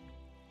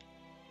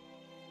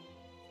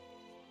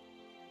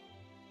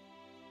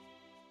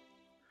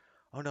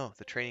 Oh no,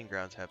 the training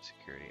grounds have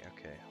security.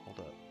 Okay, hold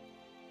up.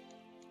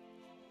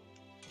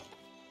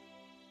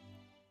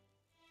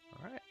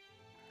 Alright.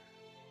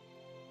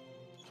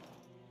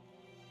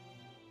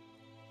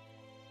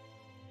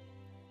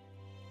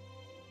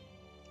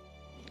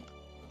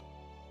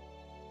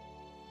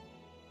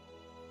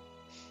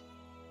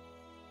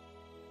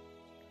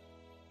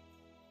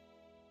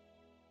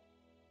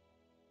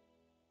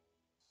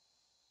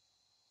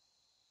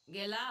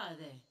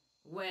 Gelade,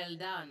 well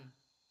done.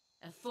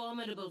 A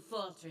formidable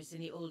fortress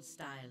in the old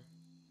style.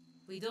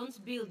 We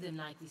don't build them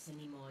like this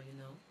anymore, you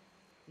know.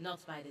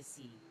 Not by the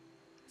sea.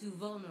 Too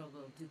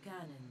vulnerable to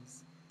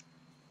cannons.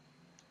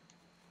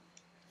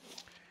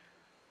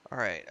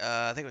 Alright,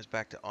 I think it was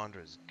back to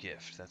Andra's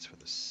gift. That's where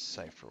the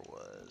cipher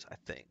was, I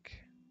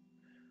think.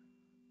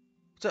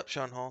 What's up,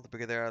 Sean Hall? The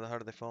bigger they are, the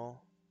harder they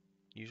fall?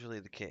 Usually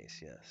the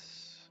case,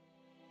 yes.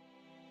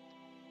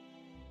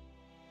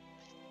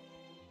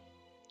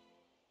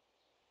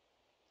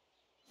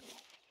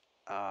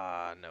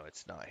 No,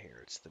 it's not here.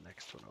 It's the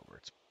next one over.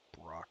 It's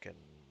Brackenbury,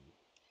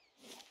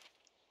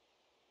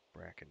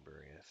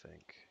 I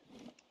think.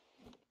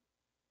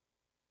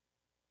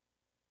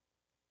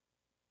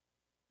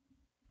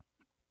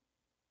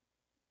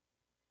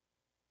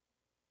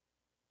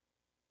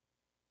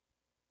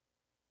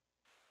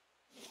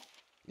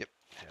 Yep,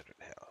 Haddon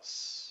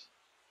House.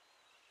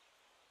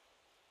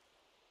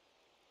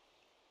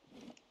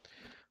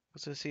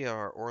 Let's see how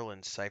our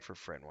Orland Cipher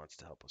friend wants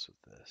to help us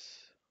with this.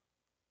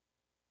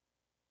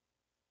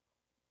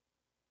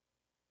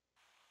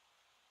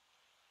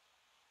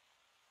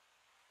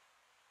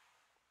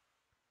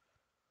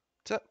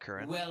 What's up,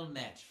 Curran? Well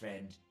met,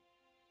 friend.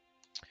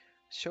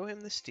 Show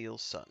him the steel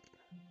sun.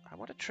 I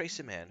want to trace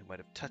a man who might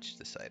have touched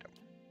this item.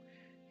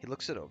 He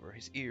looks it over,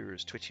 his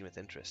ears twitching with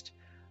interest.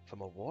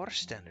 From a war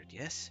standard,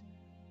 yes?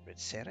 Red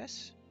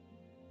Ceres?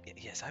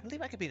 Yes, I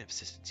believe I could be of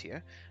assistance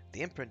here.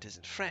 The imprint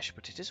isn't fresh,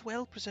 but it is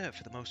well preserved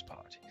for the most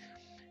part.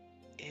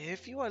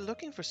 If you are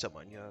looking for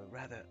someone, your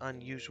rather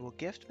unusual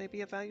gift may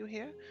be of value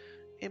here.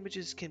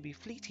 Images can be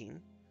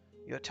fleeting.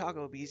 Your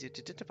target will be easier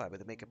to identify by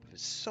the makeup of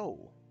his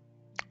soul.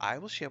 I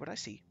will share what I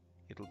see.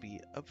 It will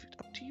be up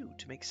to you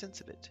to make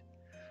sense of it.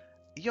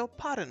 You'll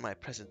pardon my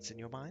presence in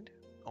your mind,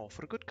 all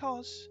for a good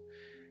cause.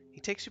 He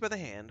takes you by the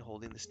hand,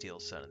 holding the steel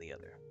sun in the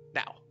other.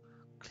 Now,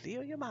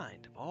 clear your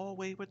mind of all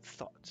wayward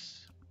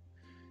thoughts.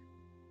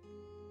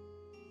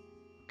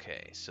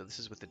 Okay, so this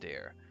is with the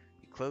dare.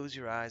 You close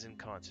your eyes and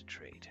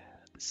concentrate.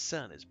 The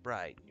sun is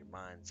bright in your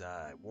mind's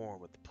eye,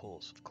 warm with the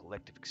pulse of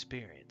collective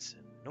experience,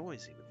 and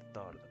noisy with the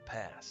thought of the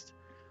past,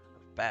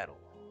 of battle,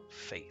 of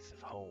faith,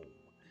 of home.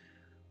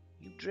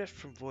 You drift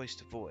from voice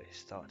to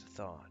voice, thought to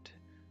thought.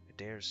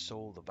 Adair's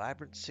soul, the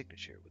vibrant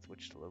signature with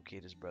which to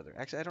locate his brother.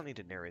 Actually, I don't need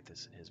to narrate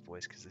this in his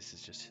voice because this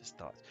is just his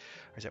thoughts.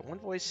 There's that one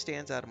voice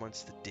stands out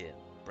amongst the din,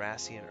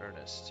 brassy and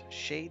earnest, a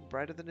shade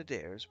brighter than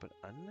Adair's, but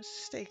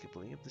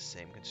unmistakably of the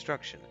same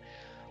construction.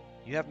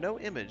 You have no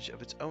image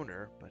of its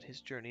owner, but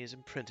his journey is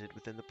imprinted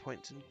within the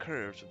points and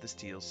curves of the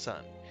steel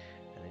sun,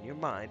 and in your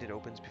mind it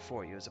opens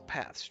before you as a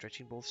path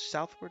stretching both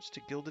southwards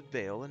to Gilded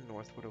Vale and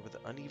northward over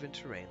the uneven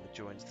terrain that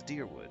joins the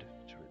Deerwood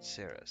to Red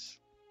Ceres.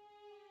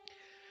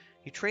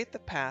 You trace the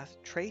path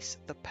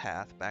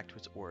back to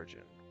its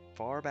origin,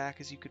 far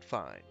back as you could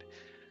find,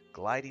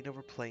 gliding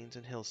over plains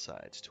and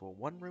hillsides to a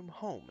one-room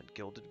home in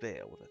Gilded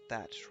Vale with a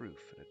thatched roof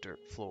and a dirt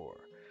floor.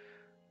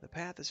 The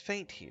path is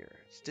faint here,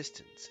 its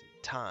distance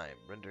and time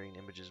rendering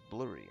images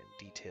blurry and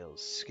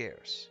details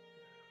scarce.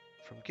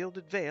 From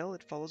Gilded Vale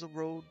it follows a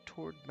road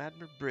toward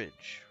Madmer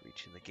Bridge,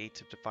 reaching the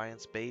gates of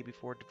Defiance Bay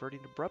before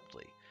diverting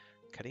abruptly,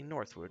 cutting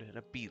northward in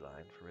a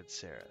beeline for Red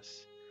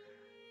Ceres.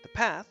 The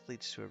path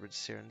leads to a Red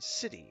Ceres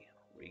city,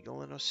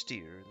 regal and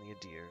austere in the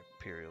Adir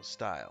imperial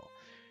style.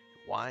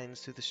 It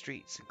winds through the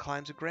streets and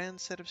climbs a grand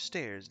set of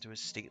stairs into a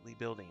stately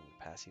building,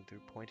 passing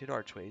through pointed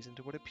archways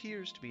into what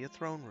appears to be a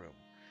throne room.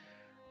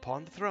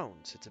 Upon the throne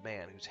sits a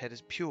man whose head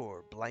is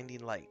pure,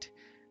 blinding light,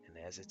 and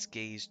as its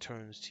gaze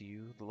turns to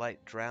you, the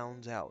light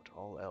drowns out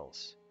all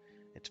else.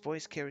 Its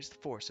voice carries the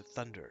force of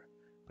thunder,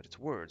 but its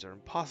words are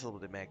impossible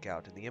to make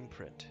out in the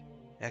imprint.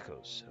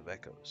 Echoes of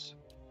echoes.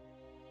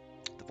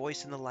 The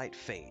voice and the light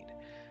fade,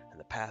 and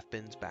the path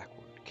bends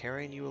backward,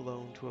 carrying you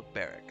alone to a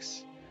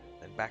barracks,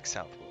 then back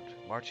southward,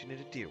 marching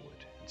into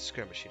Deerwood and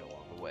skirmishing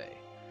along the way.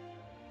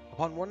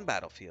 Upon one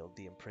battlefield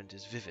the imprint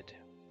is vivid,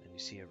 and you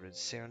see a Red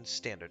Ceres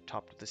standard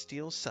topped with a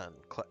steel sun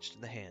clutched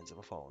in the hands of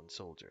a fallen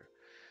soldier.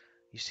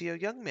 You see a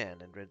young man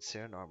in Red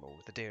Ceres armor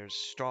with Adair's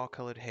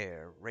straw-colored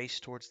hair race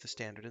towards the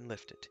standard and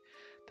lift it,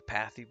 the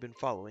path you've been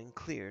following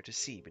clear to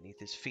see beneath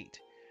his feet,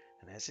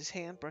 and as his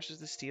hand brushes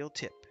the steel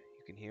tip,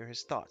 you can hear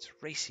his thoughts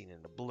racing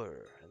in a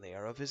blur, and they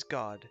are of his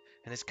god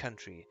and his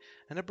country,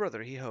 and a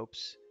brother he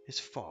hopes is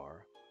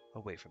far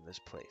away from this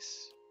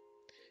place.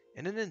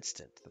 In an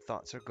instant the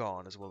thoughts are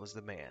gone as well as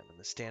the man, and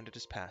the standard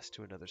is passed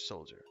to another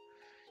soldier.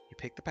 You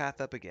pick the path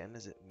up again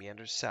as it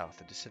meanders south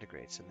and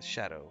disintegrates in the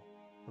shadow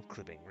of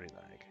Klibbing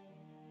Relag.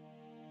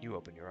 You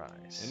open your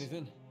eyes.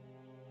 Anything?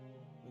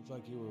 Looked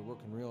like you were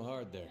working real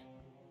hard there.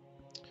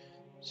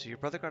 So your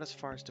brother got as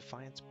far as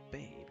Defiance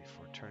Bay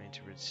before turning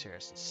to Red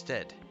Ceres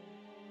instead.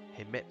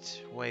 He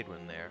met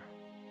Waidwin there,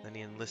 then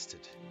he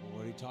enlisted. Well,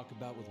 what did he talk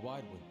about with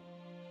Widewood?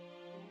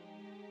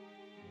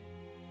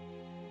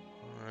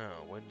 I don't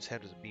know, Waidwin's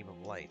head was a beam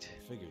of light.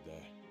 I figured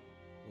that.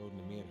 Woden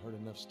and me had heard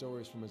enough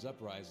stories from his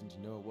uprising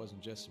to know it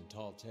wasn't just some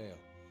tall tale.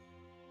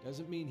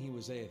 Doesn't mean he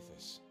was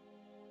Aethys.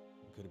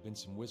 It could have been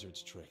some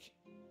wizard's trick.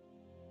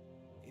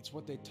 It's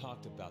what they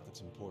talked about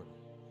that's important.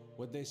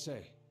 What'd they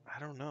say? I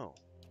don't know.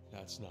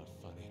 That's not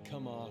funny.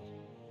 Come on.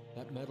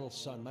 That metal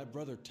sun, my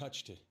brother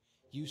touched it.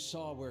 You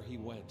saw where he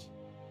went.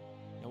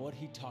 Now what'd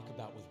he talk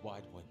about with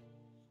Widewood?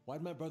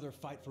 Why'd my brother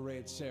fight for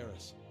Red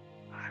Ceres?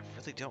 I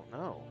really don't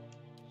know.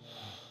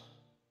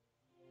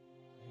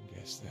 I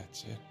guess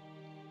that's it.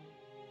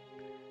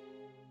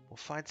 We'll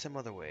find some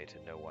other way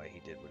to know why he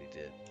did what he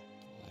did.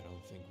 I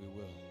don't think we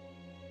will.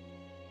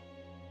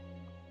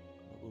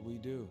 What will we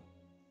do?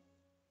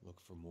 Look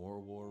for more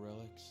war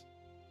relics?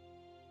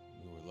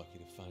 We were lucky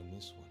to find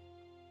this one.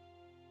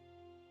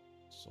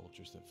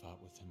 Soldiers that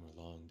fought with him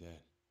are long dead.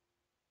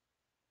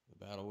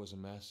 The battle was a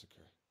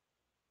massacre.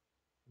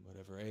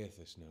 Whatever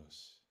Aethys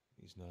knows,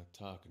 he's not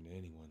talking to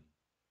anyone.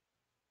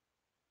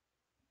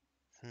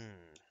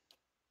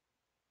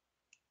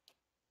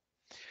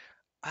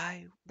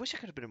 I wish I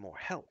could have been of more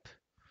help.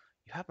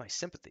 You have my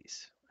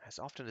sympathies. As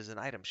often as an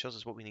item shows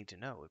us what we need to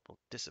know, it will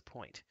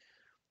disappoint.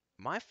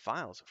 My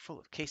files are full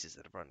of cases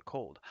that have run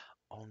cold.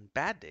 On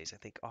bad days, I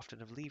think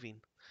often of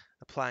leaving,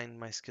 applying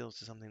my skills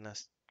to something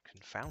less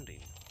confounding.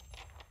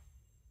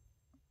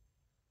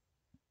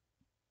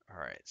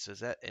 Alright, so is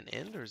that an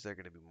end, or is there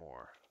going to be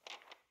more?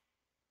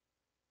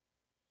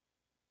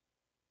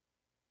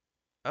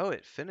 Oh,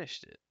 it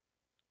finished it.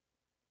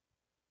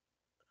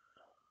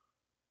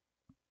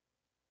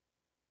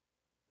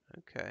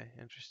 Okay,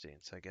 interesting.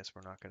 So I guess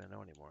we're not going to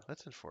know anymore.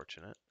 That's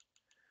unfortunate.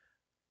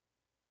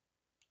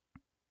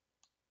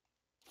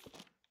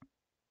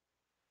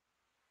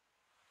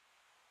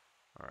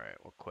 Alright,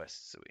 what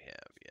quests do we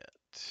have yet?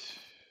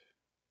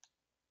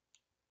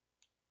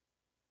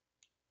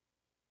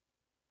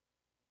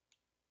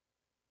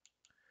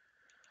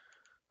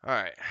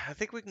 Alright, I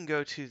think we can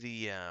go to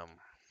the,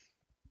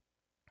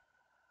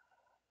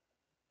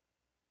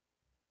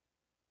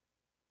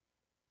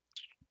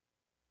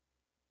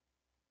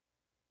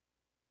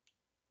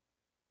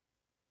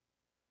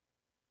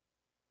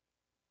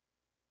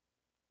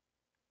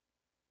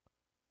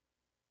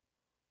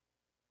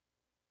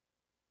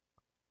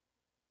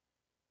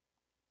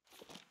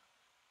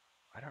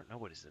 I don't know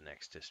what is the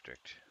next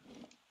district.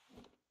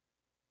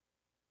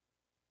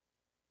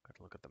 Got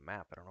to look at the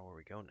map. I don't know where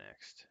we go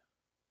next.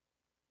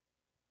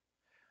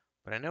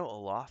 But I know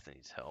Aloth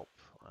needs help.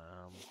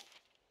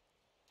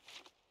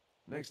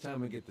 Next time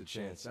we get the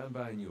chance, I'm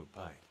buying you a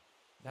pint.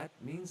 That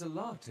means a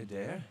lot,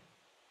 Adair.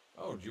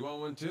 Oh, do you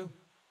want one too?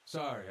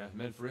 Sorry, I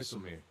meant for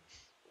Isselmere.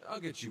 I'll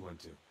get you one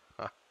too.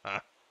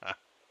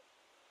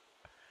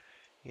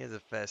 He has a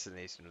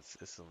fascination with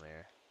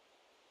Isselmere.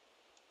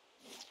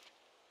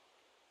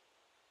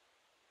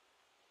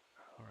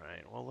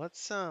 Alright, well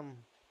let's, where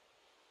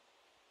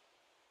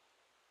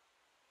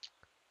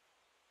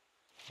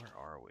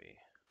are we?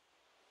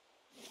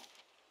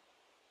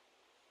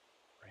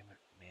 Raymond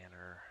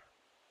Manor.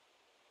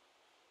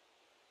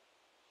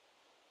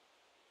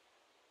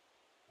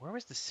 Where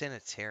was the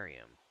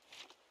sanitarium?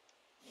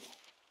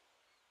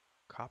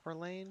 Copper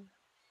Lane?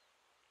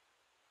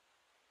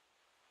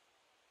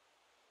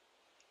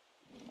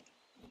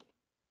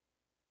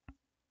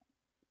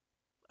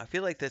 I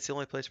feel like that's the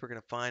only place we're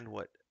going to find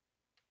what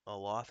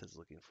Aloth is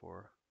looking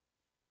for.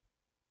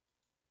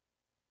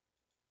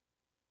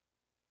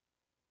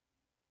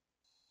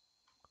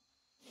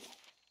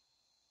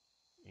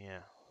 Yeah.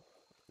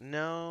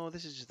 No,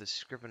 this is just the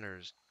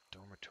Scrivener's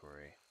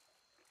dormitory.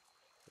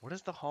 What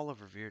is the Hall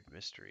of Revered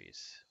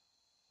Mysteries?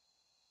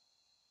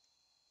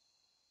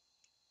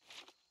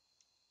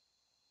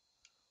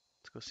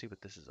 Let's go see what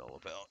this is all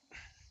about.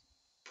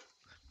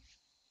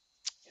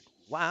 And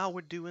while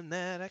we're doing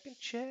that, I can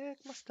check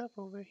my stuff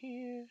over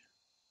here.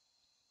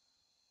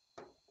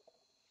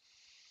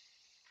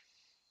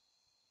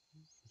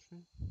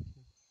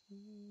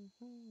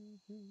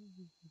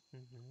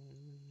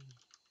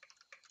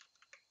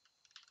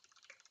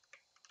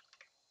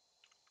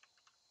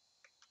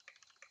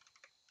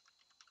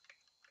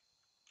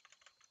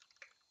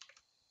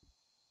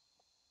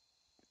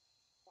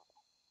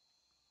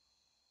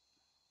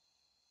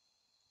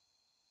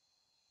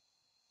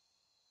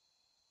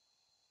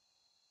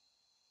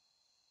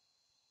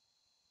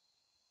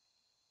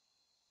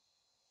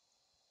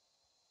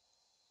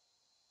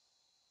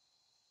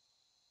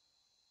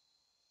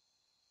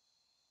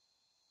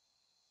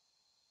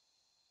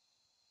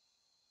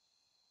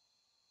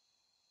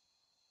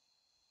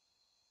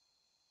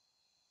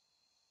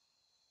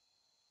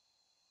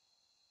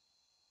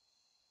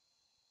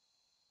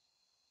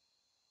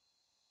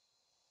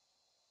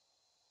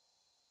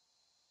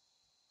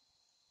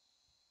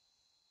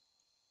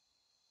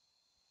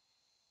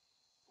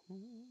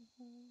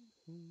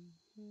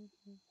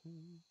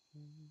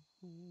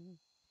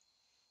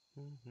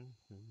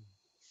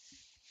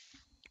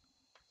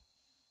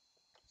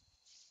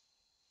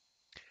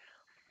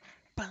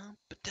 Bum,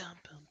 ba-dum,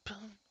 bum,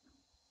 bum.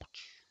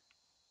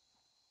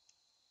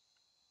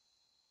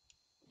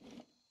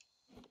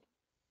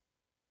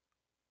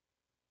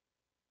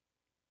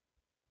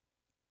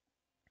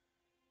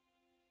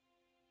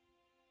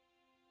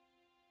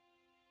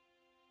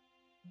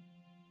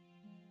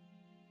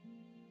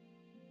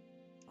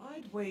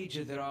 I'd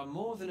wager there are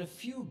more than a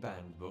few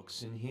banned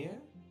books in here.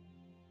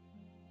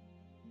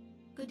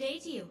 Good day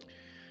to you.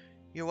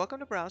 You're welcome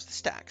to browse the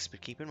stacks, but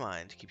keep in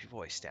mind to keep your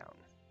voice down.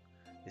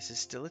 This is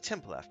still a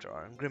temple after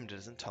all, and Grimda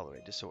doesn't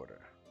tolerate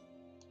disorder.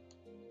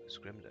 Who's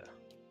Grimda?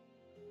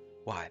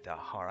 Why, the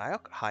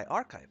High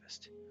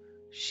Archivist.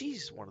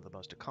 She's one of the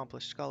most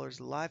accomplished scholars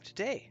alive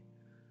today.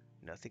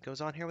 Nothing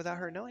goes on here without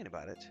her knowing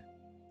about it.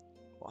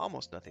 Well,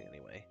 almost nothing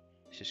anyway.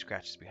 She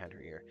scratches behind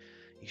her ear.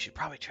 You should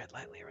probably tread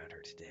lightly around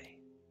her today.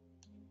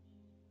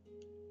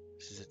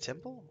 This is a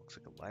temple? Looks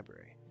like a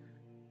library.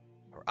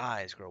 Her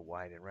eyes grow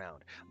wide and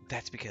round.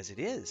 That's because it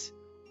is.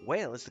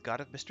 Whale is the god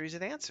of mysteries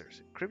and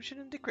answers, encryption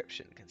and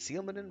decryption,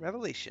 concealment and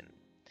revelation.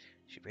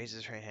 She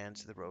raises her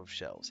hands to the row of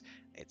shelves.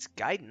 Its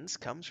guidance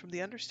comes from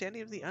the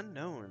understanding of the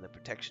unknown and the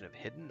protection of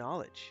hidden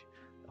knowledge.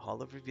 The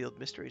Hall of Revealed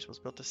Mysteries was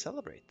built to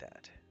celebrate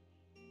that.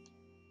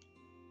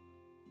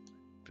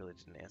 Really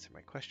didn't answer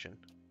my question.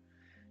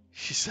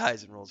 She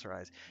sighs and rolls her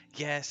eyes.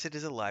 Yes, it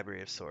is a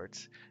library of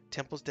sorts.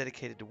 Temples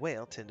dedicated to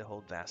whale tend to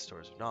hold vast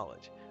stores of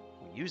knowledge.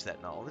 We use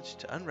that knowledge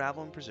to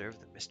unravel and preserve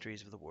the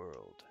mysteries of the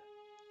world.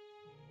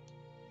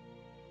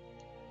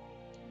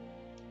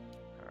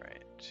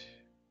 Alright.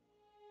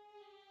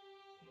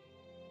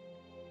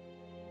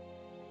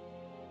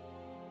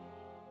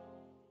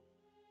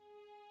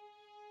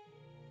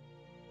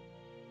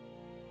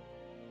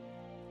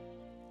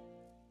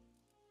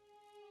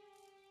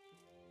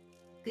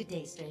 Good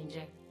day,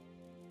 stranger.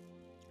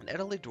 An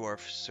elderly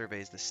dwarf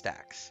surveys the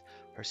stacks.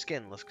 Her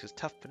skin looks as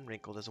tough and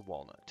wrinkled as a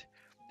walnut.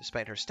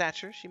 Despite her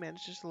stature, she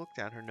manages to look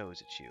down her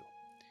nose at you.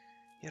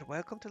 You're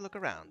welcome to look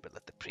around, but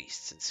let the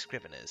priests and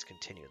scriveners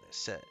continue their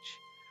search.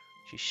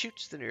 She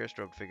shoots the nearest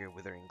robed figure a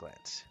withering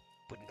glance.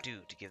 Wouldn't do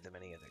to give them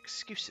any other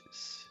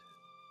excuses.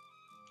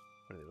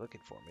 What are they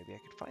looking for? Maybe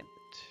I could find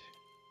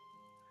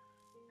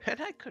it.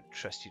 And I could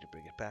trust you to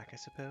bring it back, I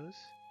suppose.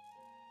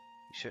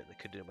 You certainly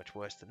could do much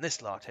worse than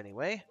this lot,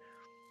 anyway.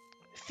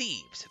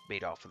 Thieves have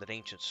made off with an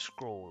ancient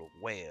scroll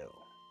of whale.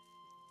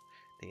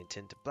 They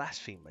intend to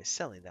blaspheme by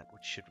selling that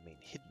which should remain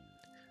hidden,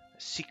 a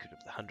secret of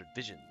the 100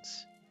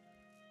 Visions.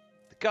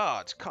 The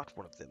guards caught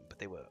one of them, but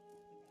they were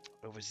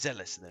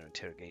overzealous in their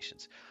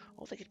interrogations.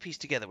 All they could piece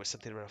together was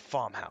something about a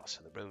farmhouse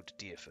on the road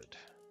to Deerford.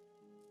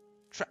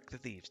 Track the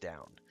thieves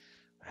down.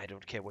 I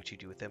don't care what you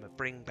do with them, but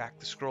bring back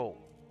the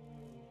scroll.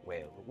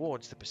 Whale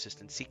rewards the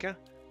persistent seeker,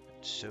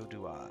 and so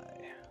do I.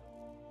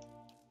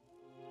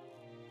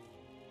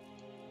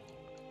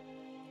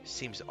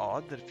 Seems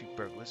odd that a few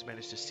burglars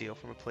managed to steal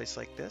from a place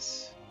like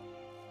this.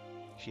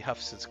 She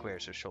huffs and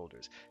squares her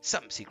shoulders.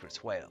 Some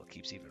secrets Whale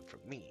keeps even from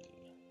me.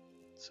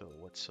 So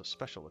what's so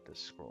special with this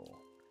scroll?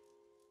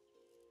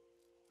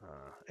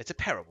 It's a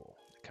parable,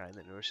 the kind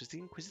that nourishes the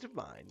inquisitive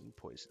mind and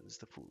poisons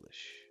the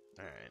foolish.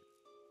 Alright.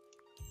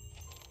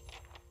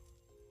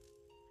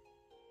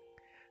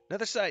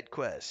 Another side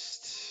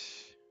quest.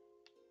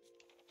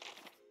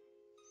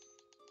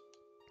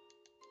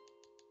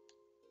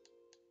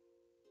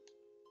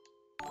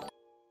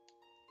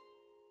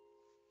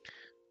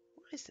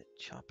 Why is it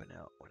chopping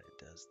out when it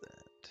does that?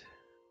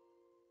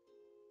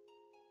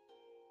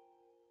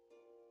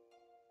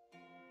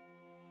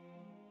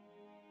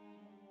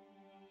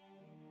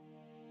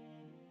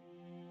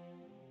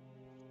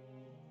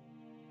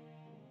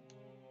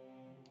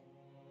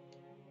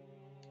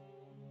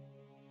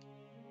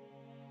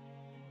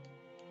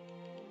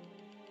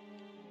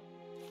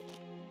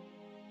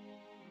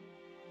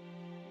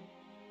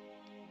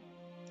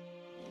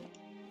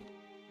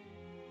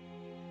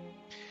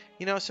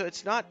 You know, so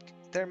it's not,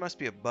 there must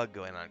be a bug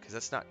going on, because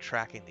that's not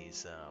tracking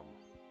these,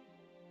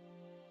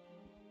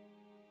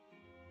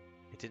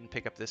 it didn't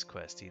pick up this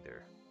quest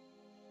either.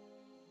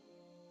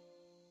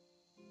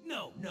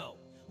 No, no.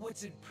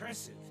 What's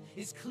impressive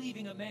is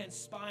cleaving a man's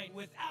spine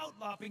without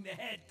lopping the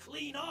head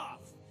clean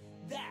off.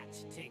 That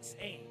takes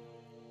aim.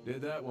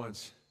 Did that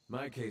once.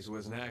 My case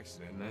was an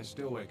accident, and I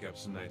still wake up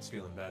some nights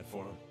feeling bad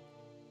for him.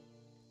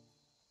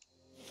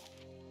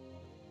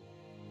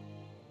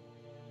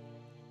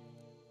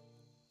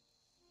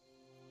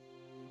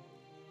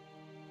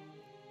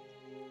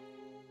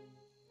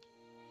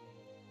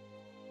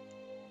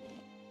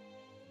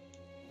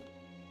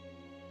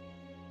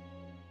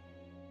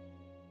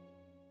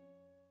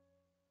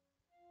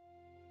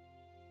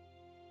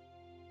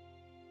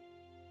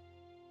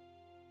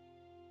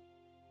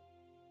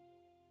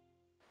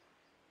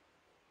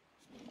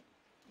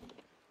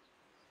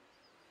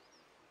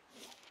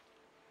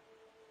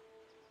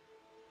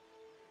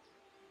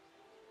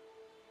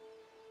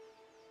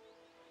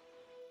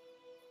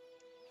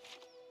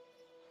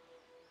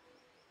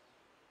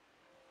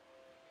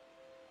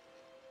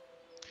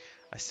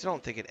 I still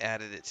don't think it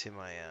added it to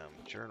my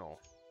journal.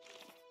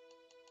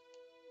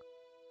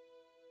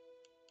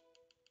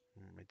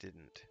 It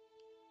didn't.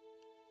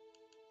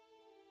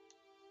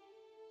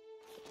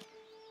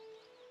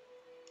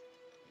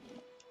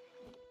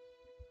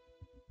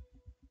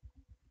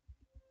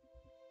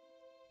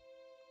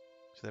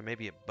 So there may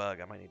be a bug.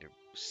 I might need to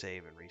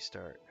save and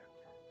restart.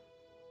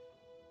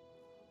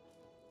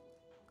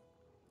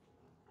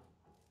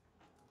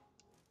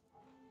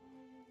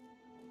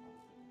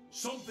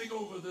 Something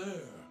over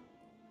there.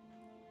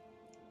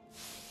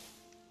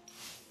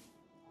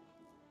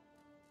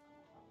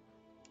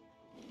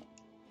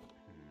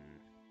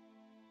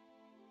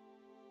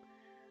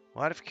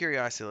 Well, out of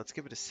curiosity, let's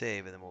give it a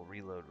save and then we'll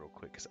reload real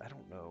quick, because I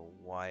don't know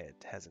why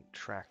it hasn't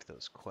tracked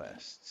those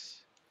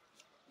quests.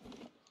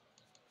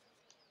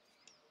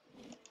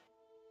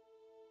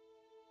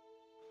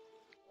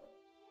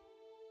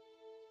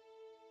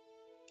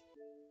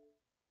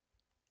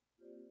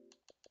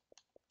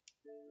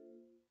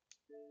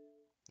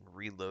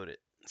 Reload it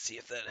and see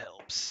if that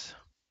helps.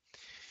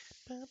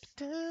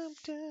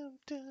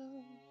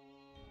 Ba-ba-dum-dum-dum.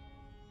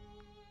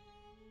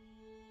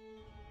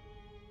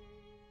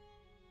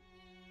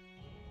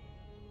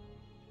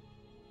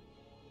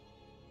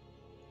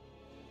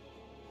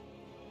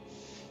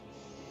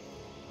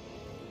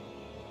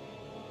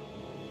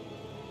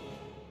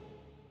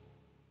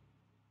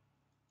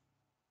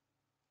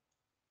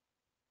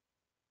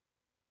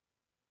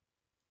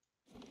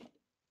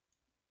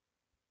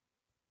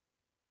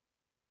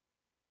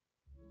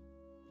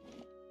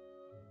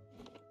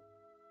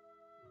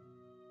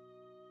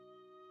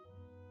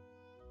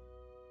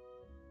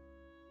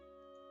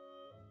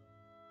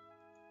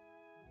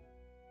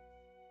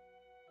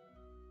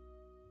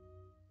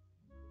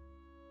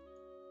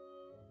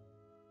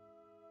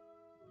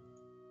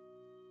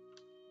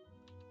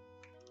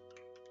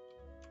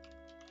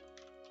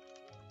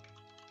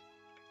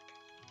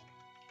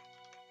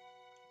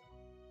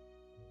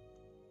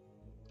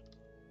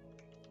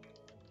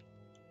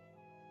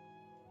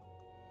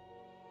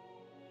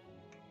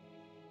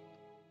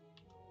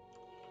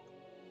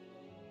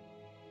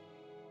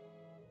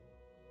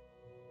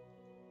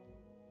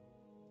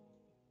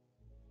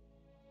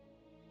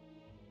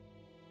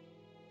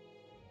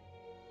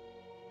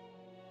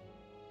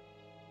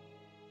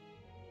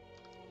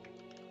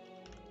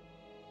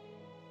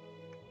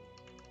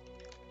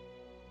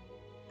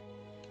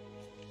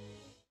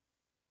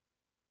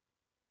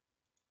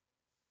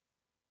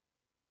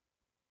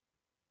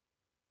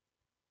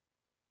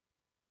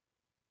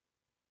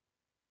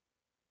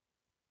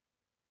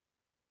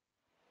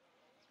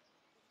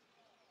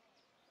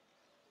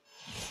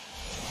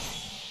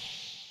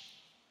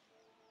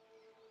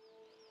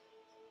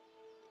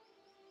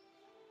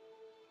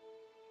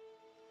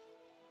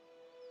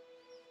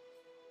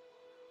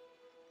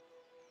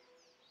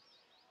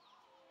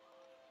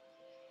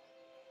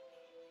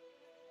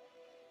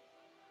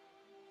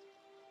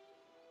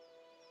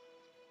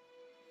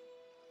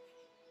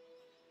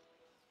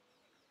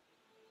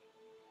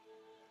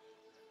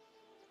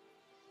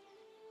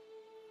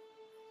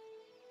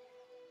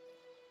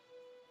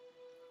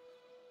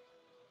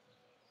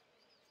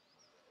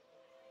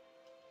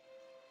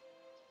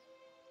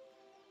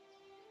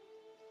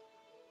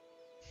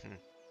 Hmm.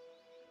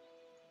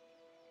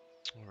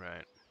 All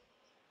right.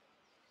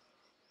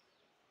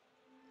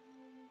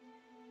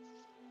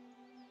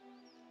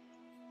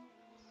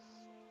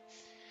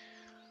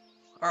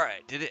 All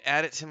right. Did it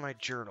add it to my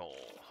journal?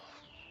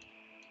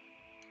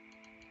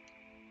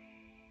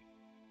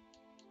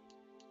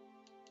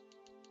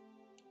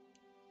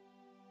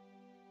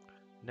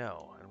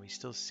 No, and we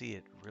still see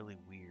it really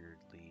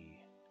weirdly.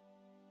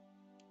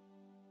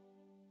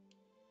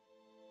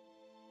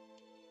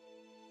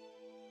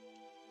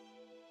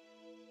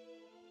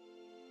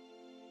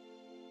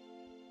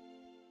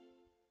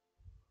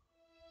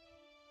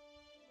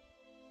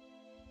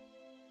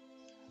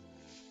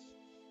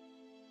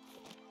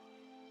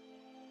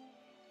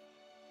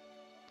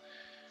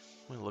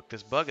 Let me look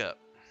this bug up.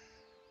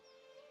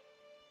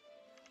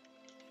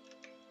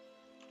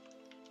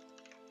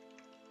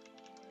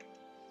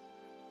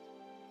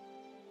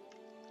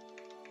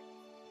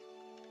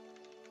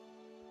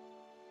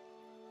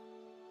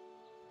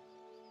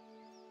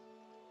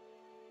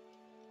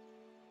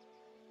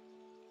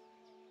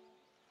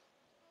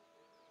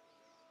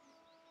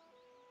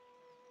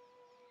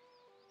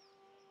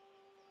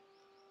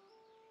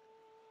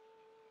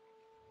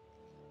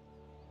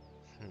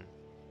 Hmm.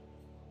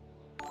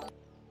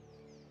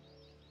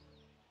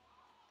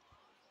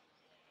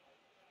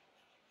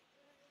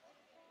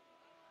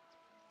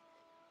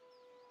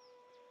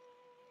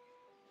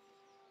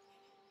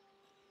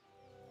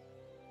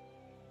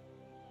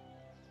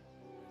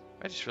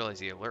 I just realized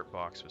the alert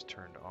box was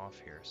turned off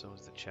here, so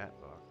was the chat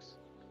box.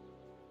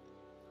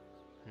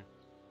 Hmm.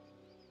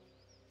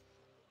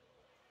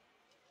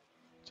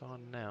 It's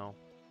on now.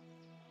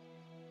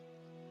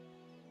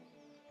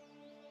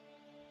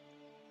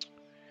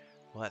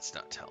 Well, that's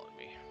not telling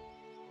me.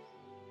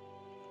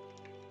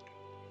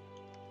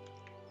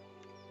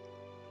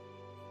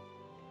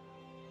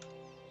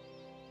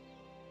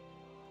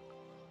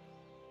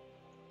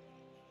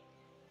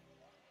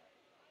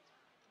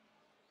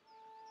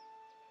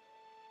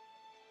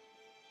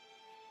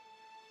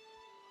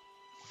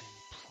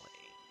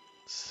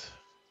 Plains.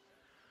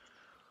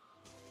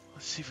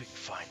 Let's see if we can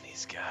find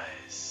these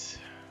guys.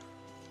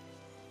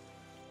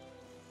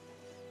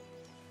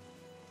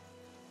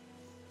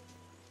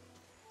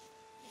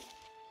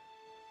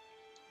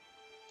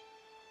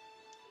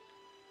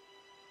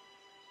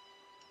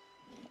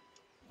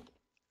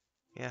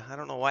 Yeah, I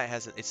don't know why it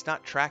hasn't. It's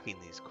not tracking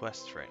these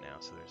quests right now,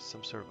 so there's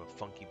some sort of a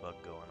funky bug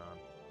going on.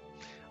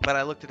 But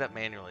I looked it up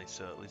manually,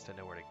 so at least I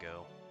know where to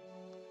go.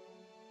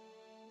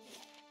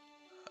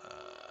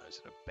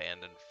 There's an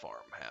abandoned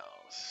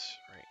farmhouse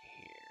right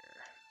here.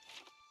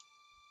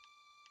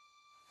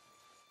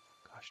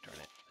 Gosh darn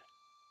it.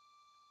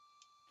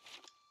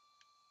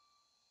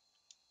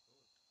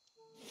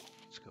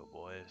 Let's go,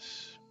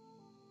 boys.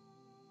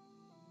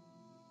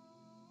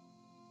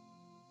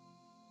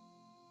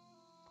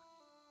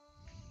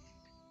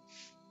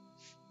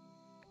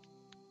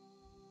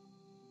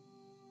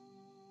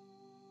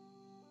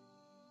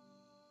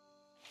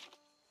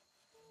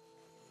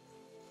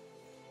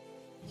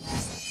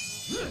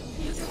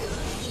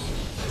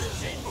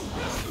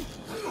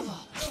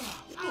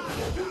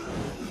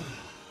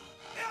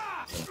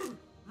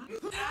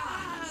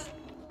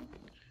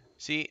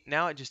 See,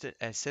 now I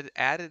said it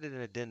added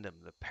an addendum,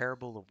 the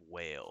parable of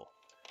whale.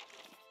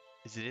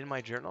 Is it in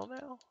my journal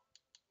now?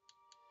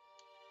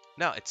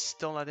 No, it's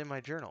still not in my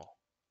journal.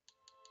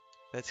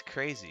 That's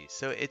crazy.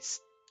 So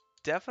it's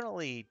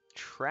definitely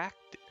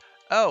tracked.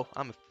 Oh,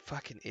 I'm a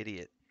fucking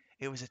idiot.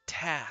 It was a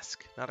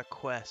task, not a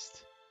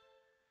quest.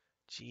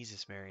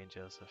 Jesus, Mary and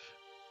Joseph.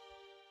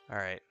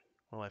 Alright,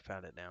 well, I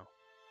found it now.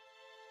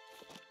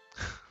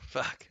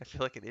 Fuck, I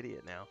feel like an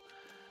idiot now.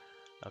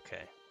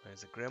 Okay,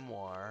 there's a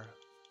grimoire.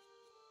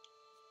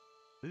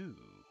 Ooh.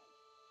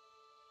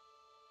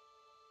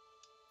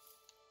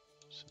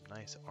 Some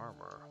nice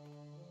armor.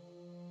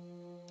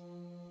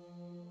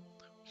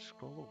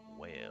 Scroll of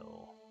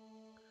Whale.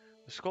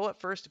 The scroll at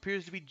first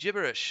appears to be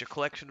gibberish, a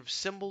collection of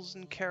symbols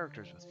and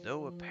characters with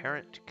no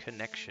apparent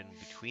connection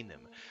between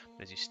them.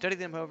 But as you study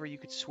them, however, you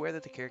could swear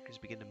that the characters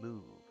begin to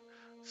move.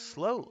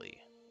 Slowly,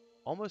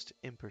 almost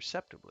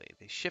imperceptibly,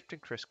 they shift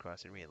and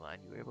crisscross and realign.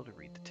 You are able to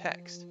read the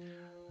text.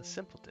 The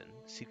simpleton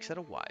seeks out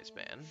a wise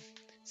man,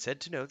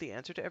 said to know the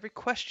answer to every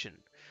question.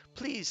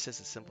 Please, says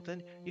the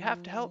simpleton, you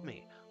have to help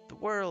me. The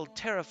world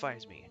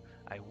terrifies me.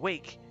 I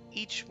wake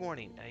each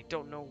morning and I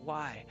don't know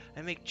why.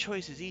 I make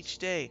choices each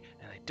day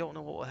and I don't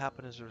know what will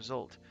happen as a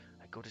result.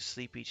 I go to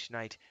sleep each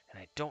night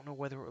and I don't know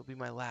whether it will be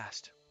my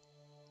last.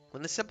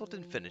 When the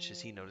simpleton finishes,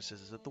 he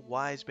notices that the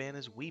wise man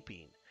is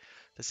weeping.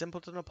 The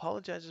simpleton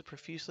apologizes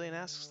profusely and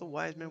asks the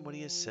wise man what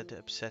he has said to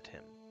upset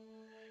him.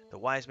 The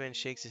wise man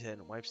shakes his head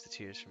and wipes the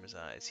tears from his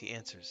eyes. He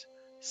answers,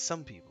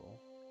 some people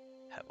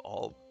have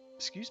all...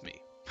 Excuse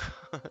me.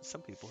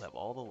 Some people have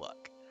all the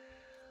luck.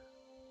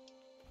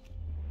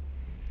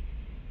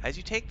 As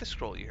you take the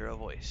scroll, you hear a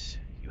voice.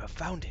 You have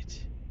found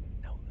it.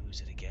 Now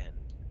lose it again.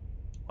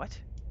 What?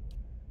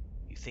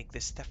 You think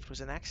this theft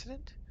was an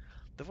accident?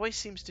 The voice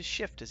seems to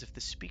shift as if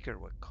the speaker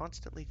were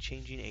constantly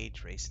changing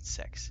age, race, and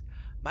sex.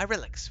 My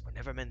relics were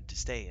never meant to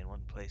stay in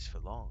one place for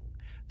long.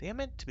 They are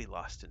meant to be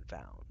lost and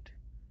found.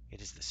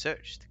 It is the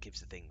search that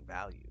gives a thing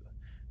value.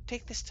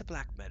 Take this to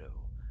Black Meadow.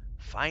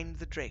 Find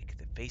the drake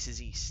that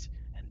faces east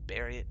and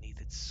bury it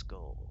neath its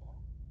skull.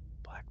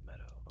 Black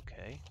Meadow,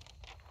 okay.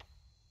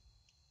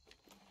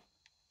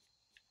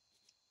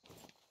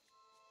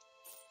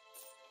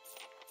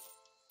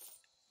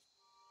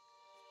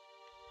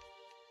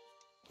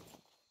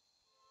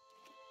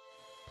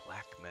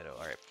 Black Meadow.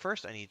 Alright,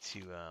 first I need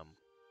to,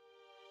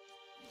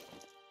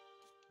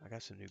 I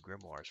got some new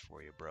grimoires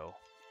for you, bro.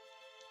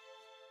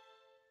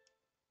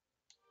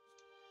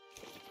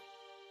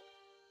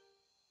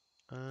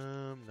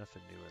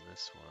 Nothing new in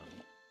this one.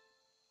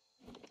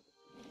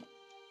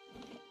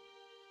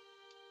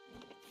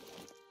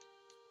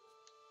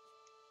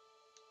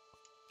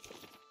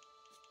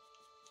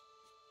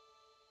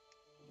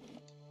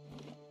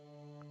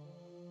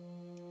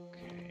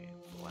 Okay,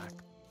 Black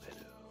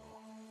Meadow.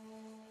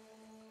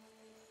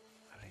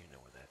 I don't even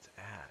know where that's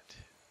at.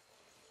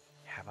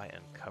 Have I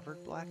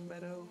uncovered Black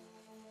Meadow?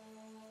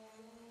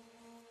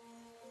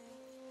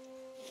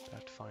 I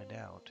have to find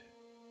out.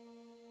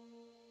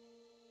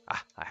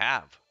 Ah, I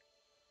have.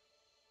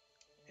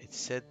 It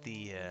said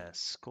the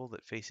skull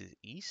that faces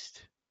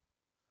east.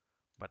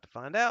 About to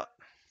find out.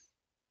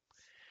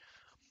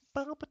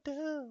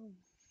 Ba-ba-dum.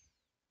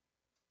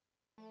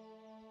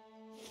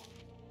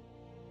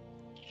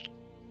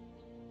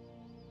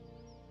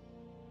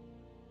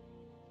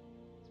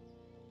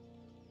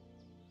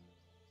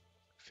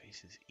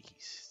 Faces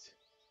east.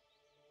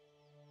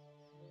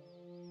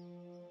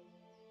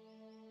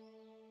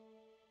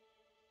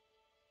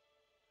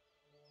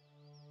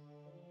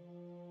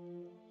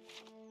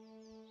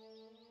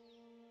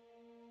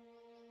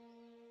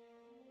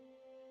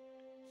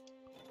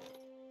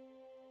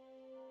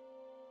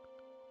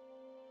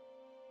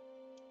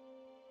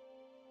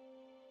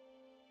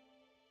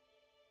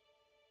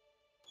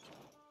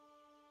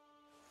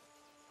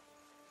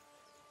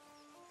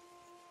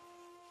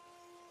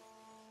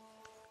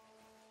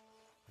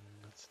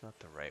 That's not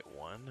the right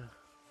one. It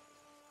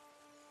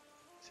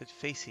said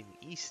facing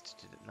east,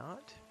 did it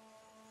not?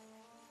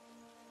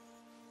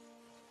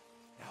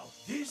 Now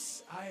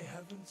this I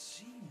haven't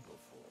seen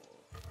before.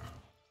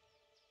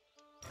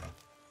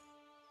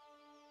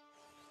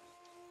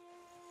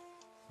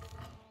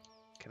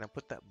 Can I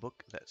put that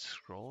book, that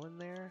scroll in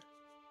there?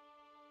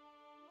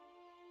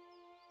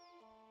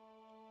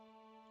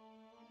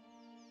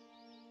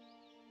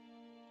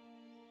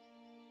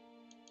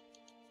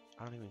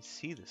 I don't even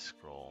see the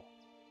scroll.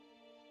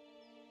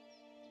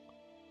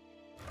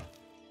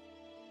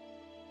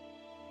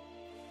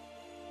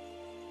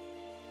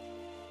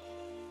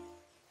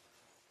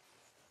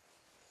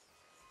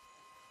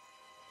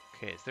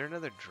 Okay, is there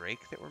another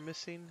Drake that we're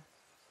missing?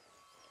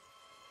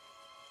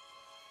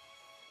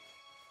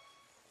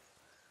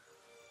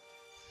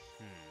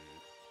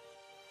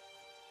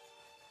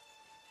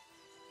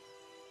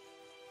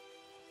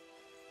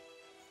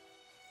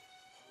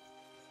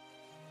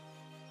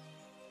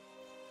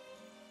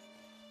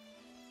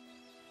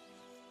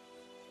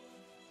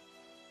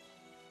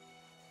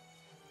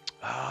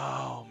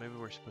 Oh, maybe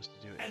we're supposed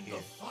to do it And here.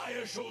 the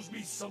fire shows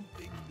me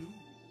something new.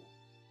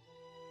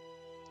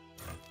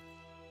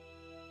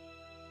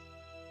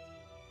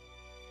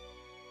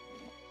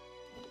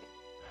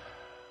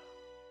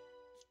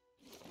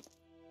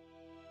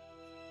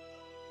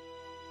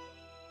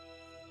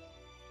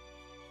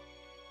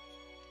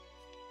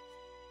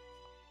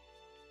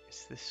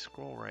 It's this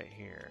scroll right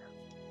here.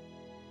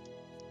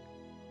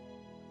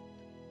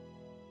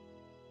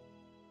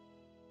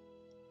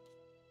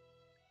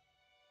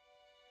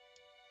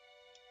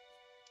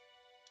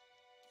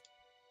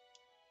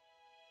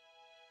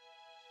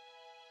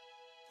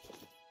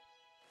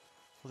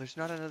 Well, there's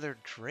not another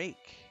Drake.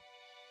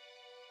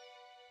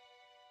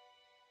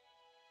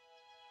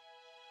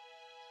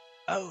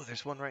 Oh,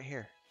 there's one right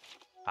here.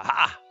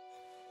 Aha!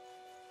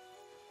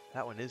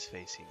 That one is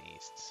facing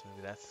east, so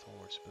maybe that's the one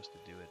we're supposed to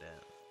do it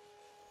at.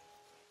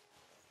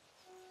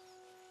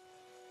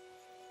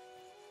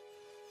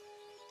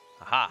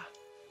 Aha!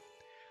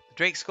 The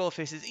Drake skull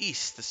faces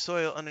east. The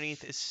soil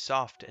underneath is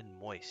soft and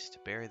moist.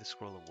 Bury the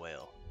scroll of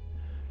whale.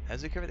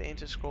 As we cover the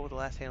ancient scroll with the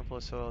last handful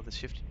of soil, the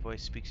shifting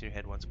voice speaks in your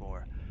head once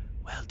more.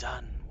 Well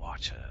done,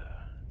 Watcher.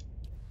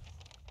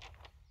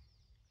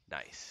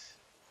 Nice.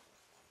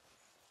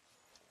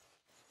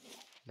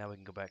 Now we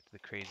can go back to the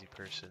crazy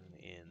person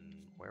in...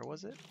 where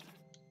was it?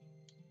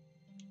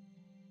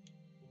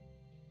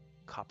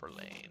 Copper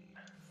Lane.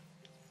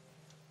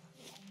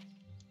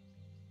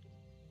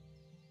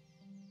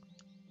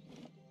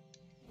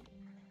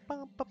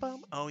 Bum, bum,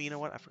 bum. Oh, you know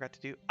what I forgot to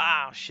do?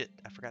 Ah, shit.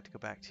 I forgot to go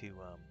back to...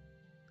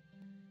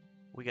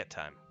 We got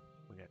time.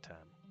 We got time.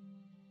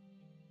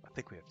 I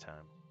think we have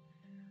time.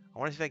 I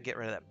want to see if I can get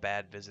rid of that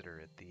bad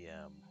visitor at the...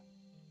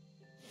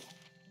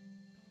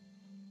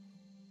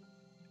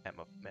 at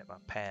my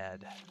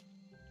pad.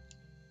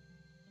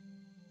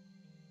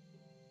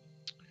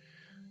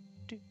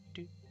 Do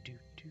do do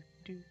do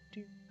do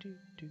do do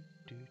do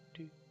do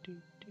do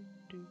do do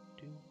do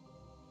do.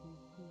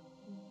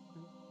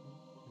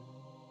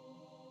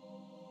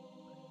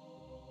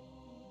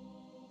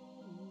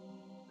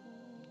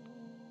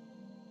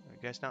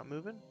 guys not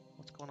moving?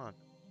 What's going on?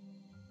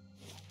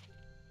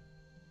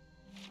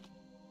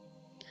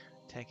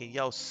 Taking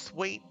your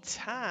sweet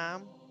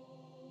time.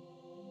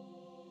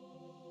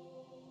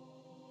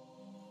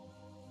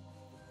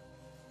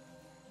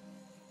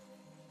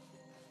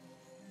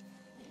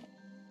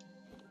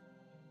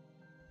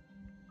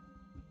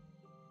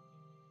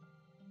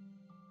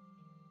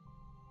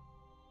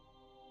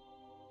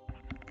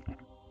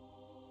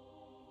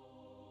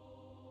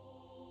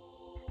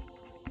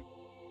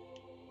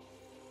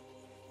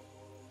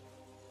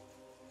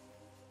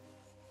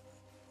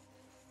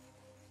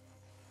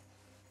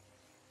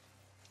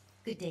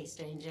 Good day,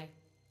 stranger.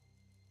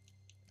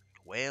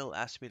 Whale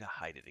asked me to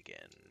hide it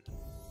again.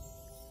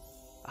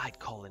 I'd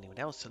call anyone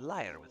else a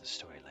liar with a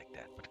story like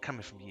that, but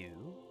coming from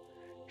you...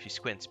 She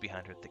squints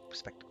behind her thick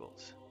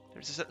spectacles.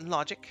 There's a certain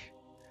logic,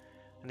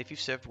 and if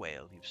you've served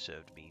Whale, you've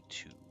served me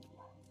too.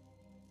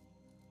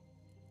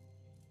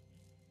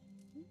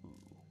 Ooh.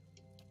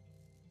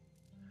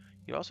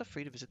 You're also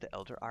free to visit the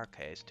Elder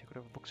Archives and take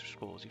whatever books or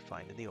scrolls you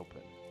find in the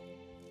open.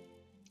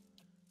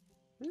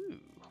 Ooh.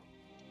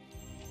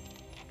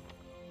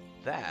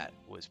 That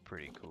was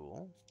pretty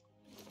cool.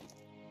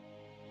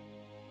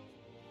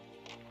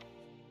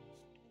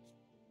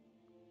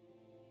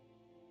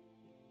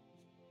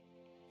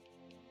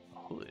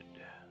 Hood.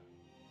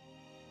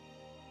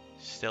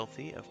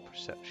 Stealthy of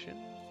perception.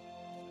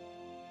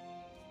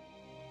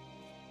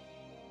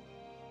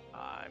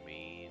 I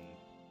mean,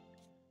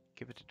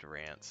 give it to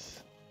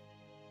Durance.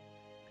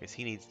 Because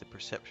he needs the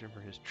perception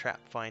for his trap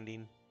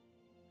finding.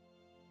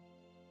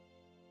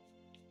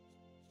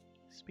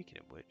 Speaking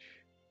of which...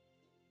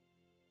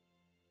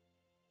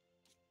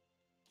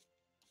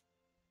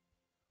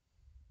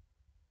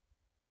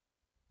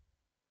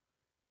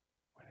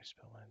 Minor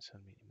spell line,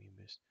 sun, immune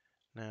boost.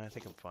 No, I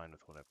think I'm fine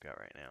with what I've got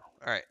right now.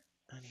 Alright,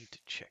 I need to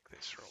check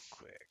this real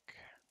quick.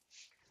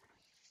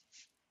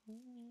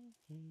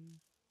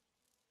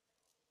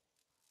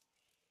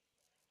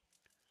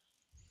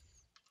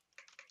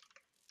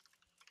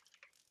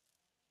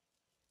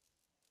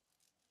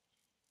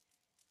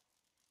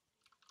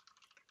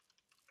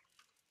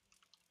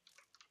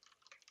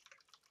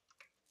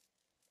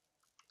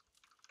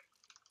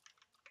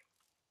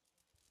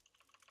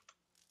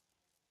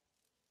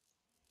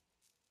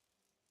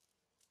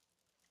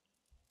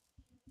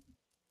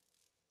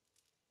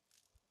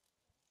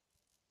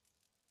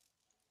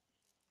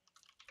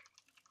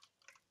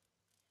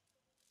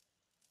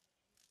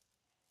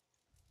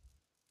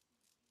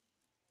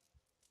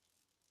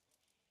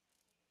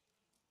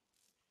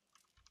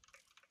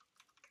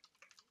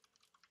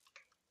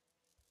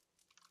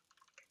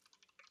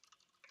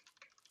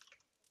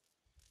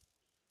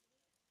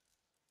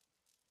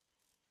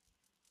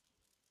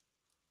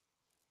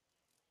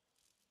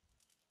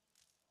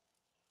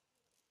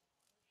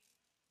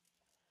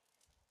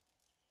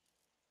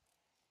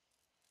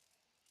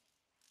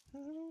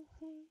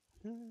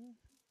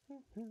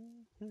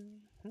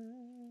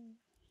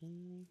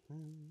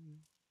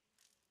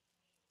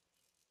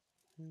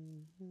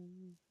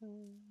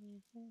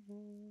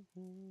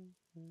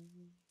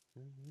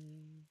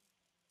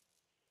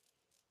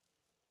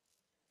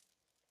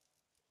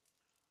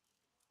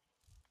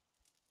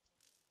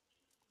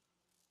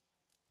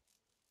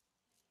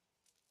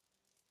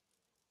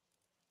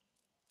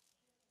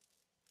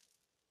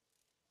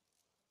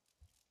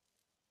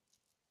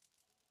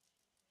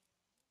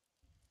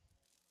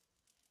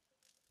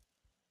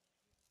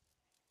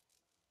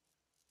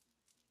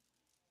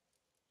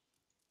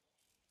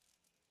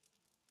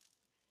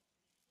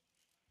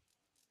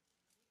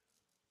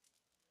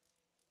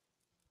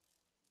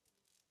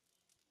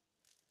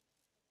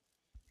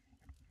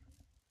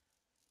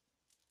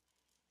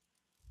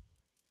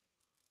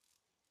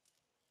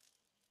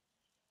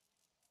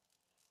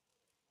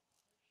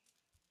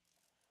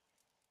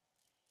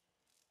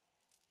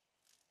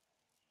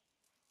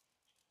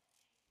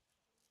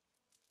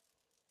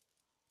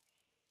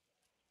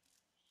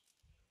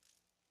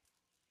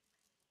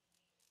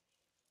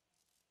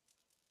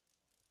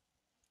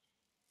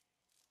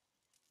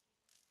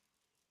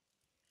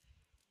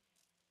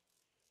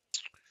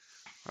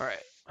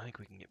 Alright, I think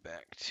we can get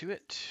back to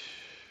it.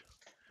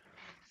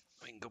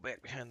 We can go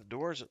back behind the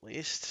doors at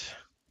least.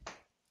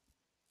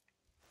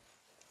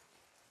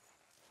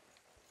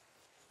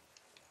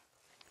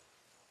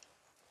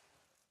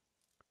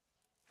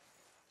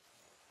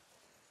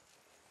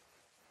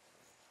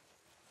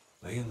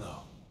 Laying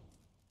low.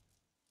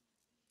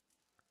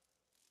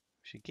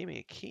 She gave me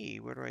a key.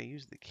 Where do I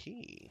use the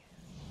key?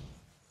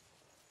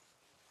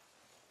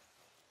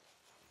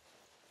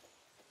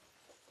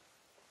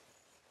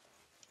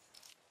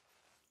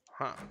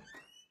 Huh.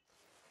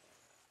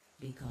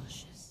 Be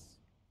cautious.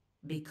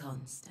 Be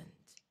constant.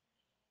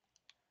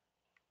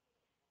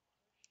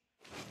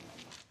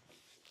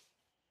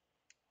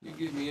 You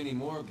give me any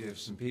more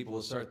gifts and people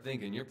will start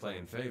thinking you're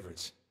playing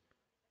favorites.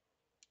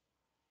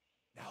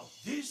 Now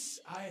this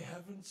I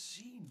haven't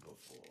seen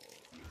before.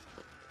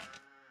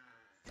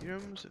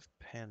 Theorems of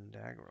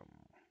Pandagrum.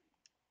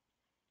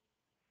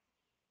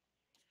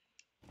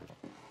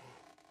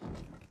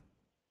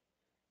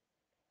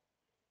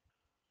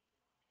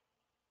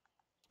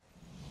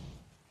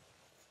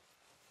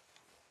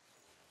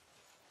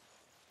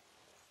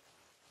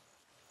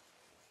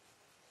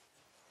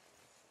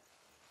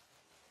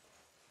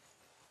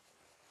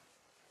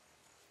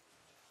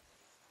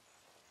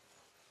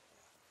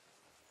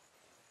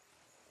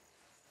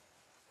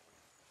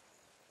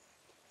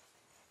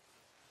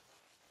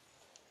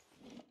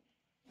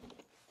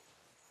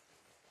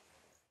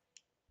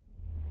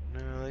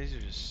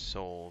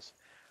 souls.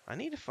 I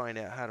need to find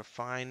out how to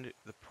find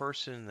the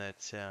person that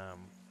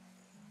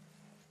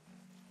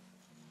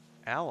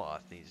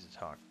Aloth needs to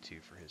talk to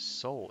for his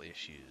soul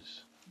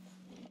issues.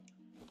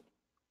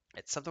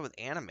 It's something with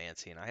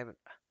animancy, and I haven't.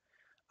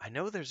 I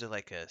know there's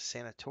like a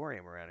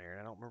sanatorium around here,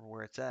 and I don't remember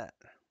where it's at.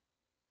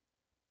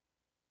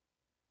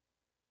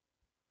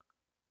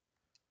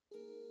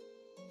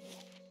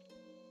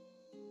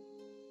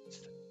 It's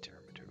the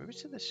dormitory. Maybe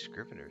it's in the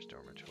Scrivener's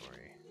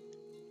dormitory.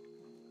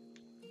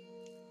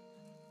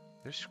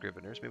 There's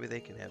Scriveners. Maybe they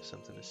can have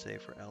something to say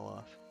for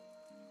Elof.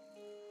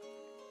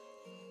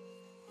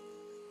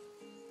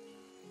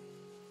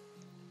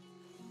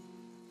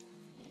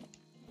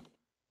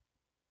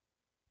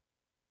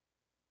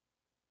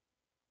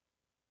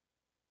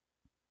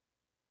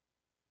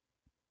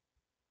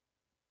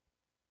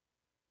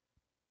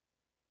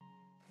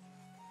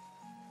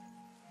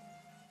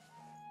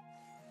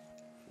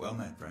 Well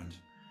met, friend.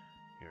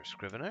 You're a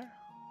Scrivener?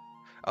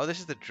 Oh, this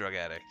is the drug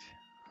addict.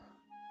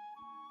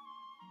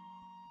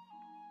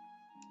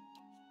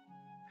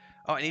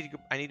 Oh, I need to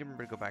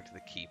remember to go back to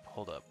the keep.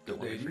 Hold up.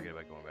 Don't let me forget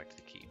about going back to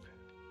the keep.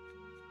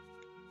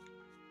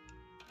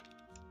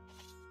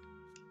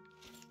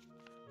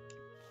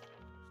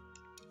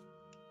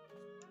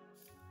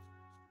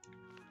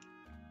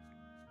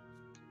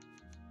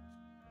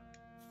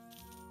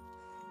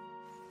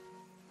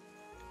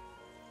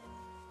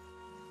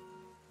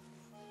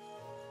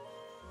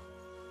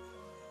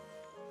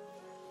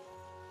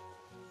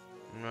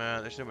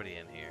 No, there's nobody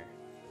in here.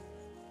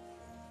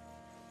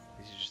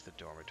 These are just the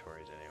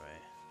dormitories anyway.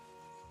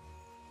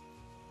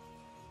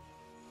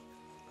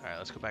 Alright,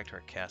 let's go back to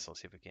our castle,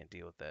 see if we can't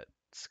deal with that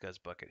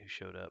scuzz bucket who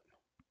showed up.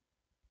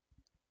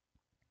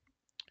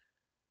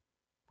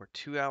 We're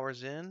 2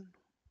 hours in.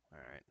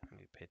 Alright, I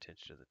need to pay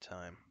attention to the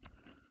time.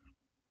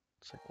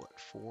 It's like, what,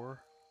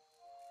 4?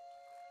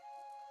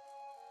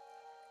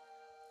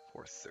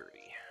 4:30.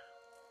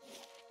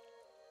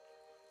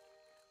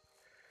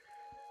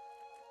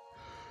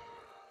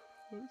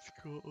 Let's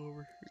go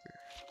over here.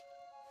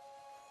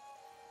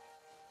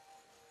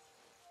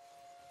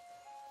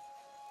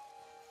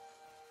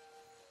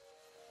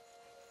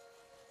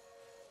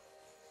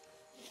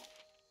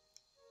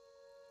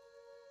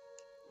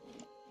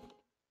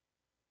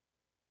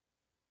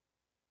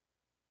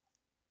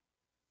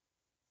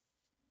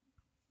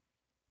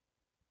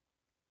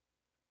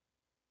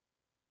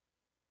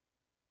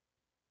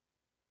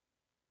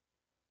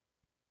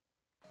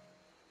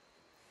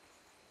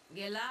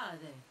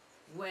 Gelade,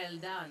 well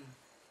done.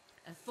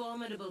 A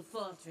formidable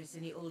fortress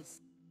in the old...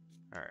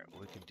 Alright,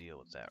 we can deal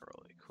with that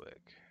really quick.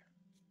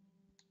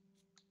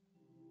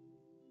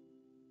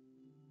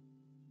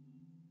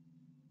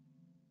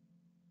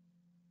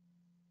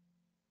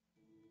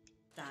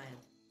 style.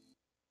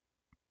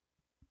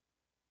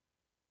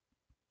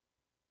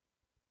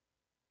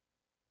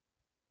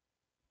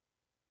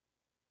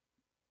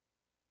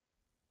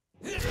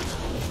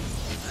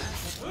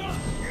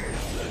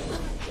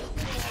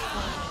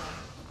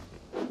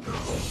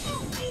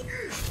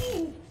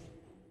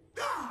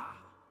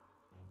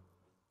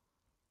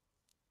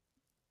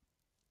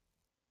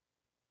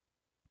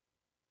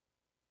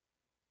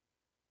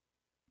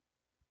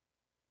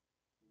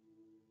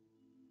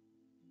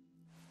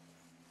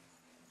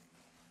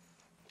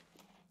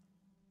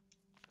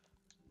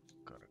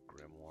 Got a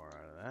grimoire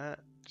out of that.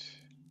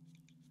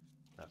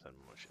 Nothing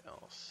much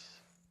else.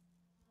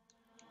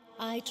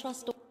 I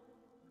trust. What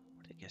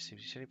I guess he's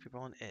setting people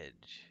on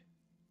edge.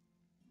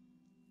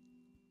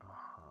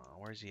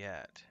 Where's he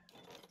at?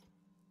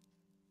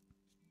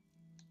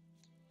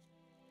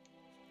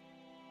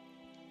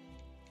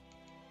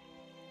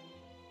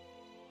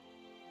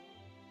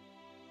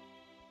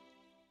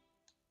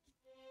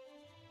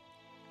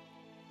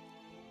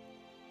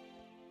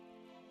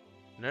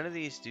 None of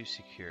these do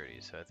security,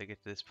 so I think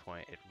at this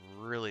point it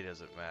really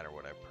doesn't matter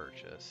what I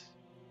purchase.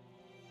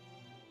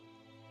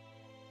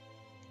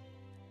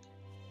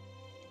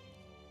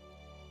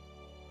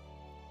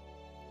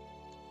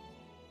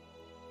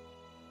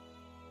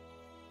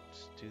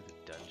 Let's do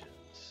the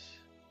dungeons.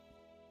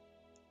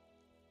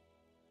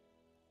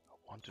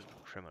 A wanted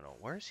criminal.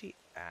 Where is he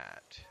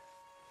at?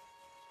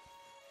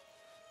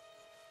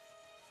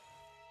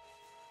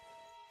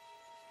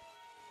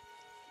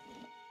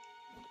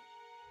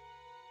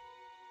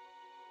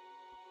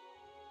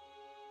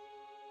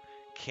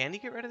 Can you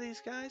get rid of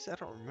these guys? I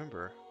don't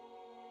remember.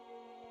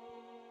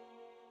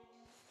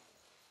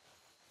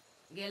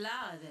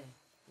 Gelade,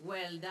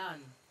 well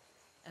done.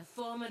 A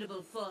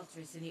formidable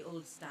fortress in the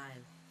old style.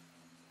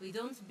 We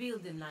don't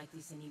build them like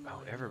this anymore.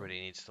 Oh, everybody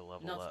needs to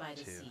level Not up by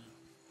the too. sea.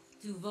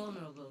 Too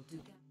vulnerable to...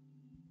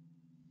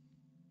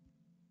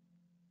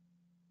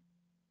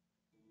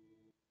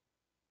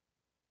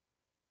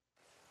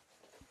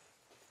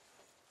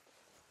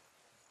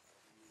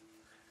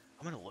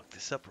 I'm gonna look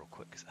this up real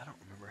quick because I don't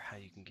remember how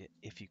you can get,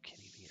 if you can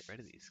even get rid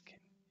of these.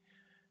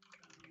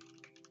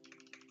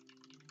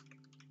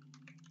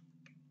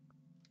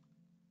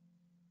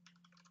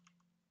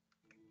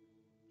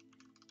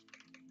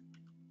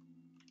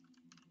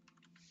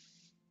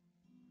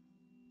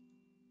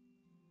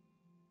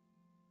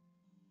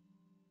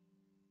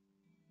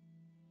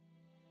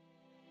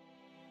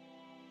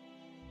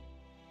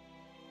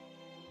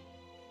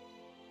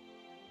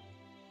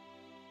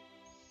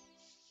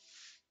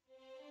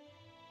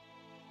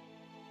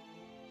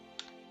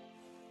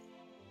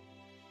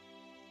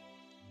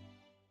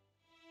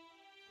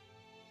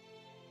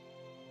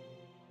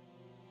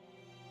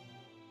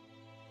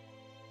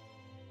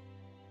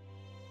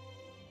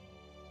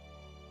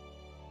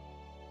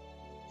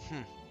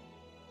 Hmm.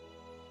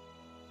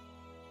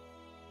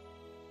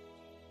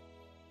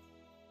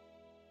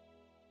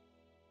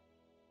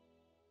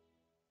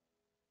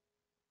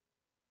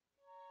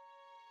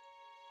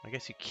 I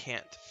guess you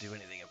can't do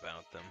anything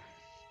about them.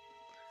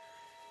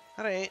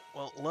 Alright,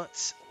 well,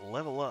 let's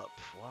level up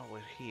while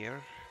we're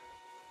here.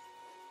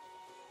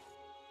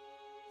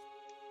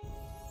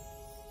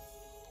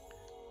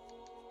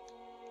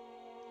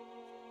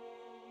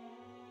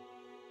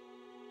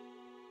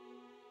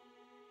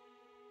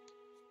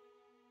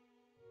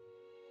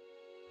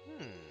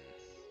 Hmm.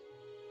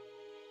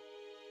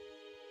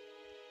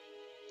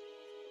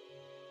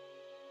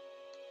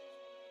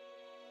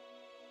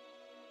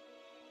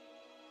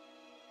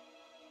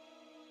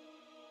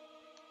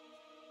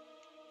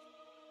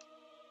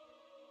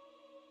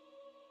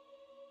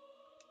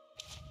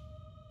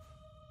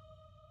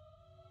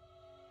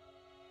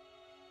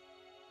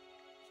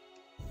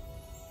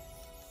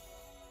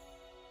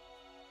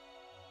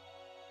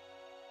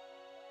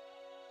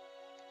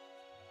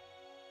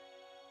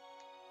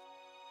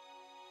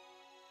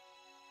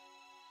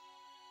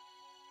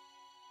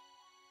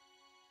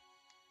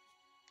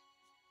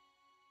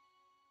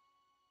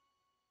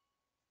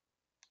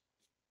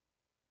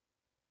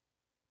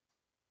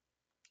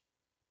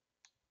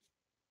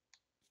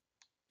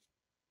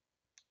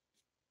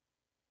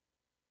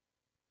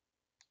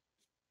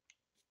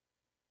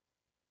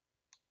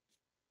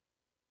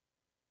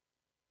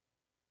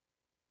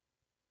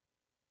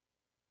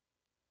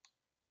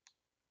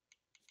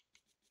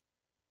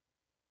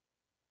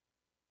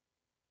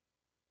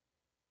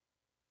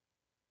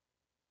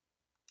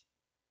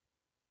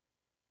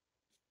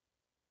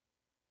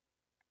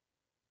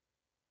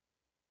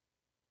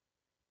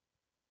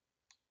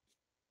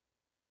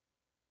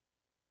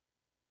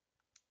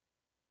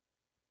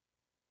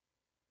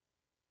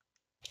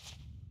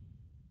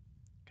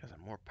 Got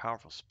some more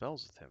powerful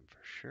spells with him for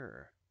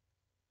sure.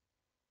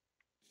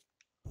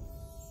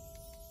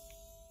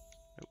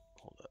 Nope,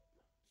 hold up.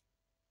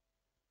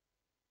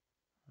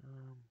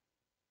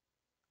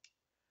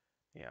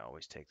 Yeah,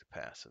 always take the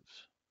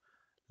passives.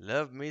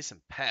 Love me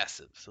some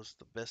passives. Those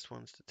are the best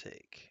ones to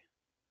take.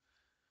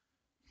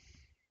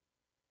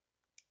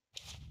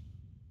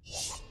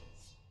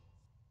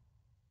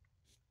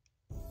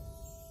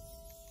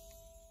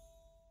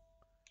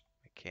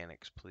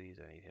 Mechanics, please.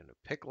 I need him to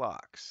pick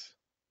locks.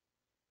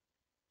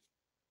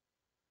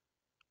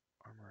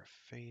 Armor of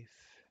Faith.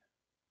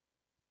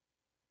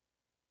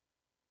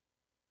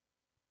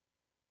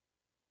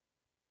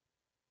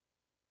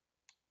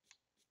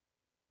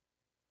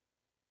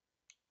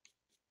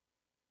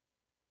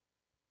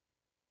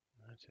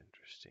 That's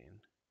interesting.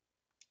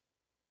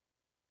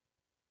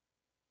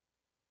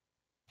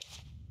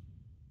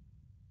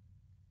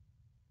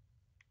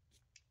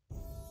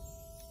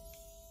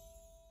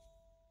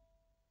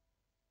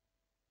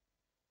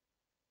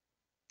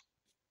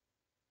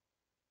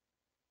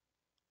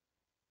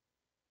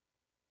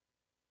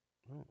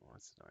 Oh,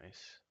 that's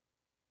nice.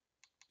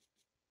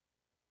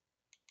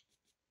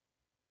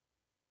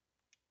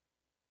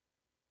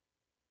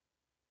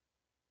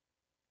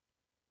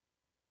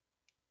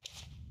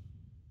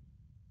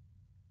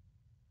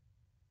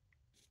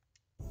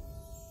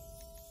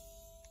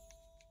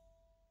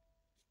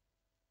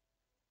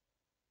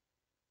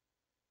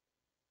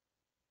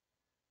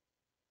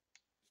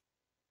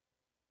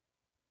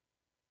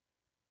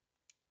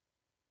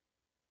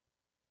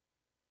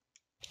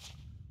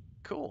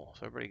 Cool.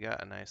 So everybody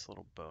got a nice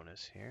little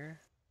bonus here.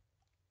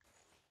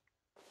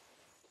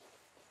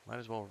 Might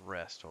as well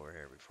rest over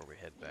here before we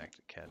head back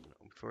to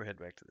before we head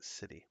back to the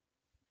city.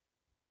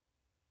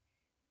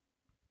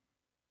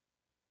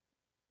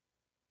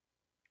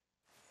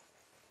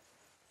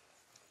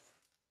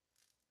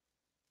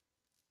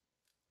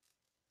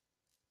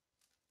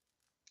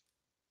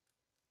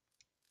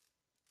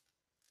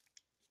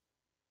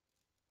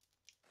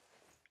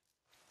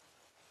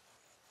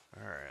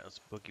 Alright,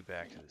 let's boogie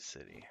back to the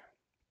city.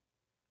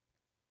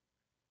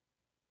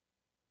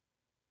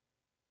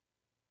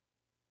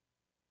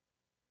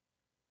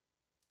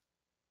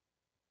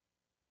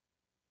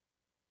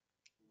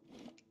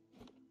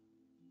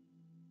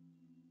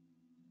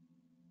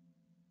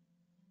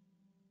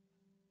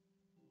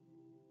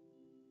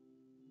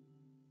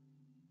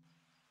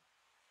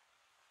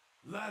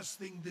 Last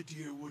thing the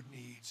Deerwood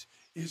needs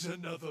is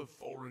another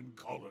foreign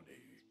colony.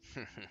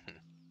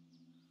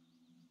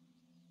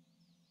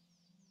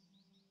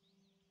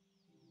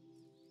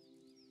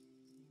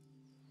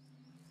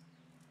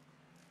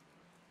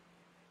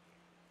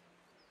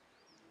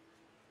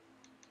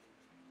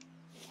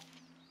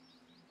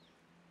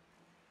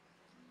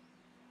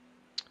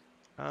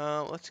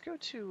 Let's go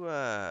to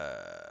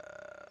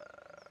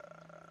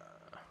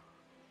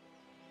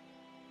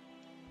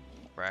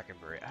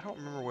Brackenbury. I don't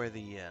remember where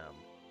the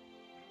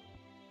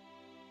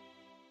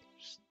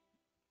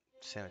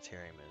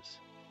sanitarium is.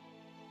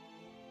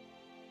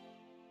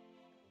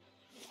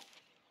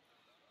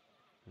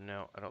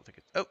 No, I don't think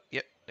it's. Oh,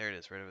 yep, there it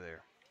is, right over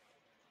there.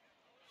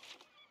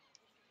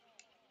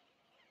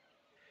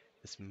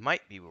 This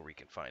might be where we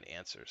can find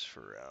answers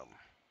for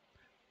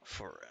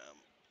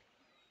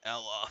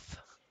Eloth.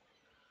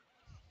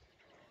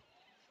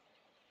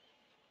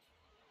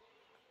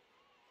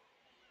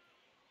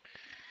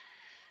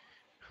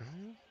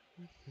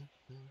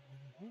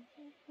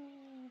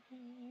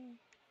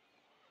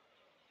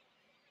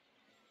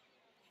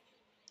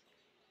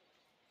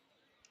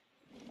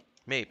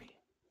 Maybe.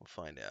 We'll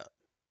find out.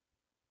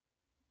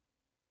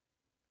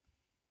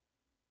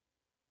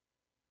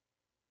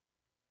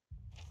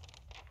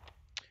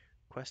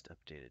 Quest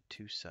updated,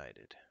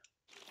 two-sided.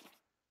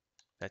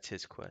 That's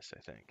his quest, I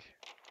think.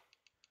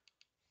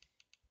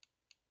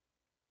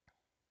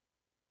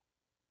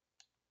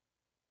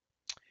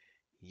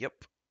 Yep.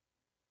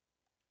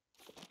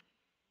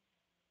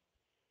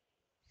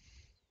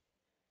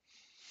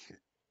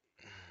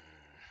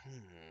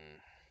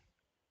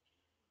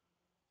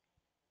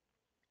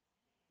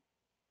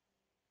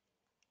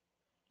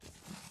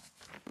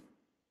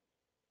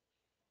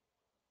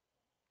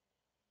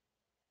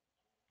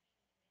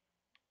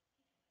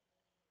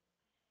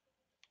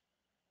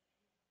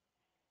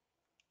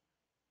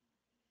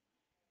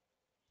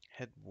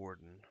 Head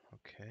warden,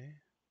 okay.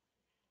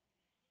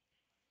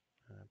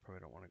 I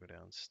probably don't want to go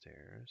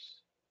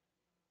downstairs.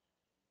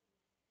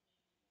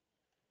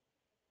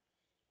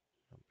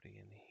 Nobody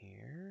in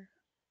here.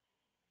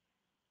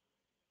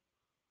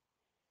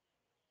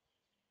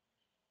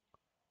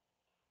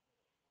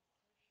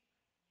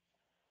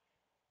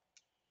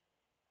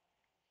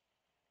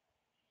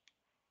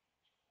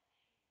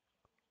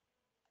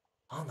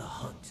 On the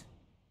hunt.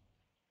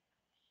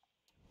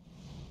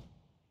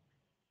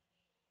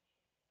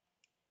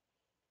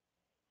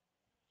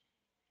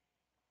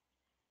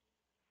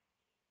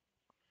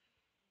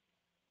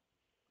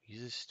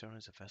 Uses stone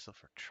as a vessel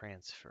for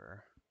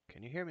transfer.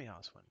 Can you hear me,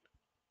 Oswin?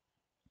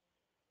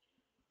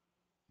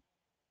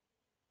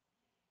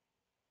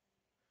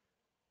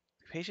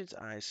 The patient's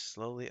eyes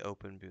slowly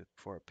open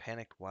before a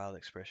panicked, wild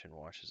expression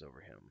washes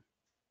over him.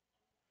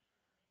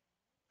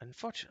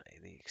 Unfortunately,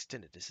 the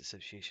extended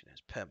disassociation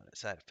has permanent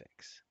side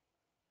effects.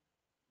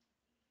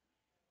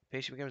 The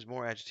patient becomes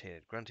more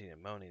agitated, grunting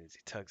and moaning as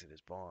he tugs at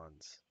his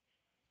bonds.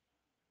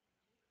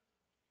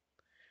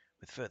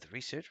 With further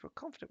research, we're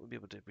confident we'll be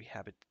able to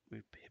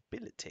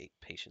rehabilitate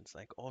patients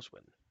like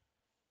Oswin.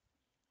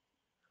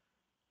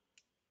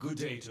 Good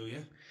day to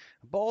you.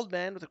 A bald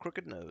man with a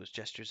crooked nose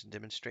gestures in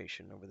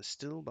demonstration over the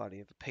still body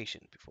of the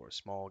patient before a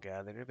small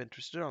gathering of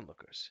interested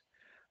onlookers.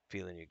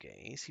 Feeling your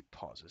gaze, he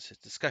pauses his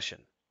discussion.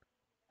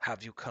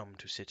 Have you come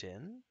to sit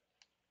in?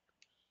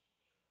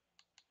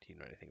 Do you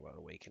know anything about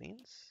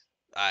awakenings?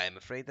 I am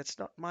afraid that's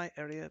not my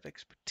area of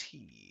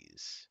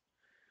expertise.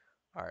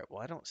 Alright,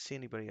 well, I don't see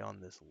anybody on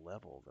this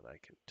level that I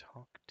can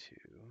talk to.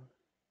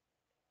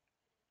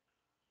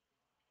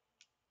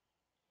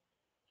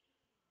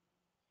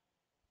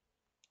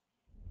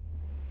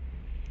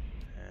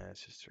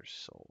 It's just her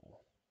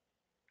soul.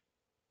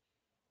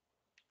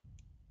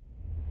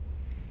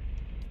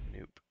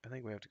 Nope. I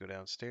think we have to go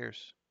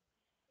downstairs.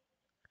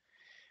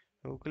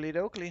 Oakley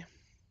dokley.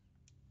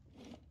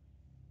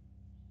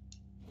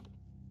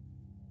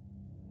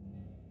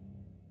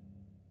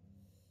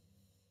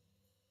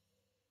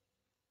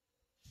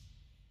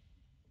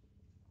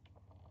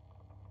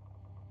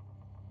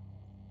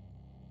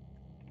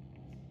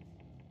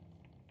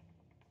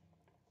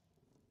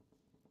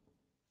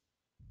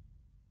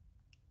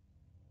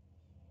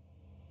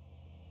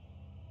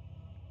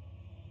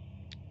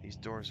 These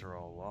doors are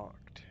all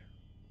locked.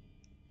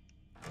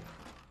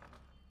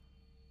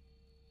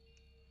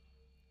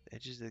 The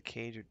edges of the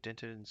cage are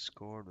dented and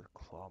scored with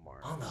claw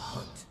marks. On the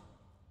hunt.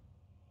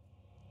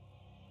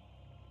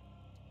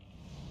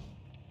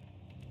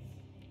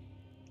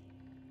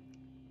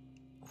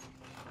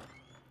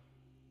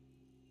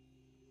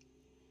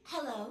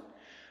 Hello?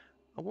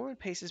 A woman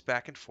paces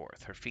back and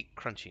forth, her feet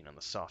crunching on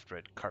the soft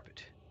red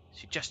carpet.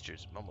 She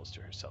gestures, mumbles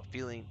to herself,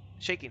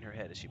 shaking her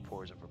head as she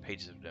pores over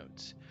pages of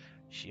notes.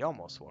 She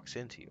almost walks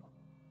into you.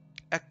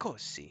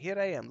 Akosi, here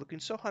I am, looking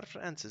so hard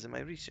for answers in my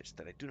research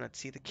that I do not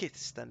see the kid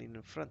standing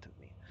in front of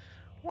me.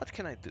 What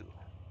can I do?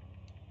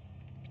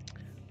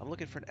 I'm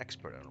looking for an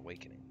expert on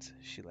awakenings.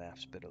 She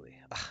laughs bitterly.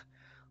 Ah,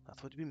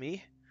 that would be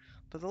me.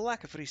 But the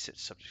lack of research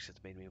subjects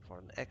has made me more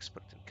an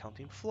expert in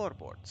counting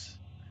floorboards.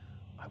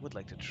 I would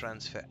like to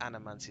transfer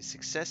Animancy's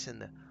success in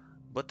the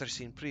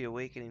butterseen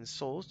pre-awakening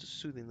souls to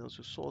soothing those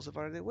whose souls have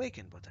already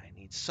awakened, but I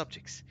need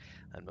subjects,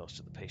 and most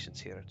of the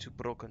patients here are too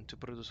broken to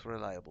produce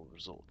reliable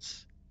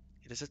results.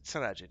 It is a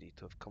tragedy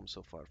to have come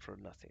so far for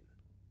nothing.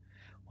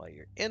 Well,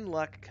 you're in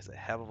luck, because I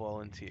have a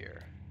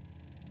volunteer.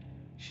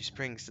 She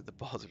springs to the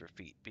balls of her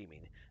feet,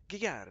 beaming.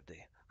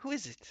 Gigarde, who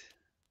is it?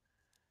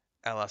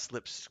 Allah's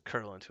lips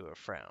curl into a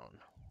frown.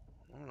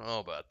 I don't know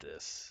about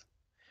this.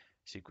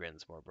 She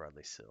grins more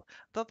broadly still.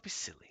 Don't be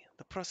silly.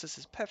 The process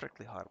is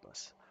perfectly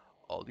harmless.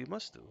 All you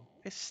must do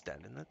is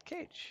stand in that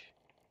cage.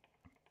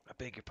 I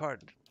beg your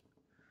pardon.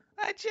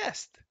 I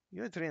jest.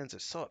 Your drains are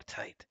so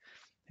tight.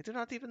 I do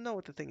not even know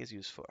what the thing is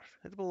used for.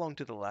 It belonged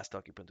to the last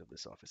occupant of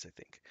this office, I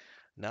think.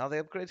 Now they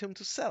upgrade him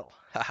to cell.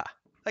 Haha.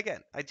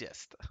 Again, I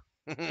jest.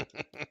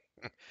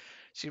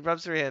 She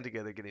rubs her hand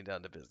together, getting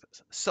down to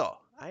business. So,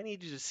 I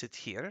need you to sit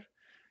here.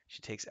 She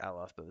takes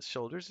Aloth by the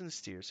shoulders and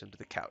steers him to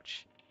the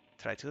couch.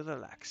 Try to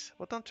relax,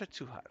 but don't try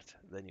too hard.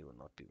 Then you will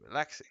not be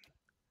relaxing.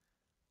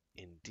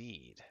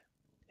 Indeed.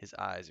 His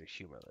eyes are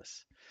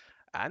humorless.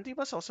 And you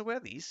must also wear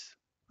these.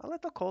 A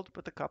little cold,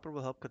 but the copper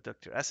will help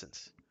conduct your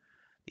essence.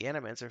 The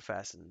animancer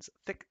fastens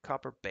thick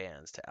copper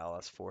bands to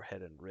Aloth's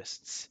forehead and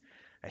wrists.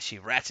 As she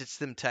ratchets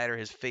them tighter,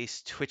 his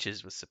face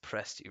twitches with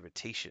suppressed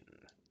irritation.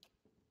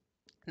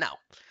 Now,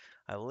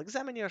 I will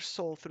examine your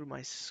soul through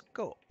my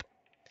scope.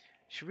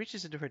 She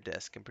reaches into her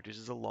desk and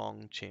produces a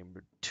long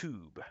chambered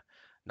tube.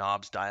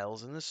 Knobs,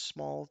 dials, and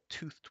small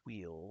toothed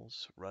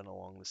wheels run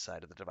along the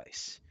side of the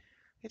device.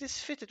 It is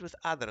fitted with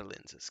other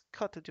lenses,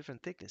 cut to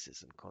different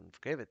thicknesses and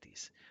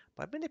concavities.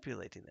 By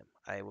manipulating them,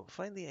 I will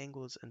find the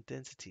angles and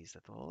densities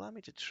that will allow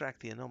me to track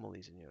the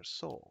anomalies in your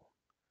soul.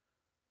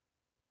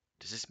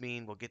 Does this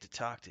mean we'll get to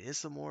talk to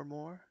Islamore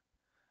more?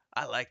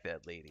 I like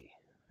that lady.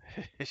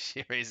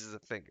 She raises a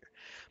finger.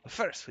 But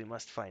first, we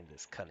must find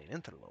this cunning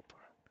interloper.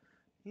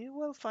 You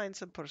will find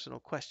some personal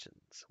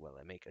questions while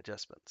I make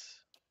adjustments.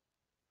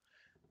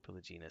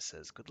 Pelagina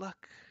says, good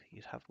luck.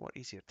 You'd have more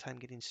easier time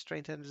getting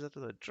straight ends out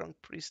of the drunk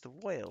priest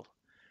of Whale.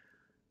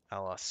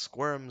 Aloth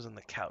squirms on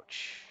the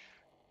couch.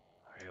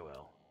 Very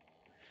well.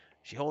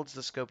 She holds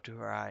the scope to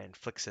her eye and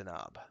flicks a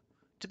knob.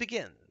 To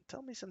begin,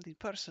 tell me something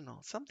personal,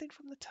 something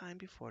from the time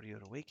before your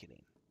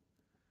awakening.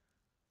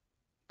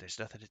 There's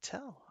nothing to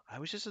tell. I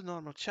was just a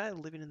normal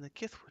child living in the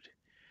Kithwood.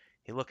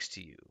 He looks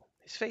to you.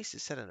 His face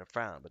is set in a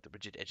frown, but the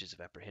rigid edges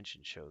of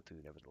apprehension show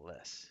through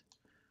nevertheless.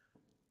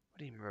 What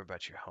do you remember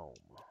about your home?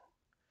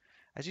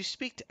 As you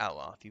speak to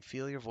Aloth, you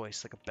feel your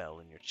voice like a bell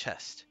in your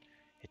chest.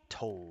 It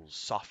tolls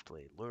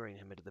softly, luring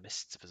him into the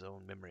mists of his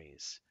own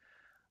memories.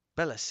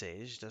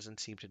 Belisage doesn't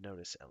seem to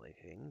notice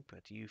anything,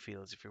 but you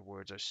feel as if your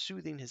words are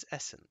soothing his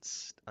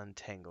essence,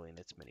 untangling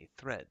its many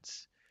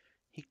threads.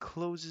 He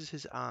closes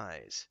his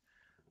eyes.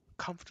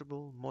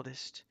 Comfortable,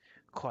 modest,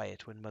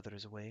 quiet when Mother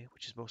is away,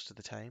 which is most of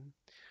the time.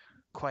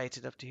 Quiet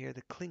enough to hear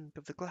the clink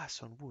of the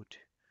glass on wood.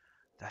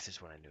 That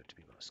is when I know to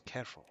be most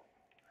careful.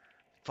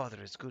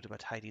 Father is good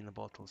about hiding the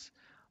bottles.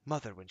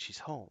 Mother, when she's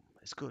home,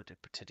 is good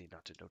at pretending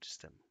not to notice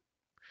them.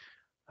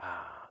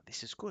 Ah,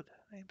 this is good.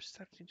 I am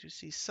starting to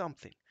see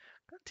something.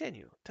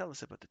 Continue. Tell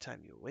us about the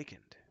time you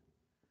awakened.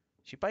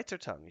 She bites her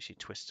tongue as she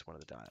twists one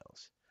of the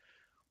dials.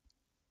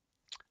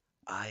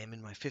 I am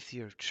in my 5th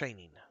year of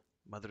training.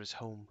 Mother is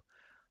home.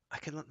 I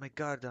can let my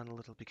guard down a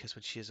little because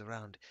when she is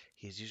around,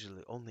 he is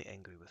usually only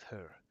angry with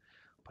her.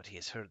 But he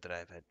has heard that I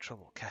have had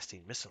trouble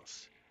casting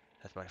missiles,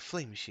 that my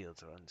flame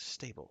shields are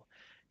unstable.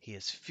 He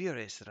is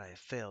furious that I have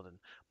failed, and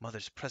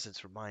Mother's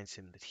presence reminds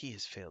him that he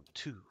has failed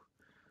too.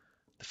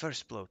 The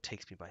first blow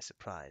takes me by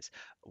surprise.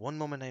 One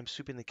moment I am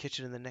sweeping the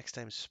kitchen, and the next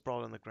I am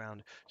sprawled on the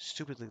ground,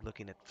 stupidly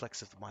looking at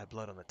flecks of my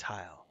blood on the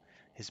tile.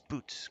 His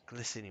boots,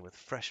 glistening with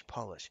fresh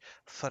polish,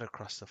 thud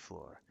across the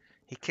floor.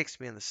 He kicks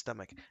me in the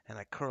stomach, and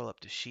I curl up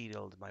to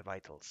shield my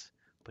vitals.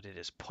 But it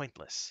is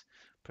pointless.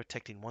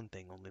 Protecting one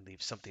thing only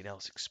leaves something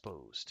else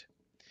exposed.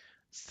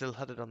 Still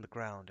huddled on the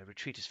ground, I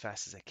retreat as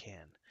fast as I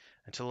can,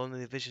 until only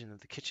the vision of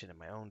the kitchen and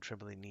my own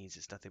trembling knees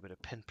is nothing but a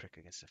pinprick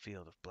against a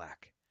field of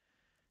black.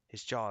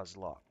 His jaw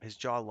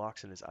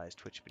locks and his eyes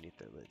twitch beneath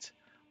their lids.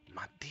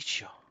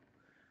 Maldicio!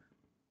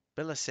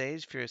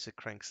 Belisage furiously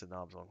cranks the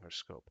knobs along her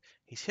scope.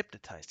 He's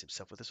hypnotized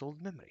himself with this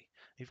old memory.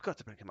 You've got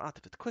to bring him out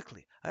of it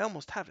quickly. I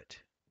almost have it.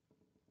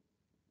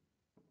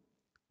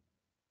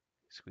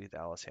 Squeeze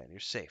Alice's hand. You're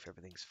safe.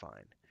 Everything's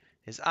fine.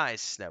 His eyes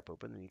snap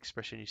open, and the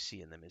expression you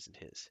see in them isn't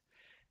his.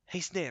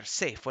 He's near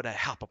safe when I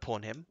hop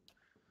upon him.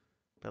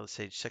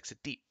 Belisage sucks a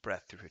deep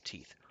breath through her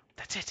teeth.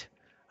 That's it.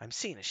 I'm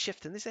seeing a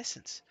shift in his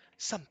essence.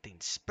 Something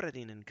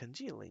spreading and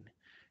congealing.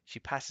 She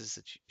glances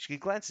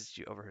at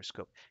you over her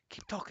scope.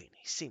 Keep talking.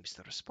 He seems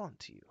to respond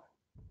to you.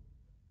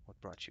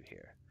 What brought you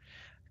here?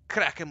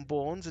 Cracking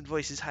bones and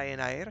voices high in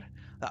air.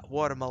 That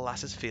warm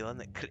molasses feeling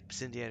that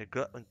creeps into your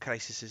gut when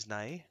crisis is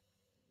nigh.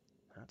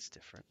 That's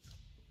different.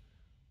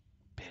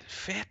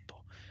 Perfetto.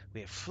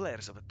 We have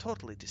flares of a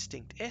totally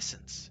distinct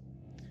essence.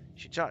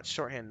 She jots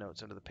shorthand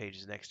notes under the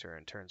pages next to her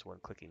and turns one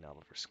clicking knob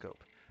of her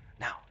scope.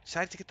 Now,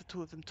 decide to get the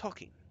two of them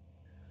talking.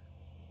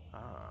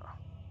 Ah.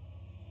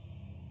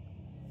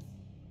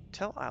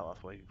 Tell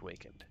Aloth why you've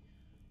awakened.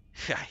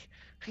 Aye,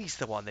 he's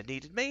the one that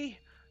needed me.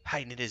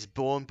 Hiding in his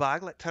bone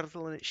bag like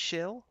turtle in its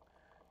shell.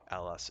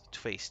 Aloth's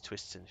face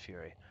twists in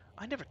fury.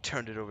 I never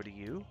turned it over to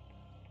you.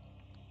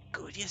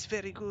 Good, yes,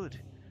 very good.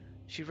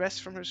 She rests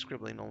from her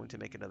scribbling only to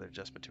make another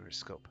adjustment to her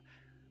scope.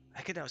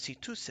 I can now see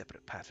 2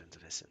 separate patterns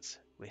of essence.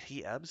 Where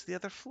he ebbs, the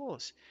other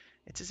flows.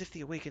 It's as if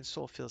the awakened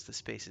soul fills the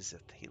spaces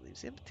that he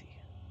leaves empty.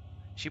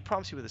 She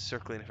prompts you with a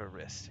circling of her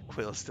wrist.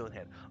 Quill still in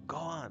hand. Go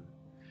on.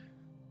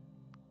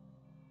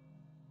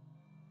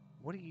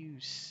 What are you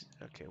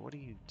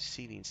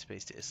ceding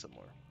space to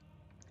Islamore?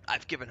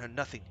 I've given her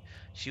nothing.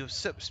 She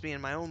usurps me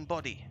in my own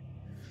body.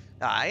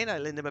 Aye, and I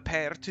lend him a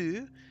pair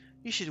too.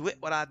 You should wit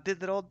what I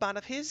did that old man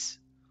of his.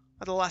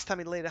 At the last time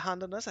he laid a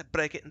hand on us, I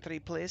break it in 3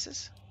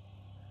 places.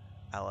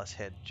 Alice's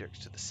head jerks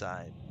to the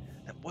side.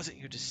 That wasn't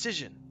your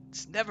decision.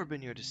 It's never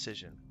been your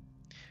decision.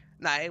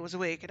 Nay, it was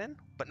awakening,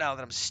 but now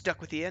that I'm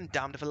stuck with you and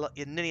damned if I let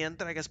you ninny and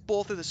drag us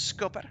both through the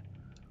scupper.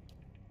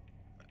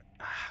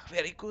 Ah,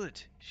 very good.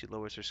 She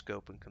lowers her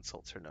scope and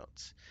consults her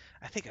notes.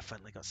 I think I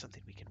finally got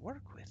something we can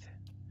work with.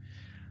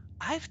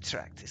 I've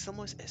tracked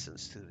Islamo's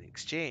essence through the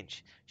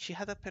exchange. She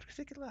had a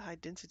particular high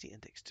density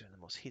index during the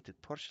most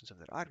heated portions of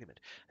their argument,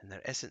 and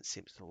their essence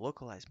seems to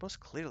localize most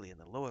clearly in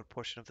the lower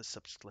portion of the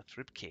subject's left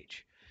rib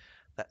cage.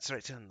 That's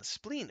right in the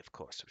spleen, of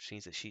course, which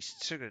means that she's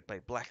triggered by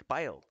black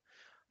bile.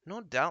 No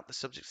doubt the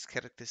subject's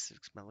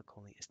characteristics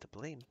melancholy is to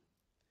blame.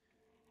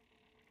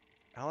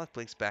 Aleph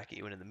blinks back at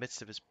you, and in the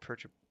midst of his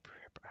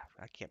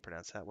I can't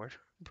pronounce that word.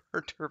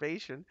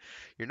 Perturbation,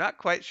 you're not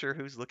quite sure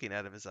who's looking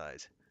out of his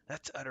eyes.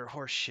 That's utter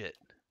horse shit.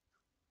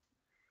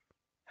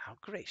 How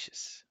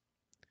gracious.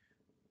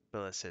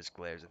 Bella says,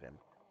 glares at him.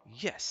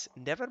 Yes,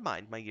 never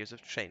mind my years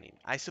of training.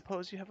 I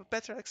suppose you have a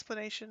better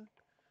explanation?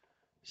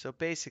 So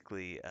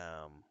basically,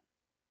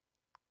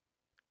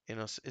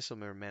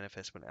 Isomir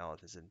manifests when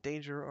Aleph is in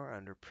danger or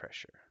under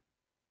pressure.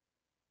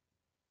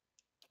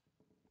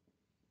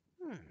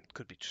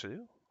 Could be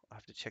true. I'll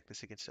have to check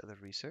this against other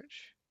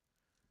research.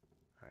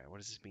 Alright, what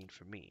does this mean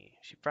for me?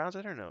 She frowns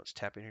at her notes,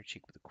 tapping her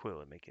cheek with a quill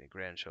and making a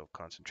grand show of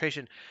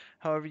concentration.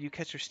 However, you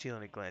catch her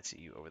stealing a glance at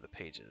you over the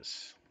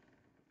pages.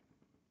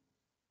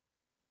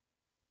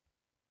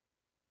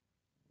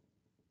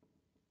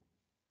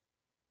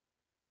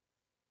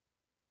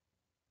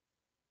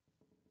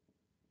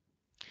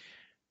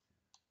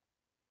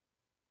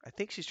 I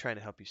think she's trying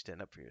to help you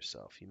stand up for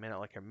yourself. You may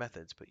not like her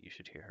methods, but you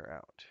should hear her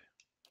out.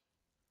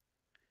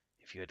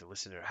 If you had to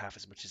listen to her half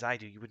as much as I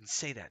do, you wouldn't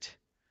say that.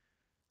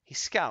 He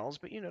scowls,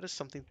 but you notice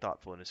something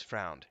thoughtful in his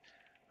frown.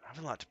 I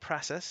have a lot to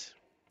process.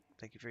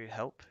 Thank you for your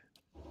help.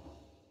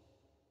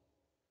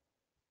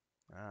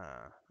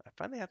 I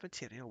finally have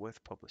material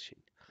worth publishing.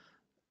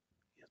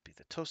 You'll be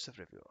the toast of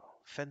review.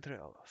 Fendre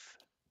Olaf.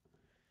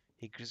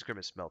 His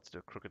grimace melts to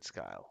a crooked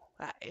smile.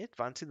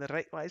 Advancing the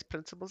right-wise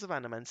principles of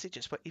animancy,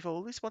 just what you've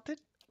always wanted.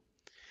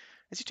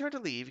 As you turn to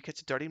leave, you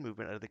catch a darting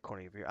movement out of the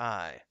corner of your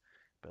eye.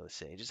 Bella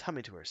Sage is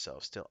humming to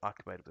herself, still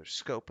occupied with her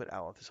scope, but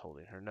Aleph is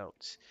holding her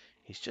notes.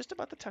 He's just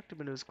about to tuck them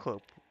into his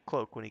cloak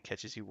when he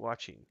catches you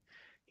watching.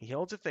 He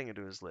holds a finger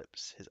to his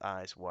lips, his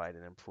eyes wide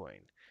and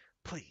imploring.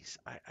 Please,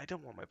 I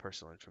don't want my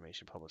personal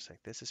information published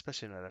like this,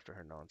 especially not after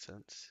her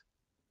nonsense.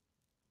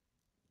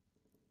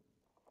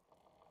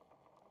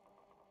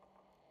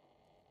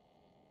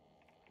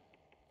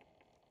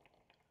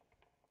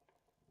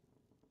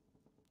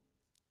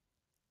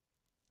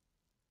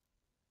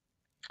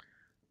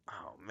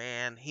 Oh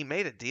man, he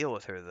made a deal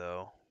with her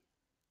though.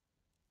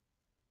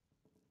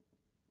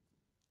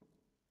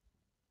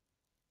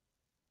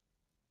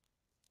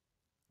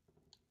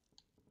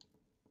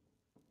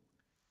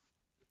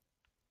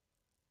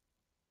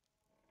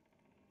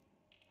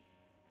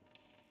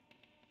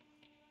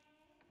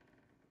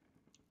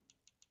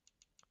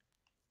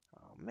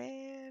 Oh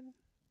man.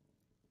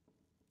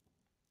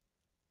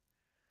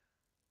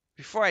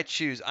 Before I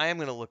choose, I am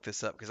gonna look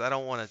this up because I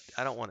don't want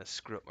to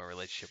screw up my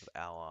relationship with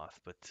Aloth,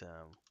 but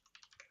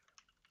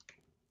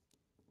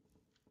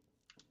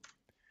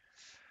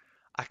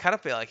I kind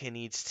of feel like he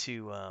needs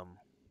to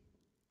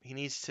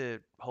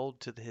hold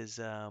to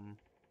his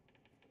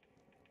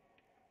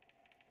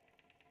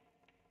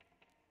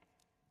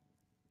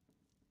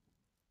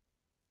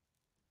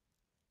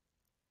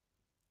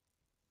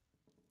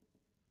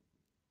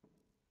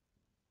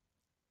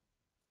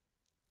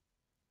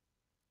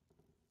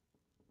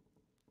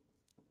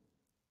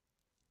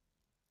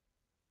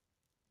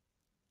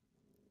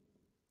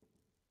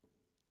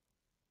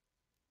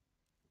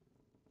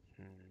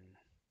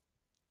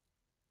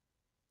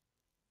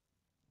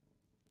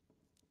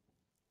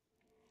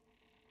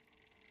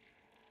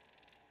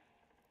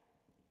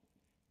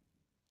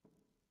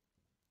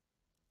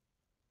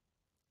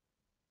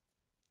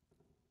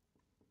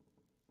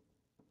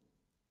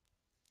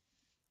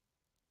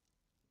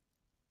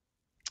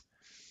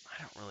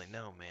I don't really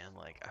know, man.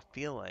 Like, I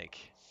feel like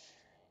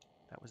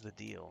that was the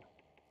deal.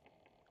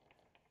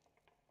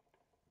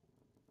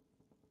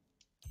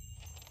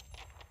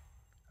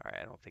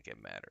 Alright, I don't think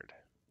it mattered.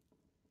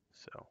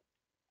 So.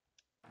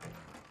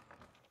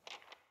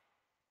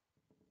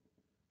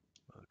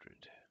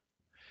 Modred.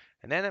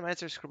 An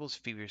animator scribbles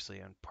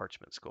feverishly on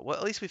parchment scroll. Well,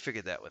 at least we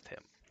figured that with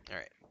him.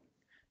 Alright.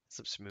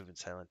 Some smooth and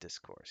silent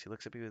discourse. He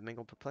looks at me with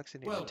mingled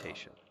perplexity and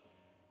irritation.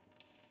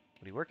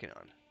 What are you working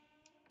on?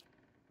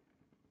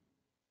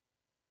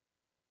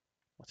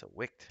 What's a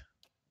wict?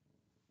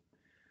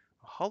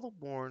 A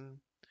hollowborn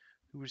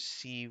who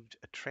received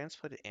a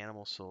transplanted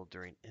animal soul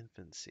during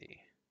infancy.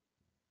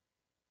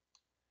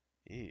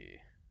 Ew.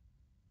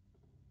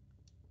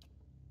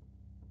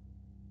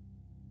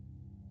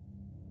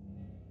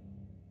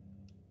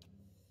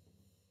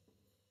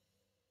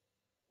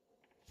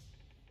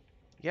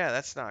 Yeah,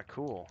 that's not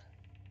cool.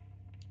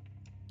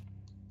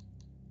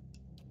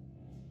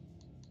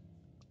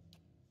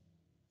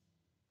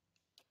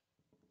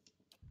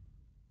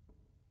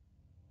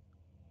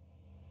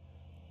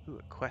 Ooh,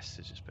 a quest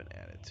has just been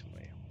added to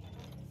me.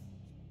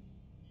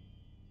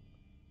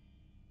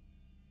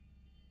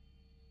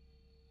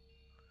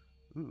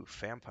 Ooh,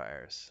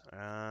 vampires. What's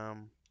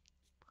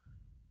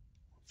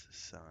a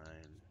sign?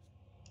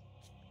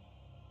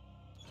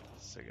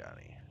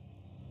 Sagani.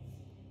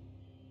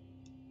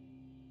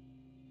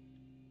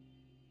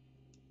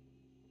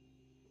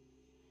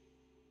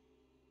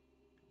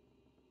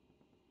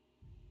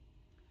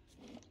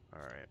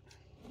 All right.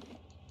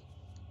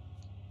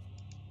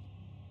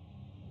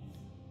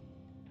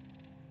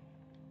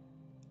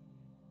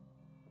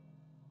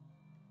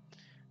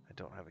 I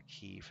don't have a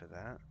key for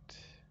that.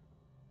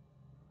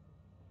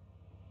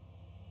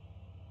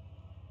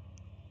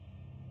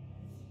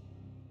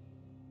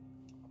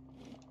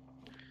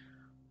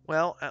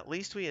 Well, at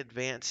least we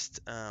advanced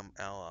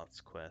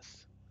Aloth's quest.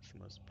 That's the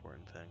most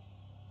important thing.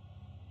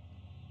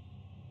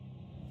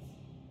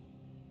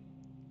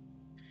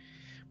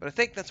 But I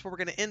think that's where we're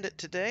going to end it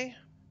today.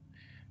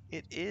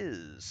 It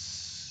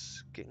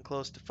is getting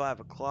close to 5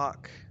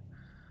 o'clock.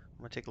 I'm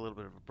going to take a little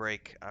bit of a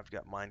break. I've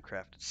got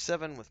Minecraft at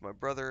 7 with my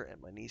brother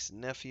and my niece and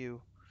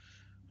nephew.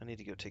 I need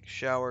to go take a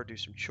shower, do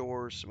some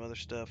chores, some other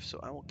stuff. So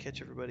I will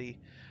catch everybody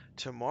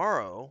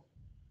tomorrow,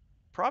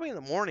 probably in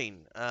the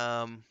morning.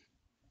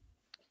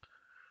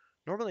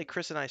 Normally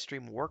Chris and I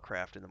stream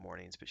Warcraft in the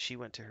mornings, but she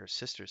went to her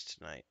sister's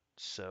tonight.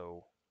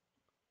 So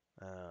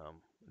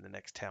in the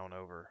next town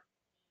over.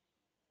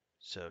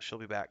 So she'll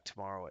be back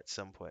tomorrow at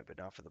some point, but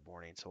not for the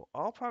morning. So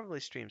I'll probably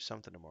stream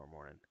something tomorrow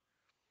morning.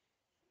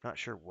 Not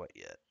sure what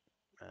yet.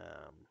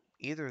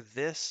 Either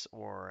this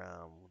or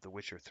The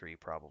Witcher 3,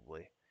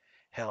 probably.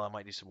 Hell, I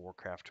might do some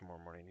Warcraft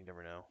tomorrow morning. You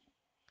never know.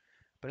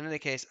 But in any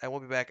case, I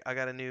will be back. I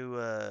got a new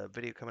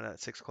video coming out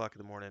at 6 o'clock in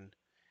the morning.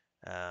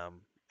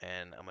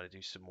 And I'm going to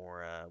do some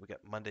more. We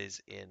got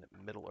Mondays in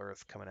Middle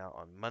Earth coming out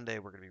on Monday.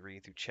 We're going to be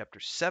reading through Chapter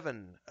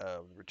 7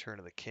 of The Return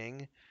of the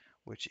King,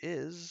 which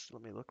is,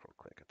 let me look real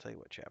quick. I'll tell you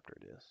what chapter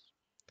it is.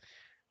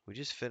 We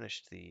just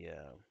finished the,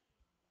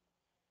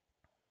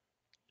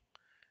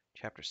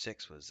 Chapter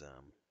 6 was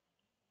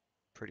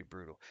pretty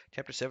brutal.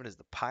 Chapter 7 is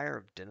The Pyre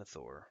of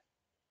Denethor.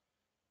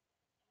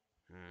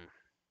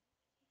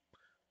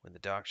 When the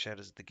dark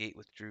shadows of the gate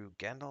withdrew,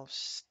 Gandalf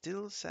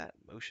still sat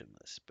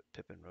motionless, but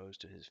Pippin rose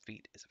to his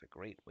feet as if a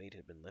great weight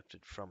had been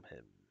lifted from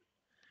him.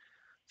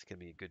 It's going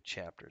to be a good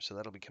chapter, so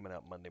that'll be coming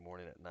out Monday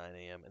morning at 9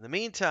 a.m. In the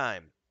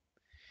meantime,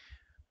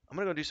 I'm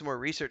going to go do some more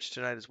research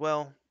tonight as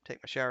well.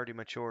 Take my shower, do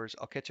my chores.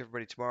 I'll catch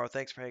everybody tomorrow.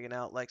 Thanks for hanging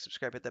out. Like,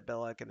 subscribe, hit that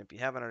bell icon. If you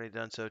haven't already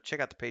done so,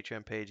 check out the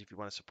Patreon page if you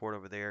want to support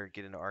over there,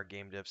 get into our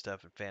game dev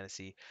stuff and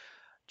fantasy.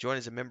 Join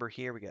as a member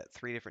here. We got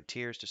 3 different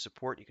tiers to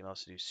support. You can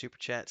also do super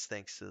chats.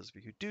 Thanks to those of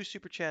you who do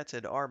super chats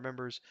and are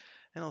members.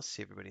 And I'll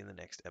see everybody in the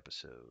next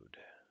episode.